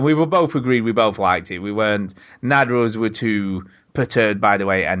 And we were both agreed we both liked it. We weren't... Neither of us were too perturbed by the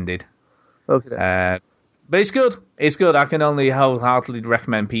way it ended. Okay. But it's good. It's good. I can only wholeheartedly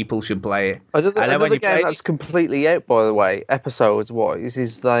recommend people should play it. Another game that's completely out, by the way, episodes-wise,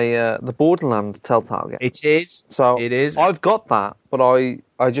 is the Borderlands Telltale game. It is. So it is. I've got that, but I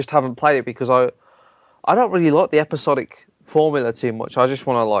just haven't played it because I don't really like the episodic formula too much. I just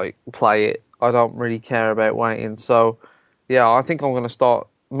want to like play it. I don't really care about waiting. So yeah, I think I'm going to start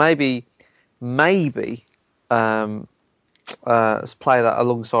maybe play that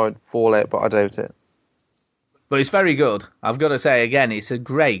alongside Fallout, but I doubt it. But it's very good. I've got to say again, it's a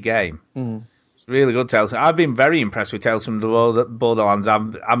great game. Mm. It's really good. Tales. I've been very impressed with Tales from the Borderlands.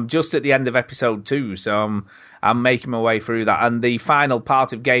 I'm just at the end of episode 2, so I'm making my way through that. And the final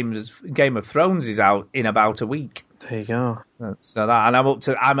part of Game of Thrones is out in about a week. There you go. So that, and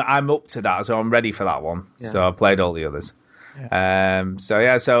I'm up to that, so I'm ready for that one. Yeah. So I played all the others. Yeah.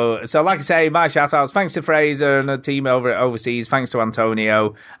 So like I say, my shout outs, thanks to Fraser and the team over at Overseas, thanks to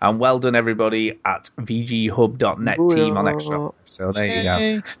Antonio, and well done everybody at VGHub.net team on Extra. So there you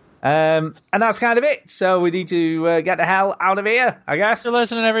go. And that's kind of it. So we need to get the hell out of here, I guess. Thanks for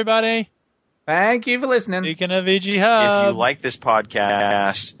listening, everybody. Thank you for listening. Speaking of VG Hub. If you like this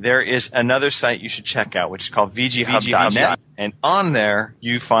podcast, there is another site you should check out, which is called VGHub.net. And on there,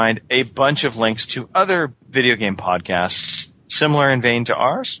 you find a bunch of links to other video game podcasts, similar in vein to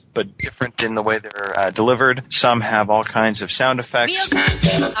ours, but different in the way they're delivered. Some have all kinds of sound effects.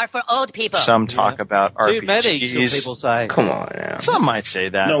 Are for old people. Some talk about Too many, some RPGs. people say. Come on now. Some might say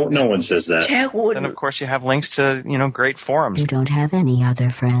that. No one says that. Then, of course, you have links to, great forums. You don't have any other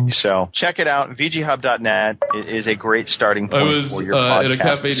friends. So check it out, VGHub.net. It is a great starting point I was for your podcast in a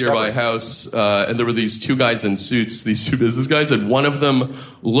cafe near my house, and there were these two guys in suits, these two business guys, and one of them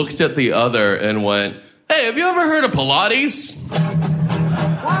looked at the other and went, "Hey, have you ever heard of Pilates?" And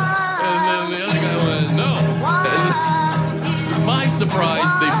then the other guy went, "No." And to my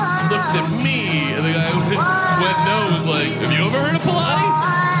surprise, they looked at me, and the guy went, "No." Was like, "Have you ever heard of Pilates?"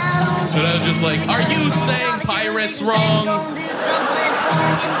 And I was just like, "Are you saying pirates wrong?"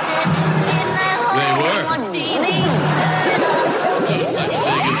 They were. There's no such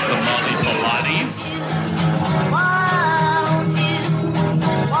thing as Somali Pilates.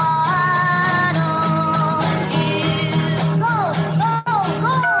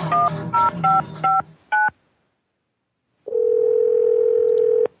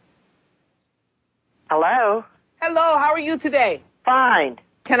 Hello? Hello, how are you today? Fine.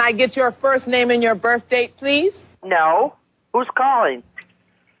 Can I get your first name and your birth date, please? No. Who's calling?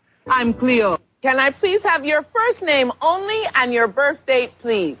 I'm Cleo. Can I please have your first name only and your birth date,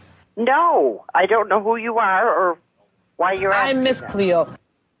 please? No. I don't know who you are or why you're asking. I'm Miss Cleo.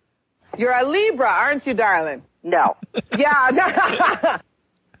 You're a Libra, aren't you, darling? No. Yeah.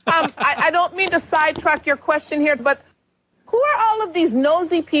 I don't mean to sidetrack your question here, but who are all of these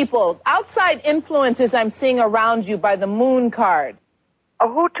nosy people, outside influences I'm seeing around you by the moon card?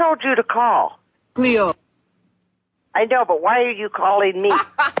 Oh, who told you to call? Cleo. I know, but why are you calling me?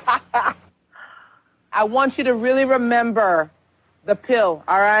 I want you to really remember the pill,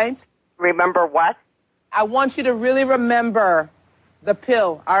 all right? Remember what? I want you to really remember the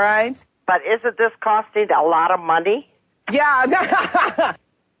pill, all right? But isn't this costing a lot of money? Yeah.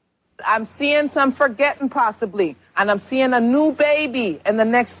 I'm seeing some forgetting possibly, and I'm seeing a new baby in the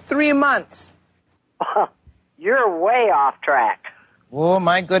next 3 months. You're way off track. Oh,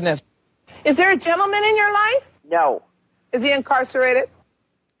 my goodness. Is there a gentleman in your life? No. Is he incarcerated?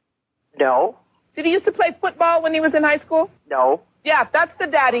 No. Did he used to play football when he was in high school? No. Yeah, that's the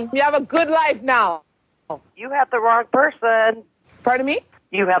daddy. You have a good life now. You have the wrong person. Pardon me?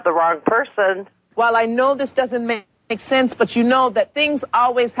 You have the wrong person. While I know this doesn't make Makes sense, but you know that things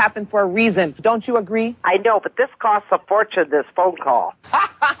always happen for a reason. Don't you agree? I know, but this costs a fortune, this phone call.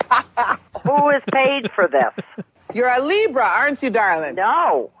 Who is paid for this? You're a Libra, aren't you, darling?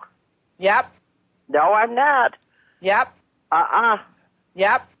 No. Yep. No, I'm not. Yep.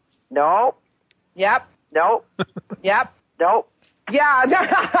 Yep. No. Yep. No. Yep. No.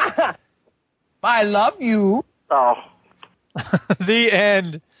 Yeah. I love you. Oh. The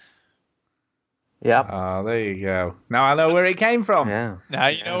end. Yep. Oh, there you go. Now I know where it came from. Yeah. Now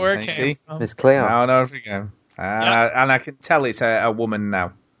you know where it came from. It's clear. Now I know where it came. And I can tell it's a woman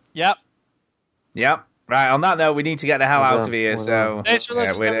now. Yep. Yep. Right, on that note, we need to get the hell out of here. Well So Thanks for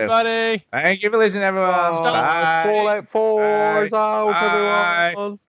listening, we do. everybody. Thank you for listening, everyone. Stop. Bye. Fallout 4 is out, Bye. everyone.